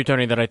agree with you,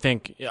 Tony, that I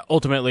think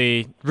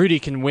ultimately Rudy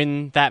can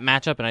win that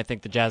matchup, and I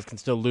think the Jazz can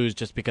still lose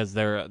just because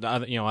there are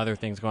other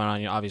things going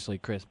on. Obviously,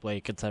 Chris,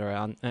 Blake,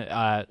 etc.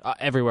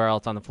 Everywhere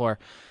else on the floor.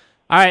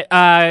 All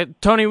right,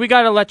 Tony, we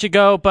got to let you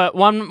go, but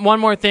one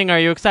more thing. Are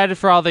you excited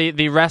for all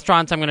the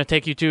restaurants I'm going to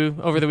take you to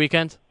over the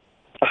weekend?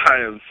 I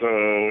am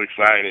so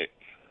excited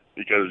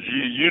because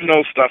you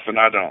know stuff and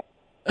I don't.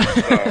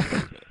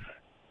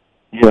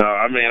 So,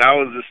 I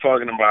was just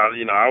talking about,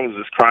 I was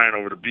just crying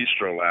over the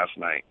bistro last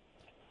night.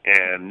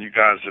 And you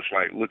guys just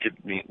looked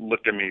at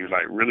me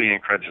like really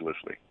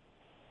incredulously.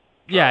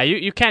 Yeah,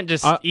 you can't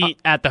just eat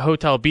at the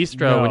hotel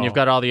bistro when you've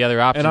got all the other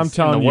options and I'm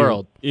telling in the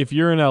world. If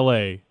you're in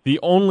LA,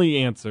 the only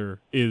answer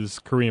is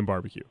Korean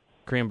barbecue.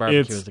 Korean barbecue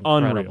is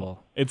incredible.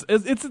 Unreal. It's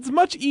as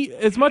much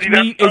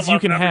meat as you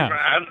can have.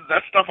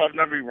 That's stuff I've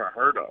never even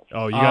heard of.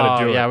 Oh, you got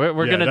to do it. Yeah,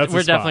 we're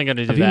definitely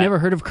gonna do that. Have you never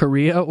heard of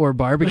Korea or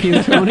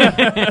barbecue, Tony?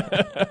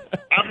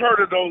 I've heard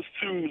of those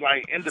two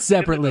independent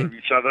separately of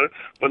each other,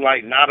 but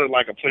not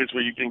at a place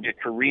where you can get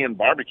Korean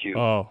barbecue.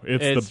 Oh,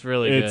 it's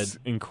really good. It's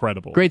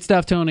incredible. Great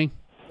stuff, Tony.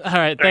 All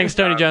right, thanks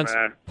Tony Jones.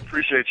 Man.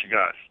 Appreciate you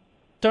guys.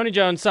 Tony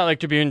Jones, Salt Lake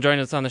Tribune,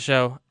 joined us on the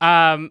show.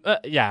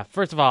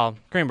 First of all,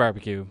 Korean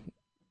barbecue.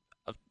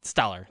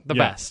 Stellar, the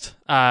best.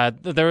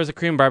 There was a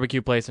Korean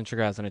barbecue place in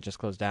Sugar House, and it just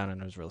closed down, and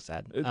it was real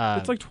sad.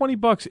 It's like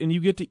 $20, and you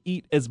get to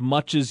eat as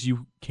much as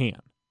you can.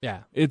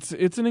 Yeah, it's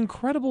an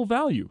incredible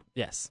value.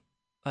 Yes,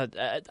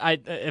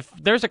 if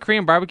there's a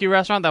Korean barbecue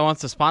restaurant that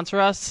wants to sponsor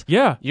us,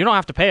 you don't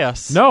have to pay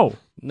us. No,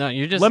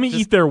 you just let me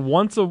eat there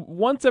once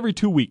every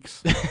 2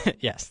 weeks.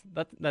 Yes,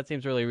 that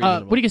seems really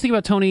reasonable. What do you guys think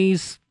about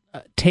Tony's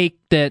take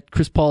that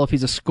Chris Paul, if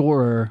he's a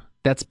scorer,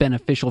 that's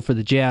beneficial for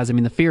the Jazz? I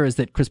mean, the fear is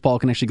that Chris Paul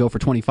can actually go for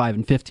 25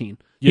 and 15.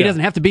 Yeah. He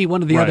doesn't have to be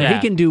one or the other. Yeah.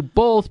 He can do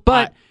both,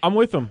 but I'm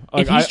with him.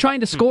 If he's trying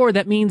to score,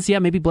 that means,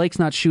 maybe Blake's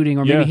not shooting,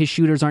 or maybe his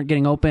shooters aren't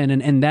getting open,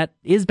 and that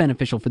is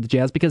beneficial for the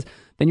Jazz because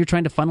then you're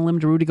trying to funnel him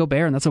to Rudy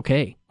Gobert, and that's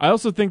okay. I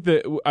also think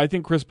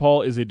that Chris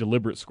Paul is a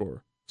deliberate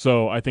scorer.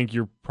 So I think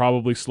you're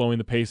probably slowing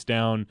the pace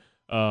down.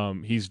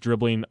 He's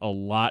dribbling a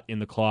lot in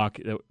the clock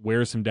that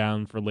wears him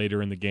down for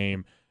later in the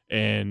game,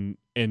 and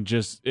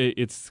just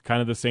it's kind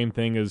of the same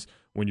thing as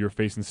when you're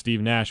facing Steve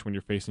Nash, when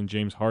you're facing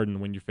James Harden,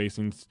 when you're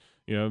facing,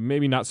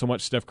 maybe not so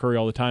much Steph Curry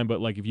all the time, but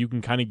if you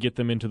can kind of get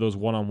them into those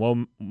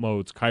one-on-one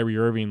modes, Kyrie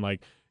Irving,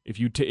 if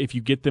you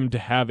get them to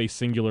have a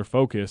singular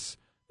focus,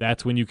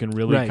 that's when you can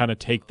really kind of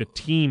take the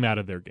team out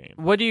of their game.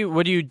 What do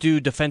you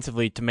do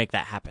defensively to make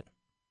that happen?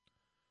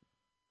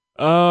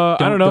 I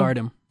don't know. Guard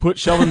him. Put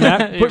Shelvin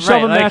Mack,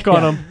 Mack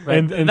on him,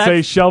 and say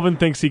Shelvin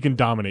thinks he can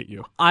dominate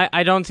you.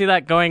 I don't see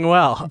that going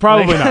well.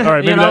 Probably not. All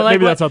right,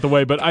 maybe that's not the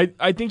way. But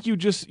I think you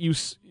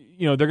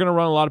they're going to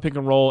run a lot of pick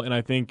and roll, and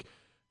I think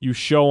you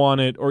show on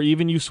it, or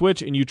even you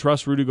switch and you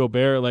trust Rudy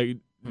Gobert.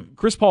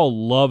 Chris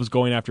Paul loves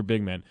going after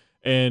big men,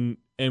 and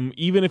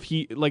even if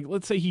he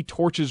let's say he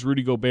torches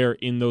Rudy Gobert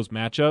in those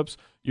matchups,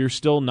 you're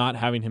still not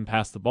having him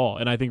pass the ball,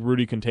 and I think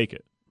Rudy can take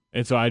it.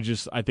 And so I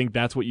think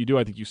that's what you do.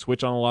 I think you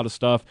switch on a lot of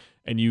stuff,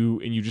 and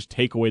you just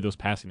take away those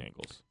passing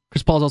angles.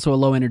 Chris Paul's also a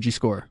low energy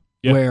scorer.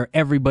 Yeah. Where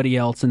everybody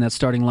else in that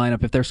starting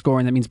lineup, if they're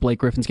scoring, that means Blake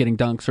Griffin's getting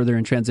dunks, or they're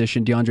in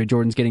transition, DeAndre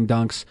Jordan's getting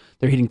dunks,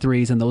 they're hitting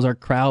threes, and those are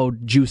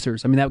crowd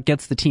juicers. I mean, that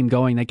gets the team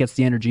going, that gets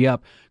the energy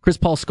up. Chris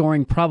Paul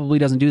scoring probably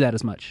doesn't do that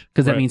as much,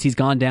 because that means he's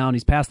gone down,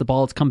 he's passed the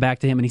ball, it's come back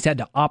to him, and he's had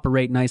to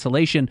operate in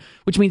isolation,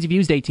 which means you've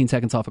used 18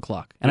 seconds off a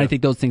clock. And I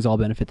think those things all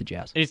benefit the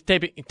Jazz. He's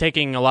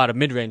taking a lot of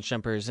mid-range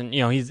jumpers, and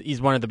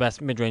he's one of the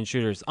best mid-range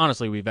shooters,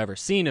 honestly, we've ever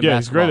seen in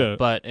basketball. He's great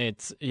but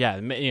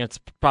it's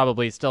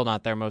probably still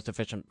not their most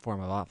efficient form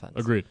of offense.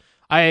 Agreed.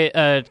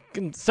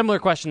 Similar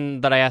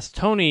question that I asked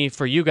Tony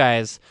for you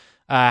guys,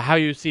 how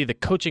you see the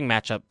coaching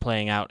matchup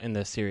playing out in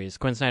this series,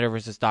 Quinn Snyder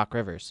versus Doc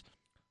Rivers.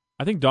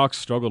 I think Doc's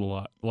struggled a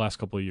lot the last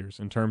couple of years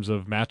in terms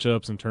of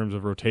matchups, in terms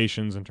of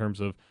rotations, in terms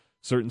of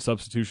certain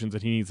substitutions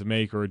that he needs to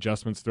make or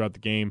adjustments throughout the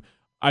game.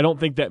 I don't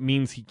think that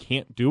means he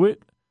can't do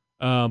it,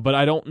 but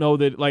I don't know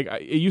that,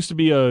 it used to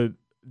be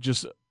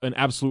just an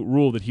absolute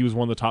rule that he was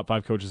one of the top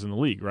 5 coaches in the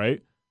league,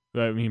 right?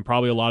 I mean,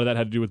 probably a lot of that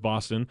had to do with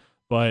Boston.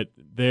 But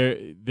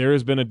there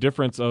has been a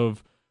difference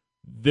of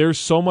there's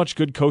so much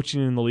good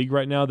coaching in the league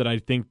right now that I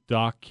think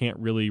Doc can't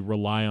really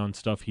rely on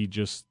stuff he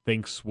just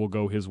thinks will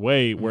go his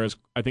way, whereas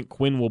I think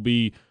Quinn will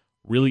be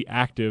really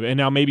active. And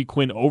now maybe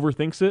Quinn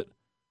overthinks it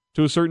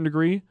to a certain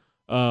degree,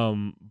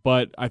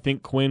 but I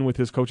think Quinn with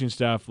his coaching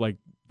staff,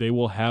 they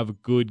will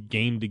have good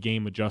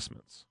game-to-game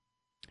adjustments.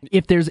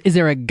 Is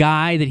there a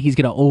guy that he's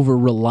going to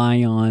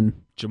over-rely on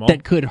Jamal?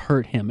 That could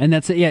hurt him? And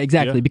that's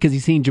exactly, because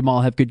he's seen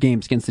Jamal have good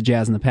games against the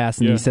Jazz in the past,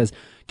 and he says,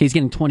 okay, he's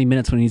getting 20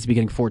 minutes when he needs to be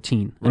getting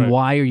 14. And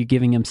why are you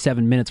giving him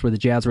 7 minutes where the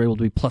Jazz are able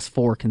to be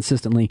 +4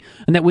 consistently?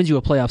 And that wins you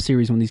a playoff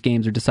series when these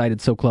games are decided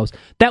so close.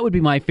 That would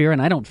be my fear,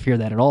 and I don't fear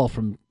that at all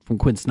from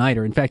Quinn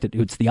Snyder. In fact,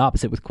 it's the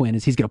opposite with Quinn,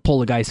 is he's going to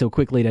pull a guy so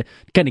quickly to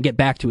kind of get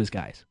back to his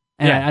guys.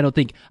 And I don't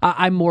think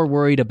I'm more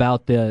worried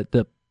about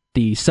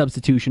the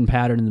substitution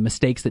pattern and the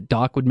mistakes that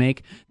Doc would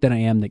make than I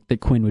am that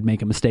Quinn would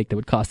make a mistake that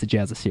would cost the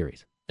Jazz a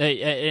series.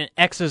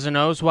 X's and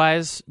O's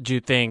wise, do you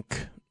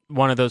think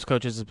one of those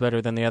coaches is better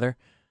than the other?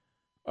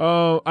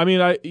 I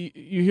mean,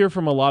 you hear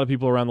from a lot of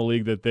people around the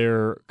league that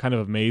they're kind of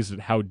amazed at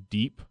how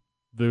deep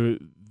the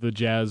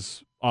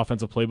Jazz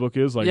offensive playbook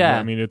is. Like,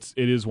 I mean, it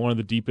is one of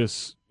the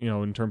deepest,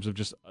 in terms of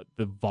just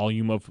the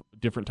volume of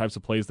different types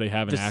of plays they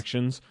have and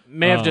actions.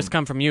 May have just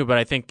come from you, but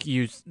I think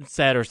you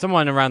said, or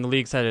someone around the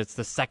league said, it's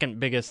the second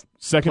biggest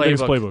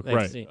playbook,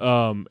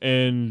 right?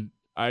 And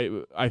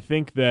I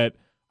think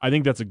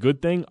that's a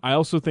good thing. I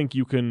also think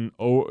you can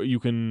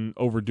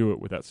overdo it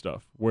with that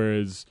stuff.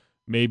 Whereas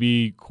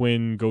maybe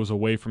Quinn goes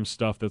away from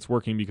stuff that's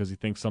working because he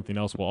thinks something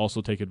else will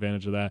also take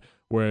advantage of that.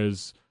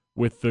 Whereas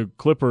with the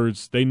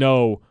Clippers, they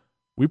know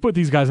we put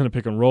these guys in a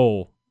pick and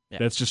roll. Yeah.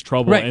 That's just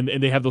trouble. Right.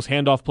 And they have those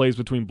handoff plays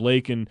between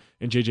Blake and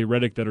JJ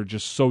Redick that are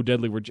just so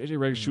deadly, where JJ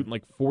Redick's shooting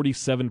like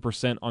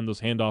 47% on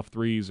those handoff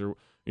threes, or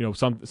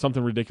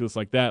something ridiculous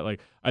like that.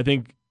 Like, I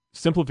think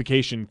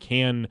simplification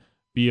can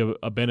be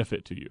a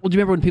benefit to you. Well, do you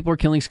remember when people were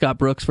killing Scott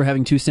Brooks for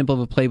having too simple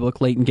of a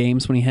playbook late in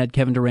games when he had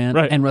Kevin Durant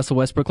and Russell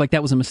Westbrook? Like,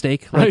 that was a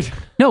mistake. Like, right.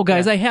 No,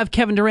 guys, I have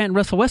Kevin Durant and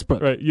Russell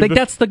Westbrook. Right. Like,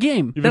 that's the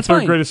game. That's the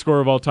third greatest scorer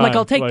of all time. Like,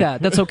 I'll take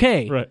that. That's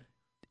okay. Right.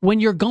 When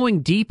you're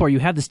going deep or you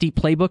have this deep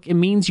playbook, it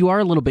means you are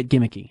a little bit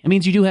gimmicky. It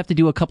means you do have to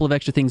do a couple of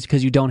extra things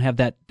because you don't have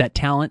that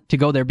talent to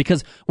go there.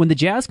 Because when the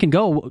Jazz can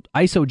go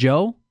ISO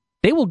Joe,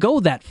 they will go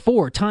that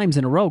 4 times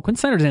in a row. Quinn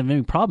Snyder doesn't have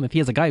any problem if he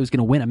has a guy who's going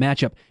to win a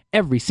matchup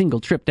every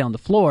single trip down the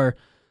floor.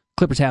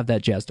 Clippers have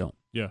that, Jazz don't.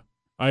 Yeah,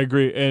 I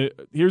agree. And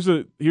here's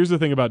the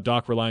thing about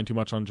Doc relying too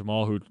much on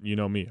Jamal, who, you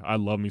know me, I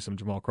love me some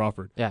Jamal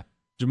Crawford. Yeah.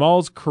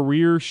 Jamal's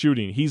career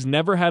shooting, he's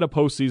never had a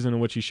postseason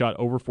in which he shot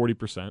over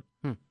 40%.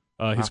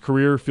 His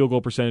career field goal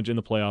percentage in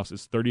the playoffs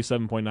is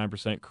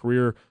 37.9%.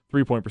 Career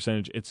three-point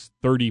percentage, it's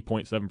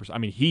 30.7%. I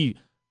mean, he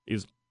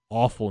is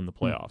awful in the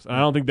playoffs. And I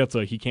don't think that's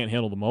a he can't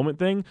handle the moment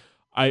thing.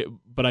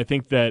 But I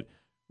think that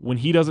when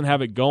he doesn't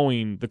have it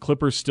going, the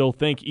Clippers still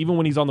think, even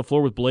when he's on the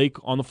floor with Blake,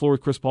 on the floor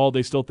with Chris Paul,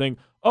 they still think,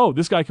 oh,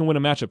 this guy can win a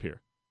matchup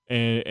here.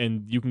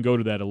 And you can go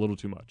to that a little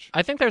too much.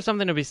 I think there's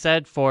something to be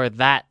said for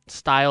that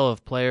style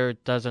of player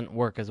doesn't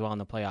work as well in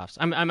the playoffs.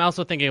 I'm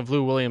also thinking of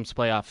Lou Williams'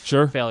 playoff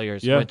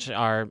failures, which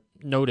are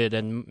noted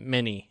and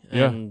many.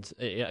 Yeah. And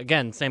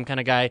again, same kind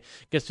of guy,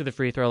 gets to the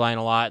free throw line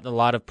a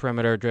lot of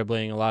perimeter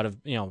dribbling, a lot of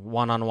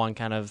one-on-one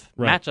kind of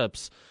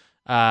matchups.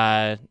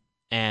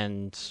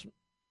 And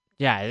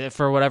yeah,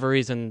 for whatever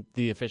reason,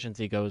 the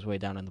efficiency goes way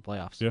down in the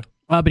playoffs. Yeah.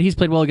 But he's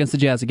played well against the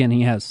Jazz again.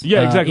 He has.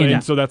 Yeah, exactly.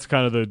 And so that's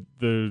kind of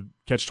the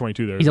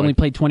catch-22 there. He's only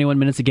played 21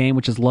 minutes a game,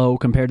 which is low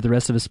compared to the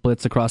rest of his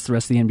splits across the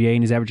rest of the NBA,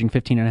 and he's averaging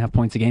 15.5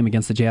 points a game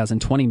against the Jazz in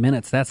 20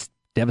 minutes. That's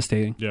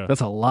devastating. Yeah.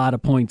 That's a lot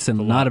of points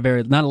and not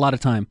a lot of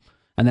time,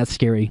 and that's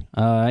scary.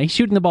 He's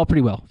shooting the ball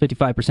pretty well.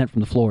 55%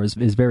 from the floor is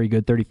very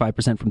good.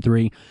 35% from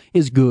three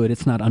is good.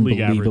 It's not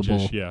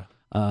unbelievable. Yeah.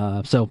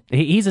 So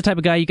he's the type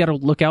of guy you got to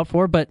look out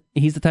for, but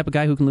he's the type of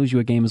guy who can lose you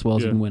a game as well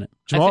as he can win it.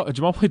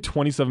 Jamal played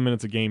 27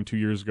 minutes a game 2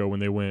 years ago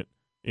when they went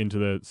into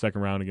the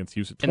second round against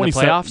Houston. In the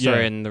playoffs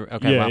or in the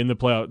in the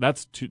playoff.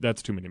 That's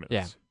too many minutes.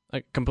 Yeah,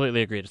 I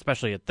completely agreed,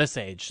 especially at this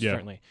age.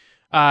 Certainly.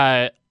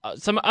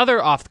 Some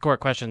other off the court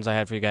questions I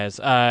had for you guys.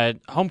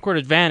 Home court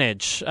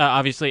advantage.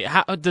 Obviously,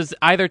 does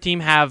either team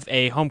have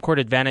a home court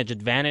advantage?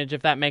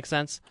 If that makes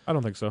sense. I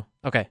don't think so.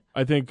 Okay.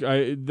 I think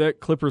that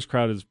Clippers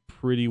crowd is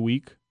pretty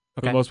weak.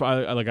 For the most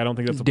part, I don't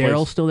think that's a place.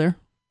 Daryl still there?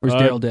 Or is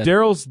Daryl dead?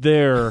 Daryl's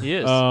there. He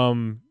is.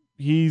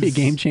 He's a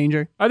game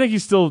changer. I think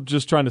he's still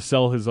just trying to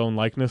sell his own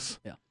likeness,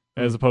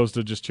 as opposed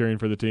to just cheering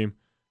for the team.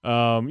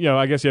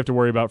 I guess you have to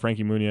worry about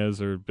Frankie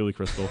Muniz or Billy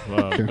Crystal.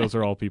 Sure. Those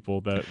are all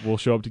people that will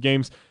show up to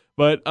games.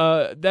 But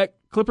that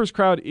Clippers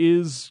crowd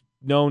is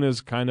known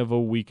as kind of a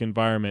weak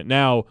environment.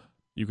 Now,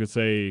 you could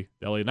say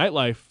the LA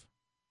nightlife.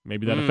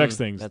 Maybe that affects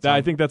things.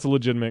 I think that's a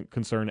legitimate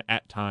concern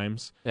at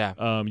times.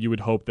 Yeah. You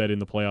would hope that in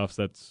the playoffs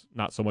that's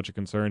not so much a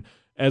concern.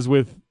 As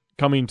with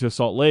coming to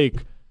Salt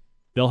Lake,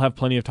 they'll have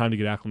plenty of time to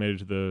get acclimated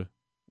to the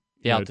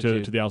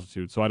altitude. To the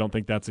altitude. So I don't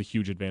think that's a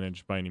huge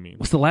advantage by any means.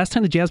 Was the last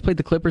time the Jazz played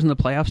the Clippers in the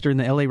playoffs during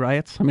the LA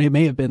riots? I mean, it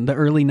may have been the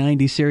early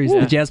 90s series.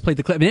 The Jazz played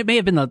the Clippers. I mean, it may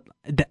have been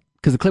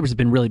because the Clippers have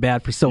been really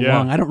bad for so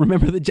long. I don't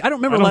remember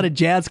a lot of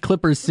Jazz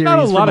Clippers series. Not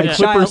a lot of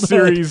Clippers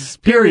series,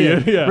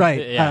 period. Yeah.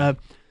 Right. Yeah.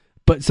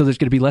 But so there's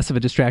going to be less of a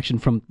distraction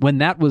from when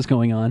that was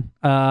going on.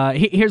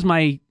 Here's what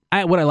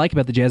I like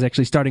about the Jazz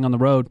actually starting on the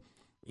road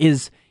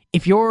is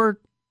if you're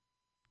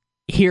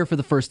here for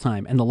the first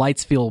time and the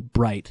lights feel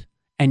bright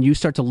and you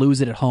start to lose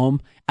it at home,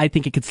 I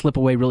think it could slip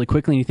away really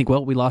quickly and you think,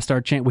 well, we lost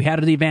our chance. We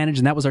had the advantage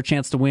and that was our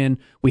chance to win.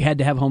 We had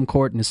to have home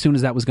court, and as soon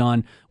as that was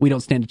gone, we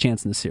don't stand a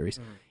chance in this series.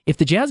 If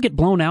the Jazz get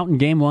blown out in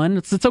game one,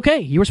 it's okay.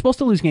 You were supposed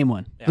to lose game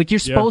one. Yeah. Like, you're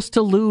supposed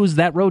to lose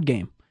that road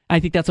game. I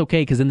think that's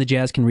okay because then the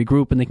Jazz can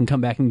regroup and they can come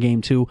back in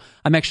game two.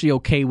 I'm actually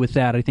okay with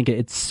that. I think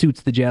it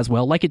suits the Jazz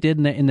well, like it did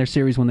in their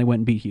series when they went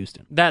and beat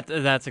Houston.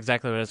 That's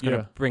exactly what I was going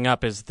to bring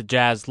up. Is the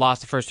Jazz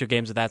lost the first 2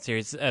 games of that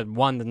series,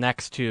 won the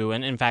next 2,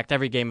 and in fact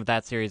every game of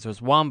that series was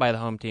won by the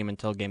home team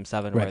until Game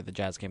 7, where the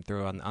Jazz came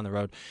through on the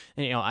road.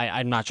 And,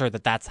 I'm not sure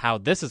that's how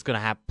this is going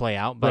to play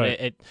out, but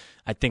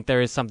I think there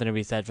is something to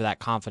be said for that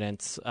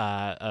confidence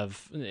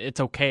of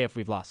it's okay if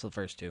we've lost the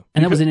first 2.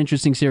 And that was an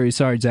interesting series.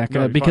 Sorry, Zach,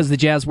 because the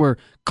Jazz were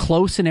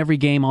close in every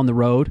game on the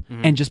road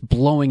and just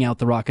blowing out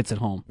the Rockets at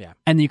home. Yeah.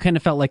 And you kind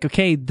of felt like,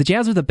 okay, the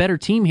Jazz are the better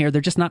team here.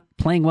 They're just not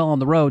playing well on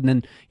the road.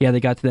 And then, they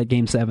got to that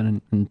Game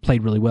 7 and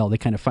played really well. They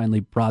kind of finally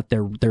brought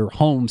their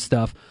home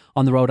stuff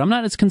on the road. I'm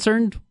not as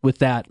concerned with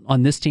that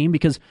on this team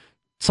because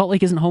Salt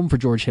Lake isn't home for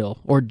George Hill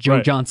or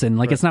Joe Johnson.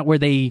 Like, it's not where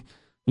they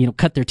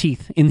cut their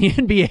teeth in the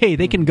NBA.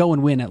 They can go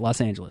and win at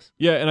Los Angeles.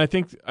 Yeah, and I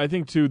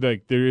think too,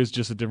 like, there is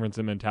just a difference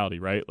in mentality,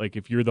 right? Like,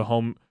 if you have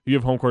home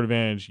court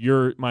advantage,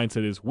 your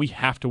mindset is we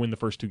have to win the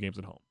first 2 games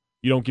at home.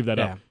 You don't give that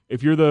up.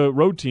 If you're the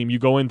road team, you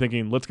go in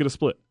thinking, let's get a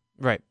split.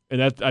 Right.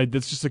 And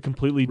that's just a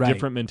completely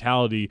different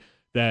mentality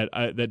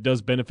that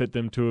does benefit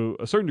them to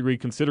a certain degree,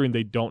 considering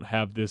they don't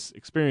have this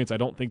experience. I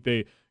don't think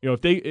they,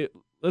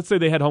 let's say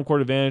they had home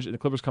court advantage and the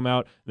Clippers come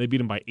out and they beat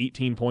them by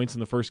 18 points in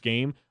the first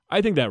game.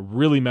 I think that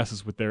really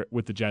messes with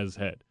the Jazz's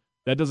head.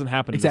 That doesn't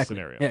happen in this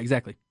scenario. Yeah,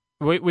 exactly.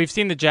 We've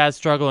seen the Jazz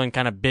struggle in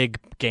kind of big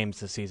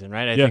games this season,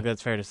 right? I think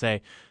that's fair to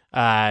say.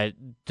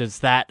 Does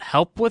that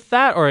help with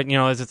that, or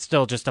is it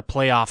still just a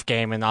playoff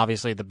game and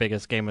obviously the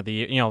biggest game of the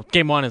year?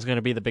 Game 1 is going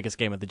to be the biggest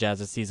game of the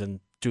Jazz's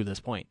season to this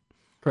point.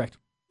 Correct.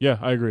 Yeah,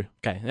 I agree.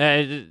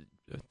 Okay.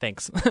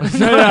 Thanks.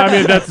 I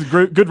mean, that's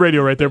good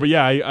radio right there. But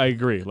yeah, I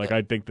agree. Like,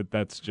 I think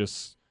that's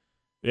just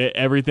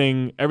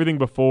everything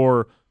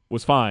before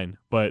was fine,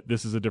 but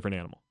this is a different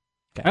animal.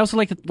 Okay. I also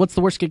like what's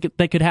the worst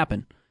that could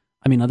happen?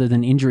 I mean, other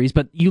than injuries,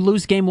 but you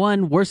lose Game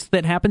 1. Worst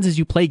that happens is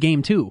you play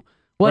Game 2.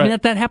 Well, I mean,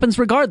 that happens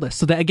regardless.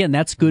 So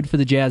that's good for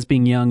the Jazz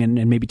being young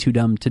and maybe too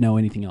dumb to know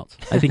anything else.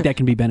 I think that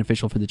can be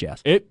beneficial for the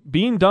Jazz.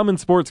 Being dumb in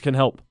sports can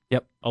help.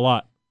 Yep. A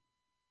lot.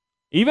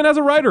 Even as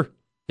a writer.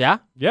 Yeah?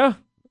 Yeah.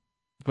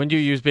 When do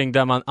you use being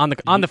dumb on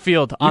the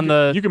field?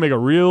 You can make a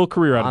real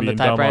career out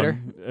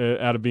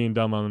of being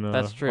dumb on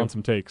That's true. on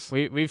some takes.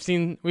 We've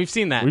seen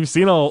that. We've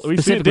seen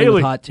it daily.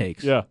 With hot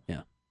takes. Yeah.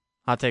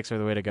 Hot takes are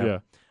the way to go. Yeah.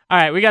 All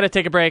right, we got to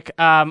take a break.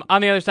 On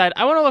the other side,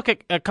 I want to look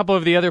at a couple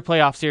of the other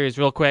playoff series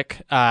real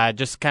quick,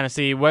 just kind of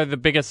see what are the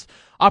biggest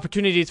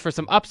opportunities for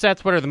some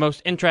upsets, what are the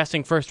most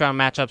interesting first-round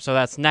matchups. So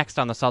that's next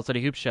on the Salt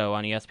City Hoops Show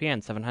on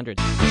ESPN 700.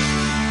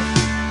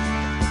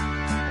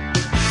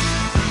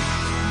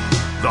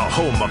 The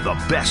home of the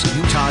best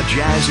Utah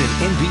Jazz and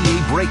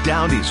NBA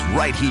breakdown is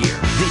right here.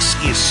 This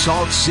is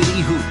Salt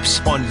City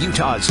Hoops on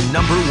Utah's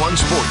 #1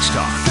 sports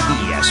talk,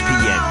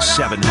 ESPN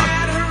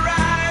 700.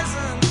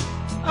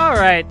 All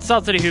right,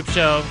 Salt City Hoops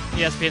Show,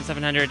 ESPN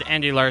 700,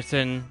 Andy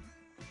Larsen,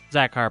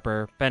 Zach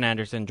Harper, Ben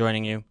Anderson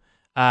joining you.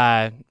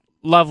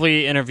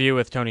 Lovely interview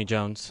with Tony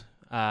Jones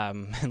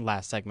in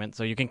last segment.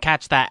 So you can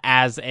catch that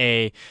as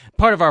a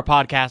part of our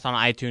podcast on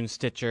iTunes,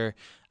 Stitcher.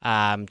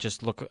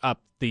 Just look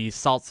up the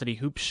Salt City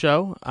Hoops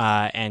Show,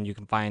 and you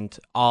can find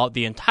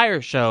the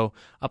entire show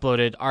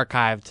uploaded,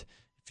 archived.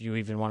 If you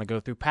even want to go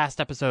through past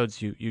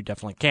episodes, you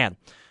definitely can.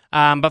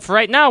 But for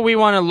right now, we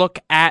want to look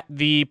at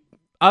the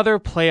other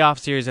playoff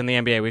series in the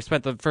NBA. We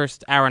spent the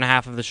first hour and a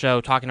half of the show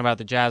talking about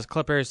the Jazz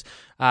Clippers,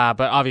 but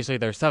obviously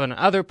there's 7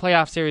 other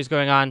playoff series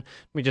going on.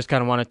 We just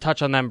kind of want to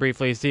touch on them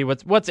briefly, see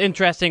what's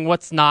interesting,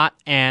 what's not,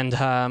 and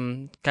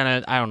kind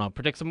of, I don't know,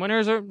 predict some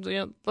winners, or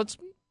let's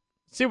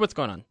see what's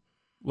going on.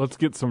 Let's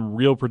get some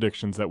real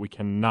predictions that we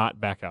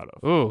cannot back out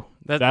of. Ooh,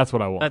 that's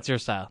what I want. That's your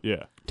style.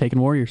 Yeah. Taking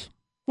Warriors.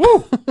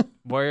 Woo!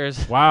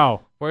 Warriors.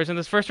 Wow. Warriors in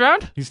this first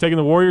round? He's taking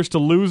the Warriors to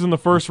lose in the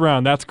first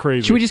round. That's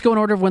crazy. Should we just go in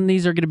order of when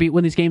these games are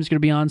going to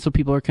be on, so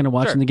people are kind of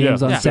watching the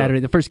games on Saturday?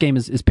 The first game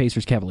is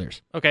Pacers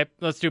Cavaliers. Okay,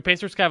 let's do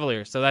Pacers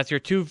Cavaliers. So that's your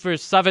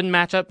 2-7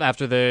 matchup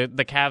after the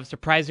Cavs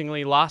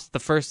surprisingly lost the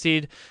first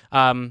seed.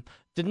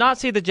 Did not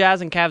see the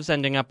Jazz and Cavs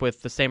ending up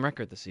with the same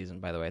record this season,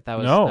 by the way. That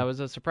was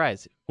a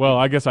surprise. Well,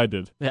 I guess I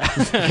did. Yeah.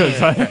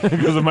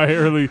 because of my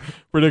early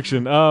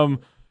prediction.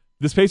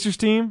 This Pacers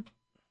team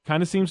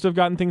kind of seems to have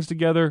gotten things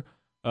together.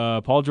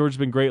 Paul George has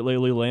been great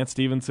lately. Lance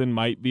Stevenson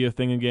might be a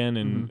thing again,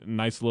 and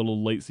nice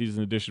little late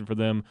season addition for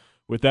them.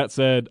 With that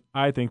said,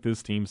 I think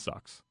this team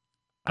sucks.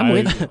 I'm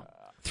with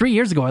 3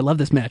 years ago, I loved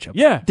this matchup.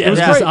 Yeah, it was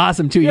just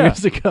awesome 2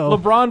 years ago.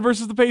 LeBron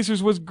versus the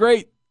Pacers was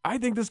great. I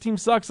think this team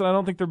sucks, and I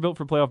don't think they're built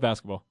for playoff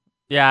basketball.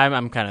 Yeah,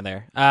 I'm kind of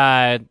there.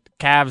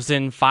 Cavs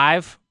in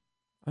 5.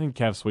 I think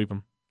Cavs sweep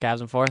them. Cavs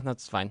in 4.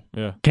 That's fine.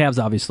 Yeah,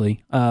 Cavs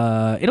obviously.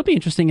 It'll be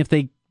interesting if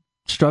they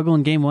struggle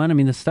in game 1. I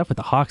mean, the stuff with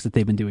the Hawks that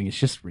they've been doing is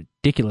just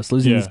ridiculous.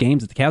 Losing these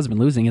games that the Cavs have been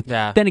losing.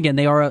 Then again,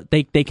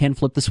 they can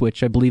flip the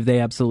switch. I believe they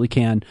absolutely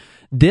can.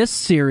 This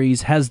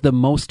series has the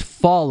most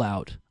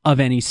fallout of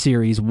any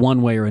series,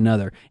 one way or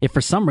another. If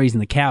for some reason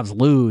the Cavs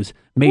lose,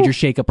 major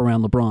shakeup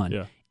around LeBron.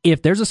 Yeah.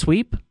 If there's a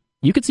sweep,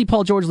 you could see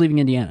Paul George leaving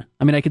Indiana.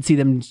 I mean, I could see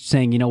them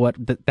saying, you know what,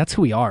 that's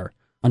who we are.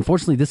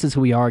 Unfortunately, this is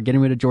who we are.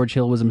 Getting rid of George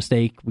Hill was a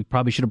mistake. We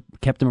probably should have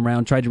kept him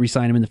around, tried to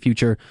re-sign him in the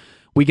future.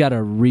 We got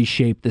to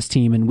reshape this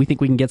team, and we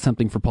think we can get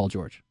something for Paul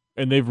George.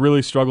 And they've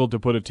really struggled to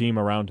put a team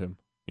around him.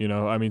 You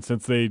know, I mean,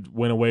 since they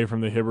went away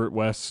from the Hibbert,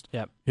 West,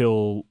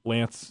 Hill,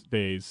 Lance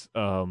days,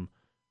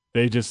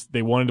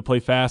 They wanted to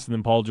play fast, and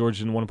then Paul George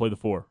didn't want to play the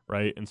 4,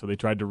 right? And so they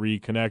tried to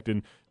reconnect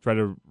and try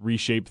to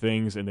reshape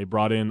things, and they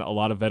brought in a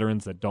lot of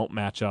veterans that don't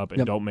match up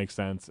and don't make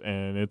sense,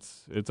 and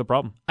it's a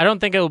problem. I don't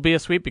think it will be a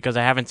sweep because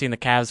I haven't seen the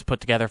Cavs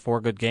put together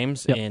 4 good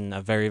games in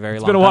a very, very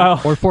long time. It's been a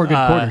while. Or 4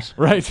 good quarters.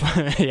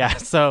 Right. Yeah,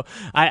 so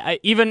I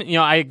even,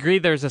 I agree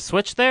there's a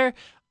switch there.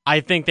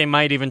 I think they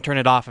might even turn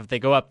it off if they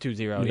go up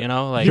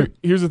 2-0,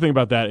 Here's the thing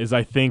about that is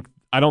I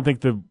don't think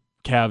the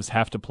Cavs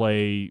have to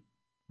play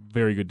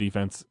very good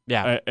defense.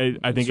 Yeah,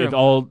 I think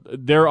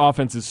their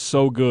offense is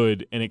so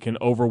good and it can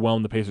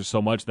overwhelm the Pacers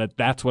so much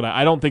that's what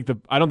I don't think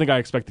I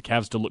expect the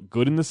Cavs to look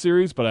good in this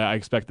series, but I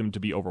expect them to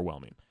be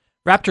overwhelming.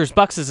 Raptors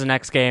Bucks is the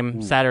next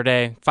game.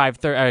 Saturday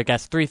 5:30. I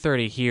guess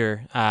 3:30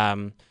 here.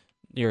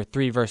 Your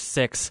 3 versus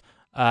 6.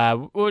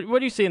 What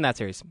do you see in that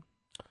series?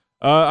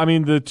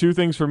 The two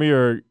things for me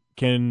are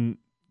can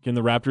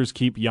the Raptors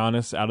keep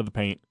Giannis out of the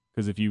paint,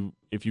 because if you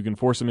can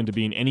force him into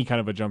being any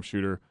kind of a jump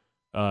shooter.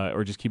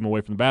 Or just keep him away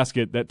from the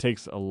basket, that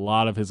takes a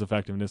lot of his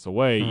effectiveness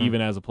away,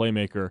 even as a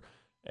playmaker.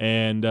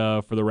 And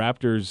for the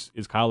Raptors,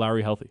 is Kyle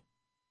Lowry healthy?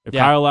 If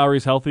Kyle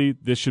Lowry's healthy,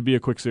 this should be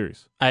a quick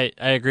series. I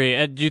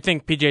agree. Do you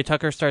think PJ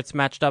Tucker starts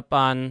matched up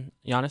on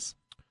Giannis?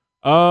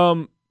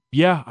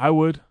 Yeah, I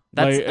would.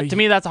 To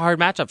me, that's a hard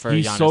matchup for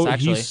Giannis,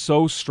 actually. He's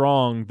so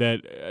strong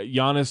that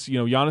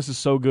Giannis is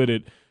so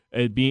good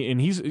at being, and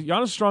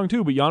Giannis is strong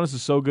too, but Giannis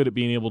is so good at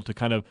being able to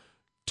kind of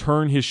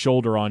turn his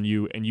shoulder on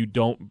you, and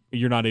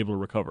you're not able to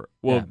recover.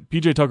 Well,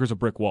 PJ Tucker's a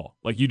brick wall.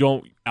 You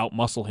don't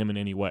outmuscle him in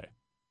any way.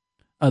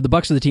 The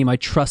Bucks are the team I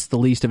trust the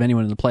least of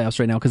anyone in the playoffs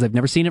right now because I've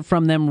never seen it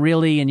from them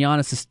really, and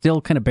Giannis is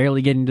still kind of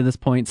barely getting to this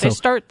point. So. They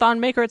start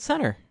Thon Maker at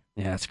center.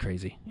 Yeah, that's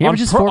crazy. He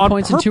averages 4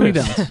 points and 2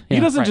 rebounds. He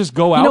doesn't just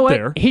go out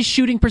there. His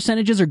shooting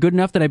percentages are good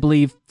enough that I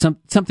believe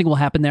something will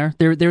happen there.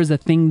 There's a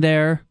thing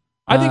there.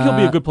 I think he'll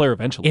be a good player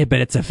eventually. Yeah,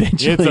 but it's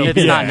eventually.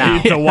 It's not now.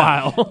 It's a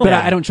while. But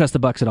I don't trust the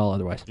Bucks at all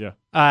otherwise.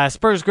 Yeah.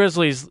 Spurs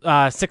Grizzlies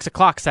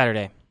 6:00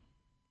 Saturday.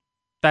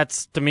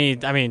 That's, to me,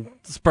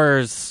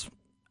 Spurs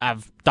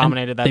have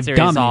dominated that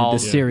series all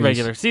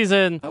regular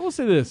season. I will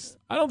say this.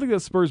 I don't think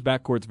that Spurs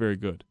backcourt's very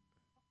good.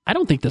 I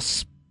don't think the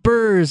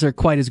Spurs are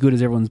quite as good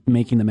as everyone's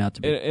making them out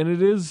to be. And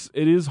it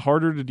is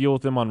harder to deal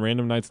with them on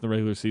random nights in the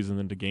regular season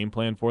than to game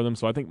plan for them.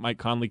 So I think Mike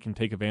Conley can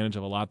take advantage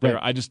of a lot there.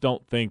 Right.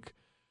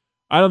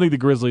 I don't think the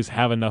Grizzlies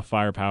have enough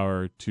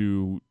firepower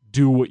to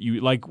do what you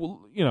like.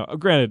 Well,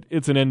 granted,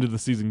 it's an end of the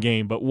season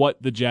game, but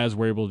what the Jazz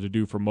were able to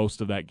do for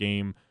most of that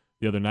game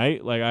the other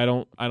night, I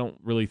don't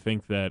really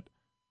think that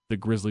the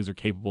Grizzlies are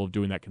capable of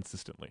doing that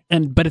consistently.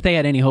 But if they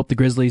had any hope, the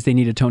Grizzlies, they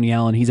needed Tony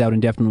Allen. He's out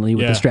indefinitely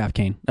with the strap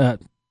cane.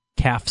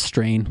 Calf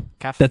strain.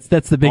 That's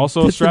the big.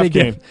 Also a strap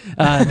cane.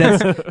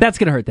 That's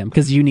going to hurt them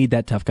because you need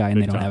that tough guy,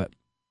 and they don't have it.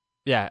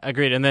 Yeah,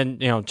 agreed. And then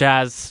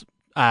Jazz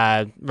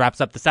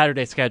wraps up the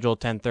Saturday schedule,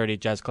 10:30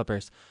 Jazz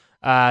Clippers.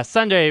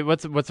 Sunday,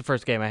 what's the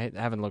first game? I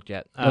haven't looked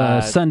yet.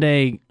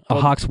 Sunday,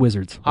 Hawks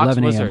Wizards. Hawks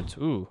 11 Wizards.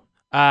 Ooh.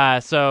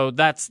 So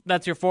that's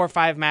your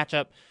 4-5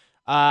 matchup.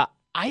 I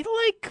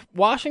like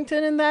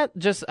Washington in that.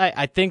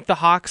 I think the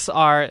Hawks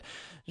are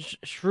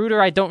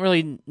Schroeder. I don't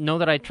really know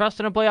that I trust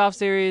in a playoff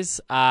series.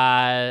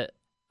 I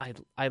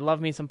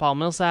love me some Paul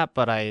Millsap,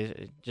 but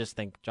I just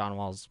think John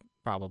Wall's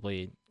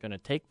probably going to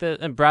take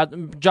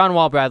John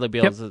Wall Bradley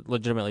Beal is a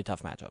legitimately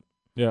tough matchup.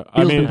 Yeah,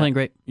 Beal's been playing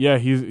great. Yeah,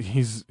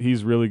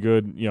 he's really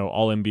good.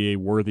 All NBA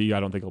worthy. I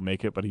don't think he'll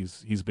make it, but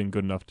he's been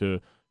good enough to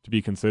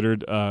be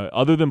considered.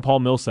 Other than Paul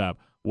Millsap,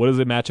 what is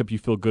a matchup you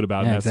feel good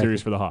about in that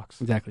series for the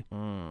Hawks? Exactly.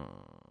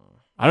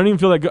 I don't even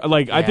feel that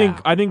good.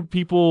 I think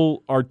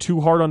people are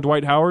too hard on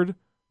Dwight Howard,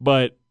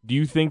 but do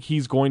you think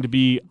he's going to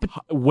be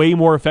way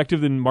more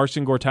effective than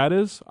Marcin Gortat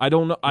is? I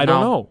don't know. I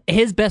don't know.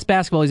 His best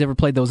basketball he's ever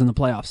played, though, is in the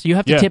playoffs. You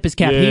have to tip his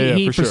cap.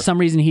 He for some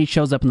reason, he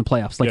shows up in the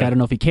playoffs. I don't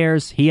know if he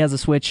cares. He has a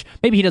switch.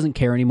 Maybe he doesn't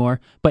care anymore,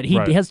 but he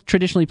has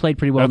traditionally played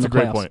pretty well in the playoffs.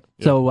 That's a great point.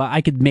 Yeah. So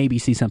I could maybe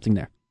see something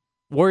there.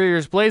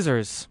 Warriors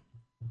Blazers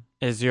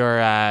is your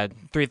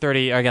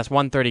 3:30, or I guess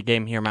 1:30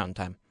 game here Mountain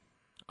Time.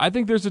 I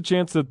think there's a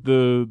chance that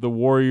the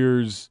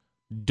Warriors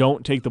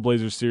don't take the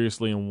Blazers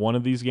seriously in one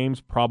of these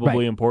games,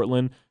 probably in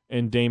Portland,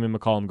 and Dame and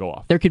McCollum go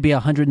off. There could be a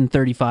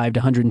 135 to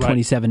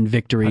 127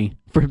 victory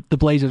for the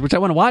Blazers, which I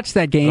want to watch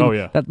that game. Oh,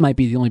 yeah. That might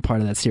be the only part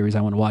of that series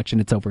I want to watch,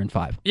 and it's over in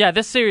 5. Yeah,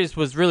 this series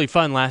was really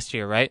fun last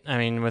year, right? I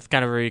mean, with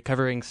kind of a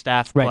recovering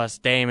staff plus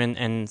Dame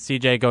and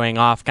CJ going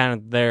off, kind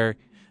of their,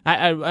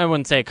 I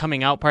wouldn't say a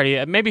coming out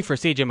party. Maybe for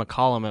CJ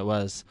McCollum it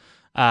was.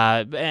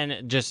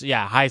 And just,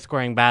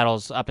 high-scoring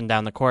battles up and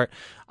down the court.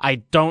 I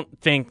don't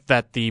think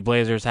that the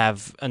Blazers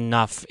have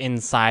enough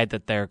inside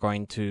that they're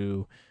going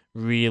to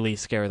really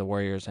scare the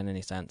Warriors in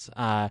any sense.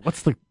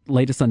 What's the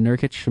latest on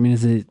Nurkic? I mean,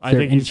 is there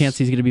any chance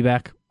he's going to be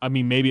back? I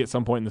mean, maybe at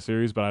some point in the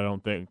series, but I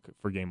don't think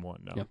for game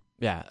 1, no. Yep.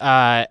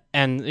 Yeah,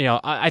 and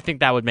I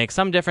think that would make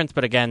some difference,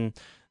 but again,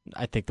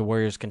 I think the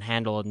Warriors can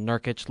handle a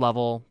Nurkic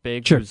level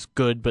big, who's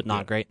good but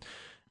not great.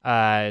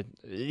 I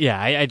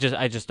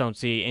just don't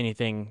see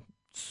anything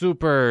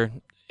super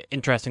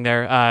interesting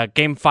there.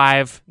 Game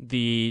 5,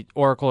 the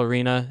Oracle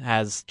Arena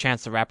has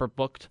Chance the Rapper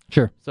booked.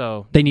 Sure.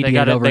 So they need to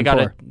get it over in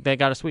 4. They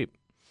got to sweep.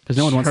 Because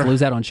no one wants to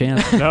lose out on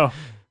chance. No.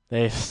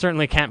 They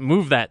certainly can't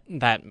move that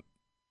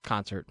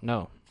concert.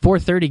 No.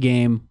 4:30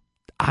 game.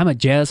 I'm a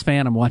Jazz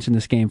fan. I'm watching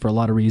this game for a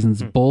lot of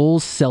reasons.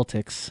 Bulls,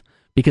 Celtics.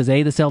 Because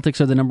A, the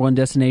Celtics are the number one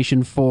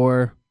destination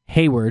for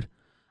Hayward.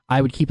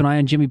 I would keep an eye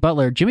on Jimmy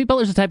Butler. Jimmy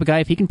Butler's the type of guy,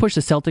 if he can push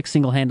the Celtics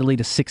single-handedly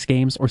to 6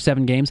 games or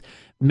 7 games,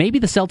 maybe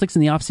the Celtics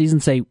in the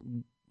offseason say,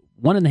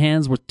 1 in the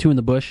hands, worth 2 in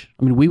the bush.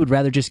 I mean, we would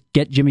rather just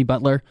get Jimmy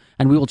Butler,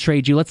 and we will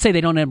trade you. Let's say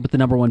they don't end up with the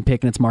number 1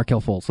 pick, and it's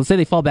Markelle Fultz. Let's say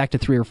they fall back to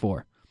 3 or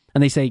 4.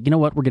 And they say, you know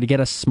what, we're going to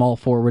get a small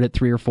forward at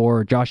 3 or 4,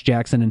 or Josh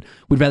Jackson, and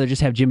we'd rather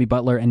just have Jimmy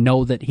Butler and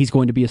know that he's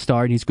going to be a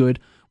star and he's good.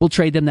 We'll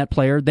trade them that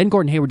player. Then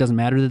Gordon Hayward doesn't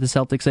matter to the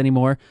Celtics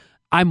anymore.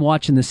 I'm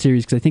watching this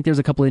series because I think there's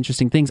a couple of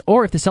interesting things.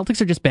 Or if the Celtics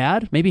are just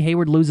bad, maybe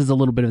Hayward loses a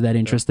little bit of that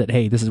interest that,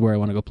 hey, this is where I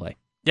want to go play.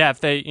 Yeah, if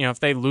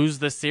they lose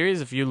this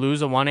series, if you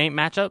lose a 1-8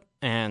 matchup,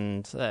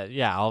 and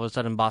all of a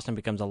sudden Boston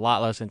becomes a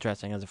lot less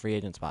interesting as a free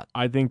agent spot.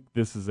 I think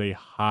this is a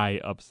high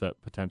upset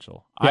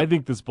potential. Yep. I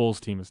think this Bulls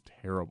team is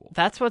terrible.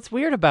 That's what's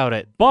weird about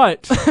it.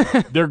 But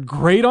they're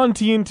great on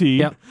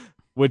TNT,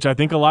 which I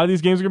think a lot of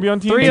these games are going to be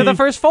on TNT. 3 of the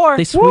first 4.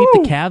 They sweep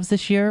the Cavs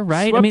this year,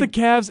 right? Swept the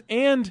Cavs,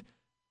 and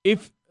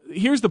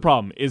here's the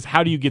problem, is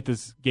how do you get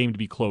this game to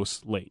be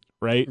close late,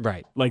 right?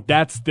 Right. Like,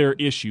 that's their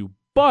issue.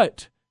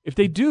 But if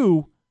they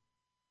do,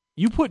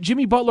 you put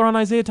Jimmy Butler on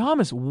Isaiah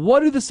Thomas. What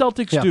do the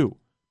Celtics do?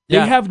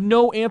 They have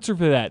no answer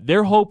for that.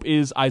 Their hope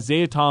is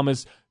Isaiah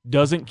Thomas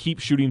doesn't keep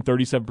shooting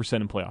 37%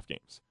 in playoff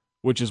games,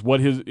 which is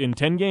what in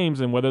 10 games,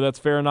 and whether that's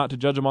fair or not to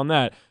judge him on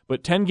that,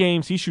 but 10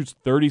 games, he shoots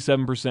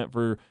 37%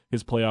 for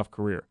his playoff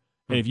career.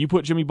 And if you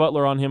put Jimmy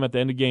Butler on him at the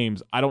end of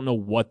games, I don't know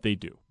what they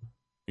do.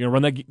 You're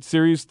going to run that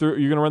series through.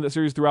 You're going to run that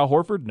series through Al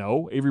Horford?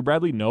 No. Avery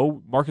Bradley?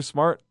 No. Marcus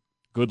Smart?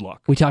 Good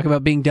luck. We talk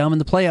about being dumb in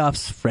the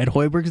playoffs. Fred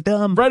Hoiberg's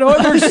dumb. Fred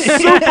Hoiberg's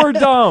super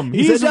dumb.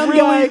 He's a dumb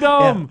really guy.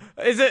 dumb.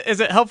 Yeah. Is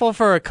it helpful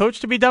for a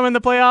coach to be dumb in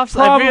the playoffs?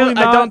 Probably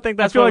not. I don't think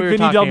that's I feel what like we were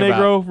Vinny Del talking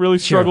Negro about. really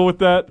struggled with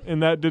that,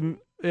 and that didn't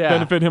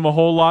benefit him a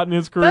whole lot in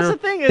his career. That's the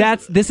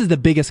thing. This is the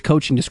biggest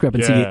coaching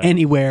discrepancy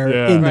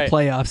anywhere in the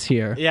playoffs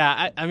here.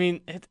 Yeah, I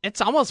mean,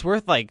 it's almost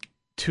worth like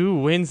 2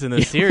 wins in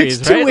the series,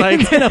 it's 2 right?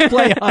 wins in a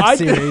playoff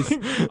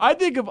series. I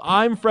think if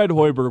I'm Fred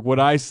Hoiberg, what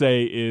I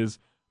say is,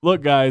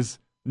 look, guys,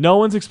 no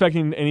one's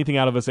expecting anything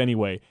out of us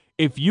anyway.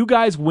 If you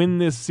guys win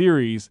this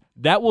series,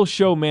 that will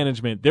show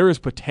management there is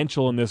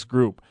potential in this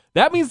group.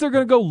 That means they're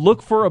going to go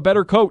look for a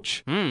better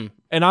coach, and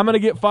I'm going to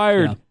get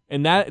fired. Yeah.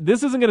 And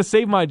this isn't going to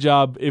save my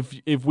job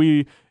if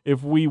we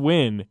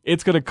win.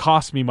 It's going to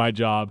cost me my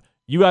job.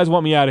 You guys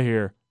want me out of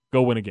here?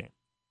 Go win a game.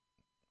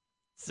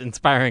 It's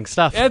inspiring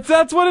stuff.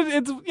 That's what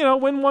it's.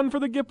 Win one for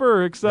the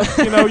Gipper. Except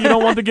you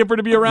don't want the Gipper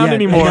to be around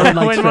anymore. Win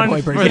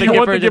one for you don't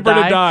want the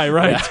Gipper to die,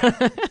 right?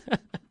 Yeah.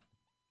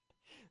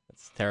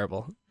 That's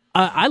terrible.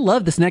 I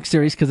love this next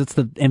series because it's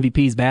the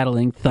MVPs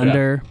battling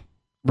Thunder.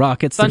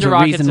 Rockets. Thunder There's a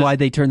Rockets reason why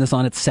they turn this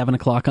on at 7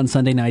 o'clock on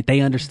Sunday night.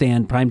 They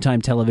understand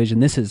primetime television.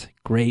 This is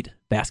great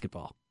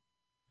basketball.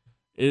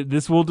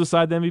 This will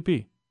decide the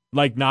MVP.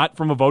 Like, not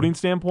from a voting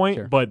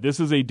standpoint, but this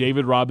is a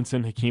David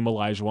Robinson, Hakeem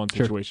Olajuwon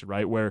situation,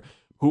 right? Where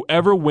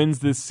whoever wins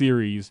this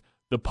series,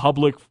 the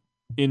public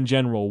in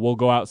general will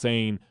go out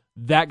saying,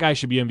 that guy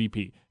should be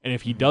MVP. And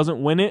if he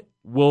doesn't win it,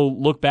 we'll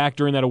look back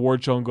during that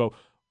award show and go,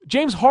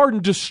 James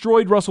Harden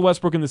destroyed Russell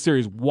Westbrook in the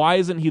series. Why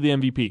isn't he the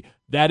MVP?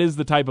 That is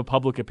the type of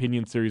public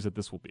opinion series that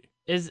this will be.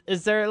 Is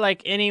there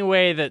like any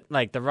way that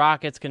like the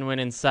Rockets can win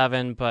in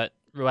 7, but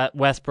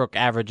Westbrook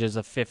averages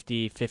a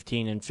 50,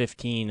 15, and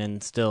 15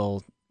 and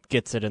still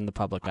gets it in the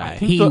public eye?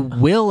 He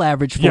will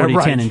average 40,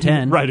 10, and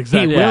 10. Right,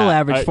 exactly. He will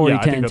average 40,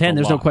 10, and 10.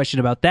 There's no lot. question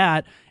about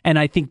that. And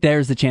I think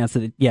there's the chance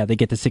that, they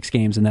get to 6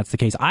 games, and that's the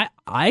case.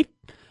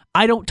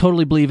 I don't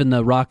totally believe in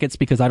the Rockets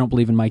because I don't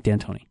believe in Mike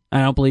D'Antoni. I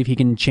don't believe he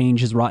can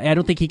change his I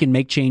don't think he can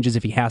make changes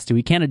if he has to.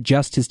 He can't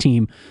adjust his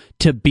team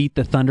to beat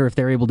the Thunder if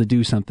they're able to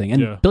do something.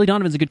 And Billy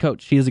Donovan's a good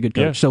coach. He is a good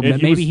coach. So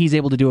maybe he's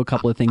able to do a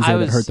couple of things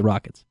that hurt the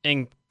Rockets.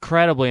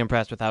 Incredibly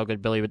impressed with how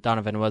good Billy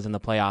Donovan was in the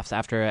playoffs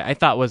after I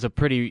thought was a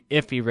pretty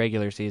iffy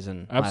regular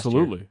season.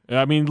 Absolutely.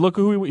 I mean, look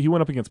who he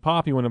went up against.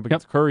 Pop. He went up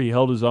against Curry. He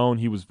held his own.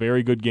 He was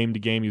very good game to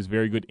game. He was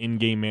very good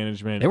in-game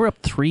management. They were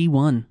up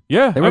 3-1.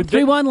 Yeah. They were up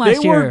 3-1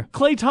 last year.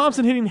 Klay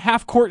Thompson hitting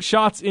half-court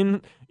shots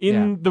in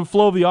the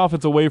flow of the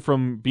offense away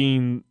from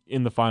being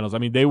in the finals. I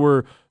mean, they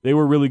were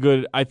really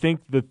good. I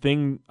think the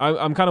thing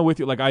I'm kind of with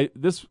you. Like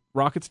this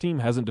Rockets team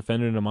hasn't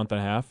defended in a month and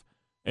a half,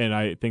 and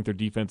I think their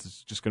defense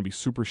is just going to be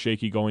super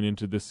shaky going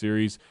into this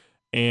series.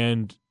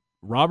 And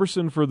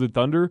Robertson for the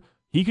Thunder,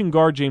 he can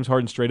guard James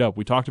Harden straight up.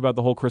 We talked about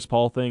the whole Chris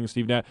Paul thing,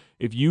 Steve Nash.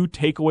 If you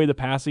take away the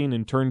passing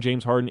and turn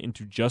James Harden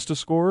into just a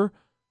scorer,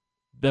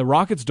 the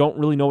Rockets don't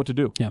really know what to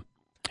do. Yeah.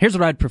 Here's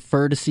what I'd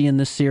prefer to see in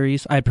this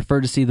series. I'd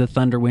prefer to see the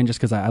Thunder win just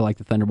because I like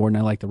the Thunder more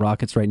than I like the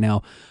Rockets right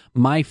now.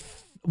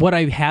 What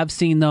I have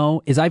seen,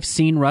 though, is I've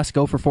seen Russ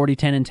go for 40,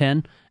 10, and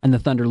 10, and the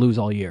Thunder lose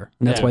all year.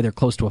 And that's why they're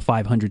close to a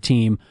 500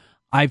 team.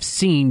 I've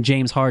seen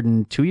James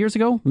Harden 2 years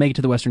ago make it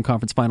to the Western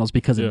Conference Finals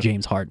because of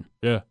James Harden.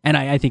 Yeah. And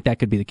I think that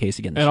could be the case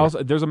again this year.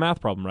 Also, there's a math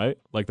problem, right?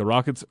 Like the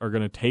Rockets are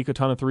going to take a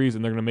ton of threes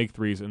and they're going to make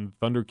threes, and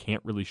Thunder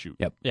can't really shoot.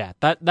 Yep. Yeah,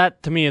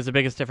 that to me is the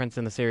biggest difference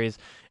in the series.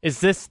 Is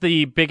this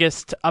the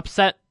biggest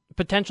upset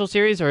potential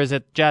series, or is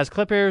it Jazz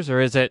Clippers, or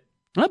is it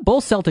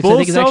Bulls Celtics?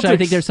 Bulls, I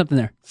think there's something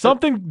there.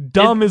 Something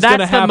dumb is going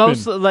to happen.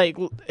 That's the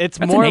most it's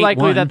That's more an 8-1.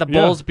 likely that the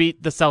Bulls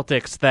beat the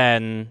Celtics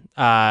than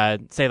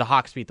say the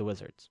Hawks beat the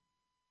Wizards.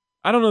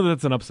 I don't know that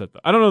that's an upset, though.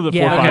 I don't know that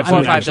 4-5 4-5 is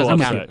an actual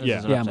doesn't upset. count.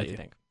 Yeah. I'm with you.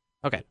 think.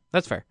 Okay,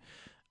 that's fair.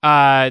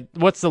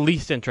 What's the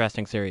least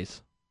interesting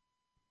series?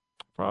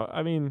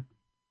 I mean,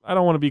 I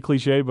don't want to be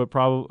cliche, but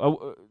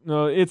probably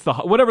no. It's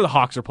whatever the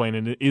Hawks are playing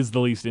in is the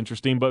least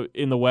interesting. But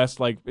in the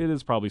West, like it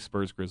is probably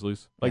Spurs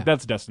Grizzlies. Like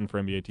that's destined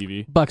for NBA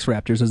TV. Bucks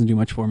Raptors doesn't do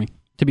much for me,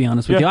 to be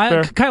honest with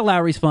you. Kyle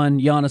Lowry's fun.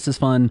 Giannis is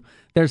fun.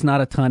 There's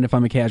not a ton if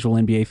I'm a casual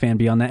NBA fan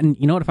beyond that. And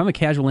you know what? If I'm a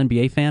casual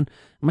NBA fan,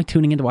 am I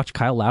tuning in to watch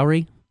Kyle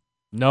Lowry?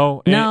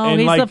 No, and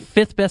he's the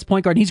fifth best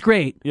point guard. He's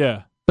great.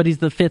 Yeah. But he's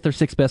the fifth or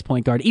sixth best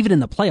point guard. Even in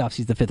the playoffs,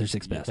 he's the fifth or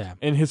sixth best. Yeah.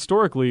 And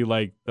historically,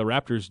 like the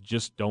Raptors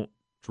just don't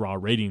draw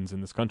ratings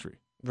in this country.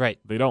 Right.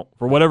 They don't.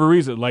 For whatever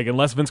reason, like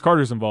unless Vince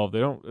Carter's involved,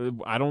 they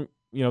don't. I don't.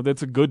 You know,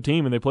 that's a good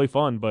team and they play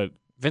fun, but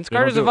Vince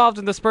Carter's involved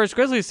in the Spurs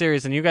Grizzlies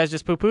series, and you guys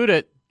just poo-pooed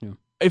it. Yeah.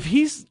 If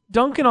he's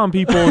dunking on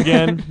people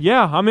again,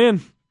 yeah, I'm in.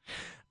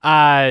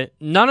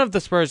 None of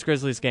the Spurs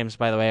Grizzlies games,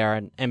 by the way, are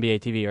on NBA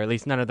TV, or at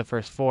least none of the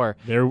first four.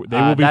 They will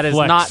be that flexed. Is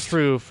not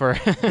true for.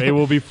 They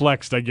will be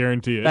flexed, I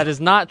guarantee it. That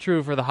is not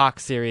true for the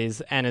Hawks series,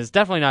 and is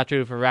definitely not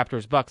true for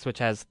Raptors Bucks, which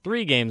has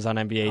 3 games on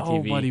NBA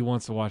TV. Nobody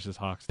wants to watch this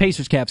Hawks.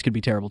 Pacers Caps could be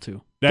terrible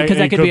too, That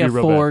could be a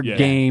real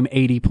 4-game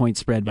 80-point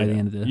spread by the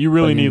end of the. You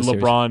really need series.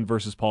 LeBron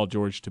versus Paul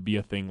George to be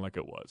a thing like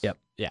it was. Yep.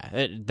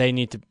 Yeah, they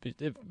need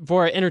to,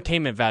 for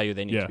entertainment value,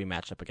 they need to be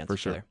matched up against each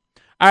sure. other.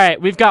 All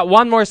right, we've got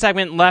one more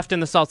segment left in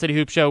the Salt City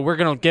Hoop Show. We're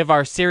going to give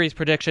our series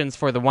predictions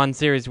for the one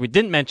series we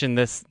didn't mention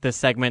this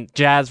segment,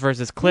 Jazz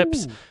versus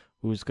Clips. Ooh.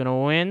 Who's going to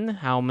win?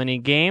 How many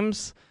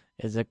games?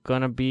 Is it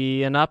going to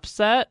be an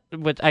upset?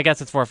 Which I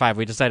guess it's 4-5.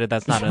 We decided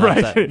that's not an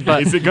upset.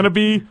 But is it going to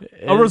be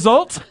a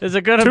result? Is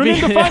it going to be?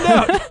 Tune in to find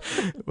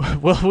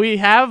out. Will we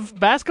have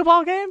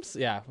basketball games?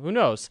 Yeah, who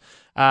knows?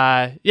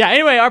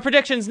 Anyway, our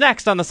predictions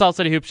next on the Salt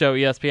City Hoop Show,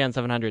 ESPN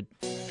 700.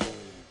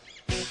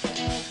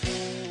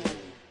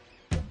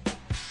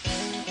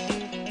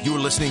 You're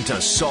listening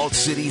to Salt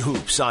City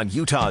Hoops on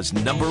Utah's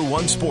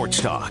 #1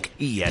 sports talk,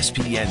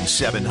 ESPN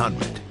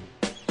 700.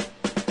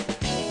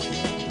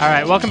 All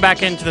right, welcome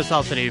back into the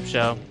Salt City Hoop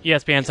Show,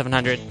 ESPN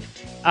 700.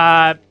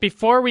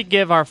 Before we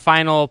give our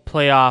final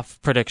playoff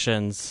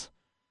predictions,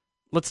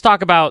 let's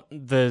talk about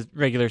the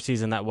regular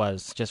season that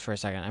was, just for a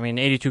second. I mean,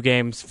 82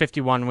 games,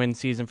 51-win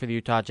season for the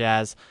Utah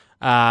Jazz.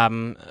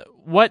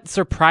 What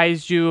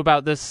surprised you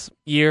about this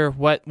year?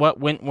 What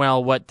went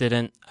well, what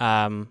didn't?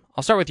 I'll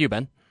start with you,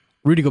 Ben.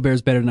 Rudy Gobert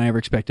is better than I ever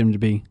expected him to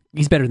be.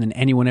 He's better than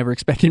anyone ever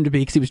expected him to be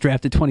because he was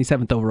drafted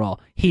 27th overall.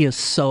 He is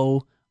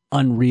so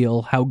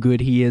unreal how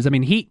good he is. I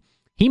mean,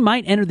 he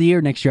might enter the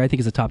year next year, I think,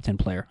 as a top 10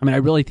 player. I mean, I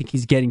really think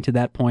he's getting to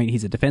that point.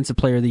 He's a Defensive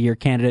Player of the Year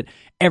candidate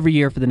every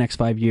year for the next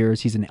 5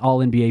 years. He's an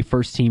All-NBA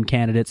first-team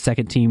candidate,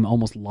 second-team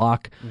almost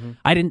lock. Mm-hmm.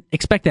 I didn't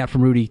expect that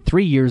from Rudy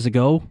 3 years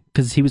ago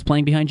because he was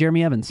playing behind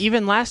Jeremy Evans.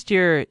 Even last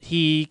year,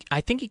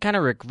 I think he kind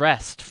of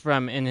regressed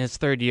from in his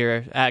third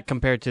year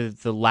compared to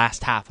the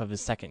last half of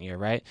his second year,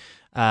 right?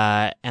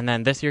 And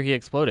then this year he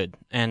exploded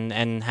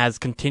and has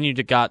continued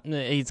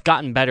he's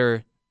gotten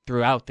better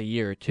throughout the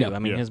year too. Yep. I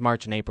mean, his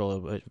March and April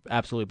was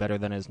absolutely better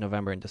than his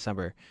November and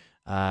December.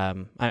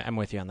 I'm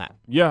with you on that.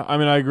 Yeah, I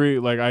mean, I agree.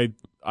 Like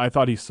I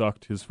thought he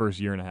sucked his first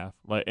year and a half.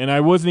 Like, and I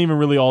wasn't even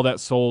really all that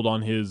sold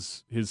on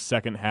his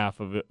second half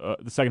of it,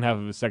 the second half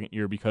of his second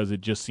year because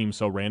it just seemed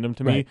so random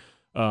to me.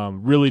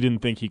 Really didn't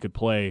think he could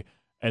play.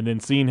 And then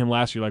seeing him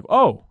last year,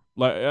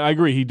 I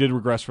agree, he did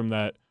regress from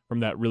that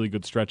really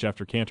good stretch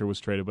after Cantor was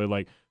traded. But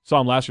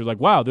saw him last year,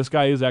 wow, this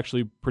guy is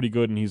actually pretty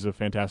good, and he's a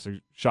fantastic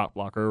shot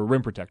blocker or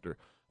rim protector.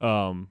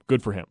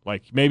 Good for him.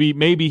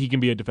 Maybe he can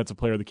be a defensive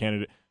player of the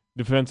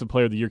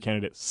year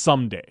candidate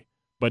someday,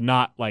 but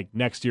not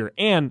next year,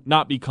 and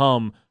not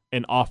become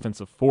an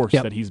offensive force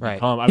that he's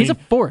become. I mean, a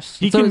force.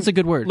 It's a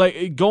good word.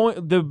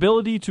 The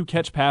ability to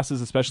catch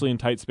passes, especially in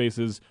tight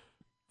spaces,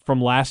 from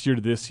last year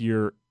to this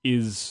year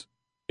it's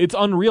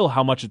unreal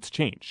how much it's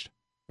changed.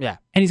 Yeah,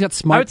 and he's got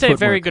smart. I would say footwork.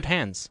 very good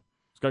hands.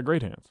 He's got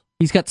great hands.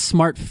 He's got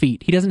smart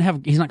feet.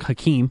 He's not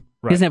Hakeem.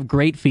 Right. He doesn't have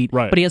great feet,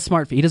 but he has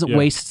smart feet. He doesn't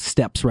waste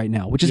steps right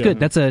now, which is good.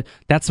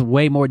 That's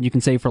way more than you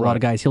can say for a lot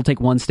of guys. He'll take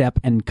one step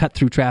and cut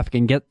through traffic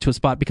and get to a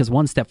spot because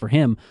one step for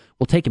him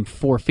will take him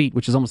 4 feet,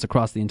 which is almost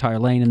across the entire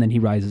lane, and then he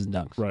rises and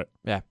dunks. Right.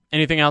 Yeah.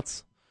 Anything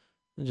else?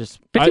 Just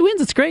 50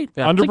 wins. It's great.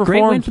 Yeah. Underperformed. It's a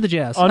great win for the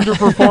Jazz.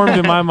 Underperformed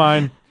in my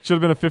mind. Should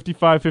have been a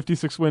 55,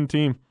 56 win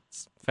team.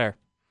 Fair.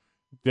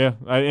 Yeah.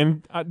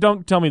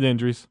 Don't tell me the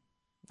injuries.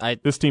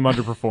 This team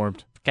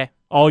underperformed. Okay.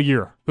 All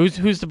year.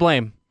 Who's to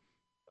blame?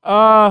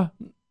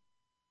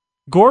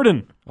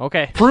 Gordon.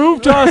 Okay.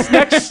 Prove to us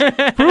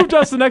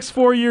the next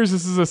 4 years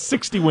this is a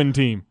 60-win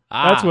team.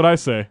 That's what I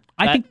say.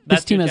 I think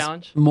this team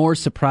has more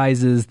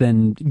surprises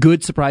than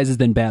good surprises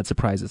than bad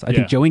surprises. I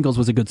think Joe Ingles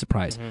was a good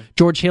surprise. Mm-hmm.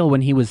 George Hill,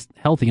 when he was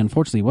healthy,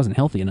 unfortunately, he wasn't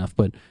healthy enough,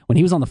 but when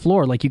he was on the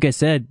floor, like you guys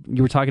said,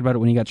 you were talking about it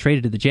when he got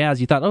traded to the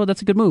Jazz, you thought, oh,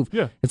 that's a good move.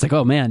 Yeah. It's like,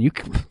 oh, man,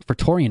 for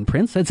Torian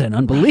Prince, that's an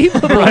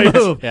unbelievable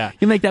move. Yeah.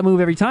 You make that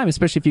move every time,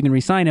 especially if you can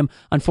re-sign him.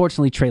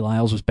 Unfortunately, Trey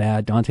Lyles was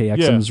bad. Dante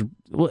Exum was...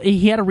 Well,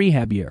 he had a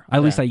rehab year.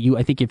 At least I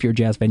think if you're a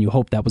Jazz fan, you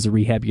hope that was a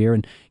rehab year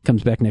and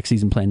comes back next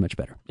season playing much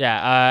better.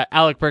 Yeah,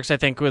 Alec Burks, I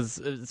think,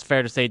 it's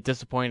fair to say,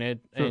 disappointed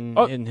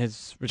in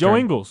his return. Joe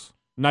Ingles,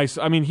 nice.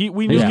 I mean,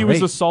 we knew he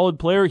was a solid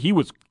player. He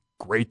was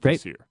great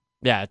this year.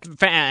 Yeah,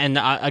 and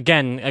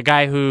again, a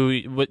guy who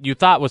you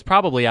thought was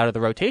probably out of the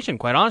rotation.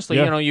 Quite honestly,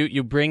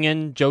 you bring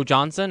in Joe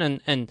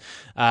Johnson, and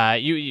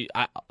you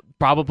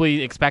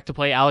probably expect to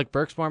play Alec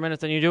Burks more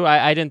minutes than you do.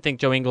 I didn't think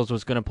Joe Ingles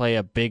was going to play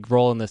a big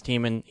role in this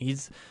team, and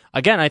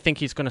I think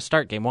he's going to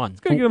start game one. He's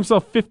going to get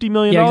himself $50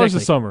 million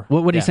this summer.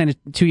 What did he sign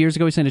 2 years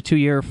ago? He signed a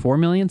 2-year, $4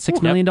 million,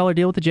 $6 million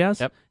deal with the Jazz?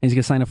 Yep. And he's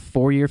going to sign a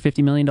 4-year,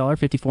 $50 million,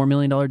 $54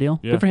 million deal?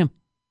 Yeah. Good for him.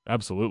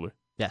 Absolutely.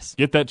 Yes.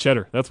 Get that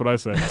cheddar. That's what I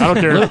say. I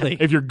don't care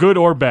if you're good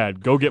or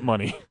bad. Go get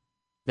money.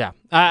 Yeah,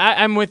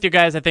 I'm with you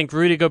guys. I think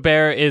Rudy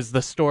Gobert is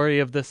the story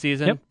of the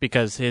season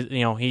because he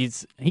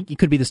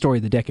could be the story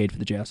of the decade for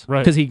the Jazz, right?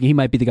 Because he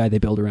might be the guy they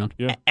build around.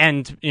 Yeah,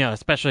 and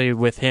especially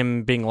with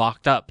him being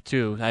locked up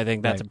too, I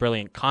think that's a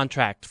brilliant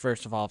contract.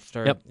 First of all,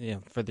 for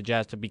the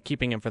Jazz to be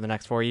keeping him for the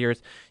next 4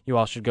 years, you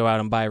all should go out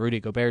and buy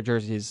Rudy Gobert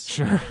jerseys.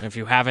 Sure, if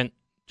you haven't,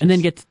 and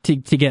then get to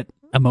get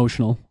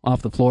emotional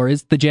off the floor.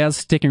 Is the Jazz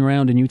sticking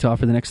around in Utah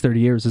for the next 30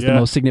 years is the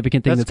most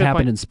significant thing that's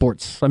happened in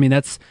sports. I mean,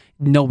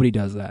 nobody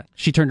does that.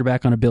 She turned her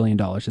back on $1 billion.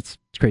 It's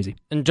crazy.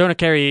 And Jonah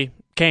Carey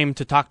came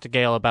to talk to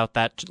Gail about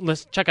that.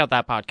 Check out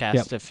that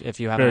podcast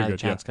if you haven't had a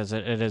chance, because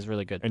it is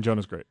really good. And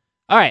Jonah's great.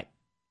 All right.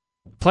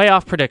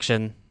 Playoff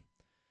prediction.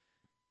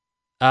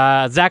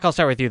 Zach, I'll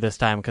start with you this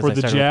time because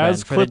the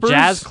Jazz Clippers. For the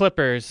Jazz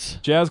Clippers.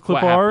 Jazz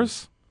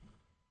Clippers.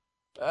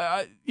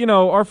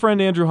 Our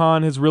friend Andrew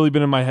Hahn has really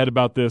been in my head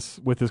about this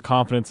with his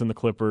confidence in the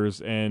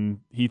Clippers, and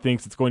he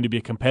thinks it's going to be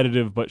a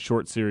competitive but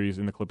short series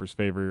in the Clippers'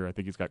 favor. I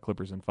think he's got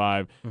Clippers in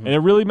 5, and it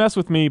really messed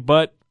with me.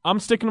 But I'm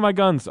sticking to my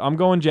guns. I'm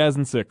going Jazz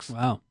in 6.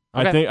 Wow.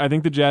 Okay. I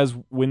think the Jazz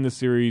win this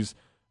series.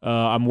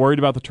 I'm worried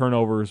about the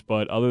turnovers,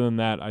 but other than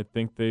that, I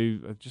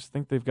just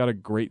think they've got a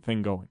great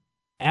thing going.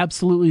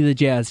 Absolutely, the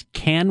Jazz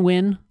can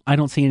win. I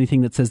don't see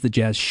anything that says the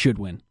Jazz should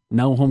win.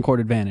 No home court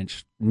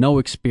advantage, no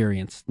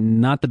experience,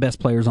 not the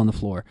best players on the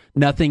floor.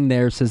 Nothing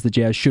there says the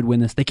Jazz should win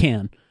this. They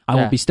can. I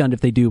won't be stunned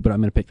if they do, but I'm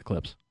going to pick the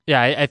Clips.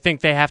 Yeah, I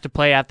think they have to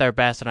play at their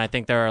best, and I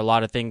think there are a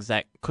lot of things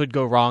that could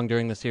go wrong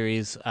during the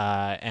series.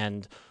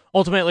 And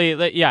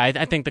ultimately,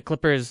 I think the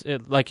Clippers,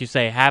 like you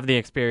say, have the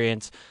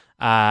experience.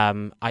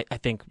 I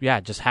think,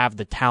 just have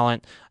the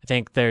talent. I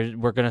think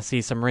we're going to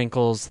see some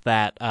wrinkles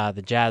that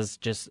the Jazz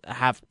just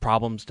have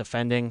problems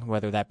defending,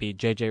 whether that be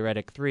J.J.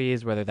 Redick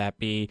threes, whether that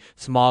be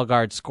small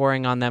guards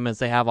scoring on them as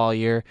they have all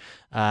year.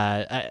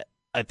 I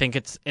think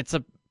it's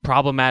a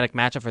problematic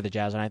matchup for the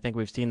Jazz, and I think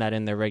we've seen that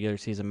in their regular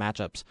season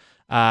matchups.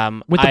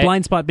 With the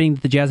blind spot being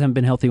that the Jazz haven't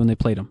been healthy when they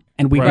played them.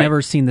 And we've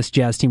never seen this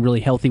Jazz team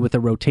really healthy with a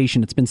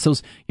rotation. It's been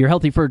you're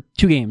healthy for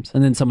 2 games,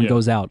 and then someone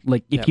goes out.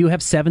 Like, if you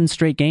have 7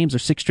 straight games or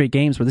 6 straight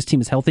games where this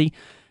team is healthy,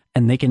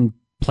 and they can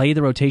play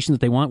the rotation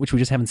that they want, which we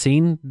just haven't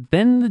seen,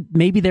 then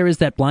maybe there is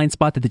that blind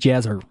spot that the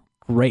Jazz are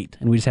great,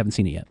 and we just haven't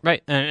seen it yet.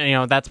 Right,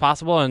 and that's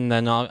possible. And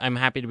then I'm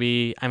happy to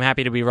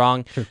be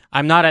wrong. Sure.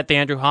 I'm not at the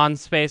Andrew Hahn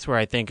space where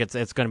I think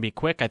it's going to be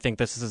quick. I think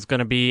this is going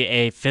to be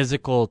a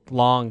physical,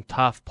 long,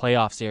 tough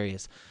playoff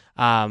series.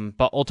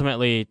 But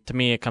ultimately, to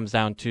me, it comes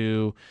down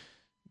to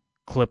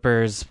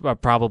Clippers are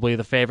probably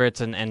the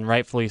favorites, and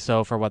rightfully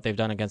so for what they've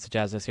done against the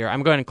Jazz this year.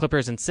 I'm going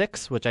Clippers in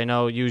 6, which I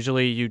know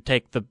usually you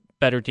take the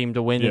better team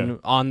to win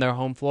on their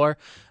home floor.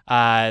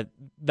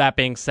 That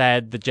being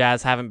said, the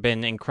Jazz haven't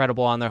been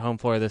incredible on their home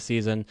floor this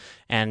season,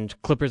 and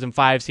Clippers in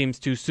 5 seems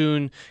too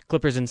soon.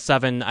 Clippers in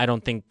 7, I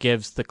don't think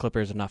gives the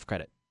Clippers enough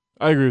credit.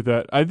 I agree with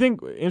that. I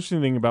think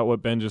interesting thing about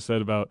what Ben just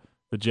said about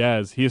the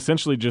Jazz, he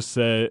essentially just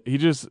said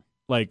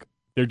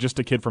they're just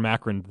a kid from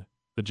Akron,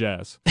 the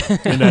Jazz,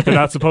 and that they're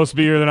not supposed to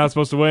be here, they're not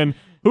supposed to win.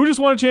 Who just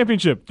won a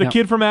championship? The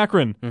kid from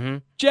Akron. Mm-hmm.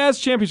 Jazz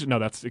championship. No,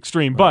 that's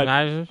extreme. But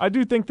I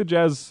do think the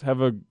Jazz have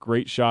a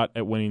great shot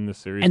at winning this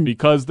series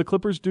because the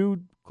Clippers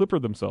do Clipper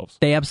themselves.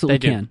 They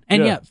absolutely can.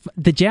 And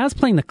the Jazz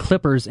playing the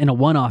Clippers in a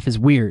one-off is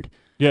weird.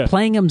 Yeah.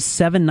 Playing them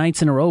 7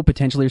 nights in a row,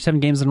 potentially, or 7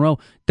 games in a row,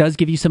 does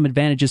give you some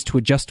advantages to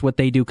adjust what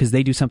they do because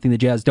they do something the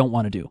Jazz don't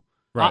want to do.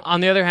 Right.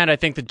 On the other hand, I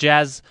think the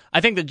Jazz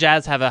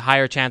have a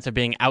higher chance of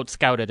being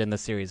out-scouted in the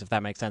series, if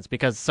that makes sense,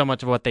 because so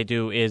much of what they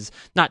do is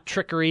not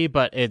trickery,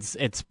 but it's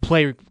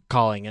play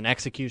calling and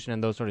execution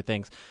and those sort of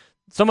things.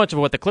 So much of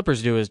what the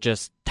Clippers do is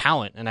just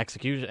talent and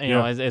execution. You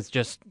know, it's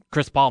just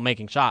Chris Paul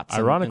making shots.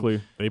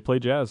 Ironically, they play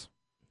Jazz.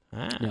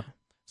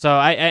 So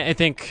I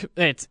think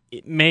it's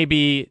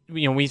maybe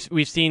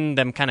we've seen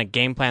them kind of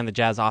game plan the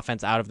Jazz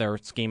offense out of their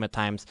scheme at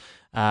times.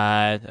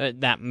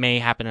 That may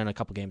happen in a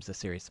couple games this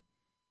series.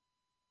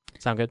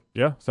 Sound good?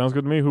 Yeah, sounds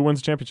good to me. Who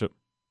wins the championship?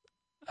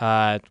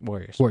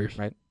 Warriors. Warriors.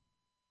 Right?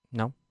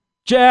 No?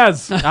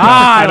 Jazz.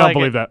 I don't like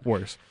believe that.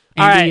 Worse.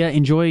 Andy,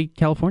 enjoy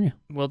California.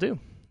 Will do.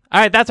 All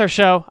right, that's our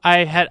show.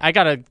 I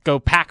gotta go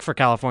pack for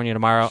California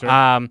tomorrow.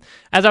 Sure.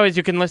 As always,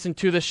 you can listen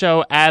to the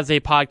show as a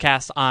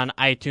podcast on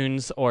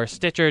iTunes or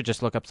Stitcher.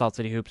 Just look up Salt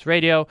City Hoops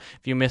Radio.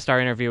 If you missed our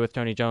interview with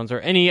Tony Jones or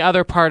any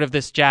other part of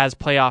this Jazz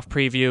playoff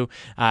preview,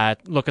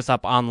 look us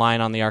up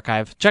online on the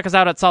archive. Check us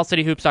out at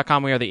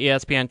saltcityhoops.com. We are the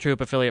ESPN Troop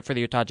affiliate for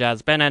the Utah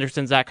Jazz. Ben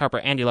Anderson, Zach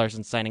Harper, Andy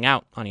Larsen signing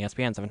out on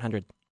ESPN 700.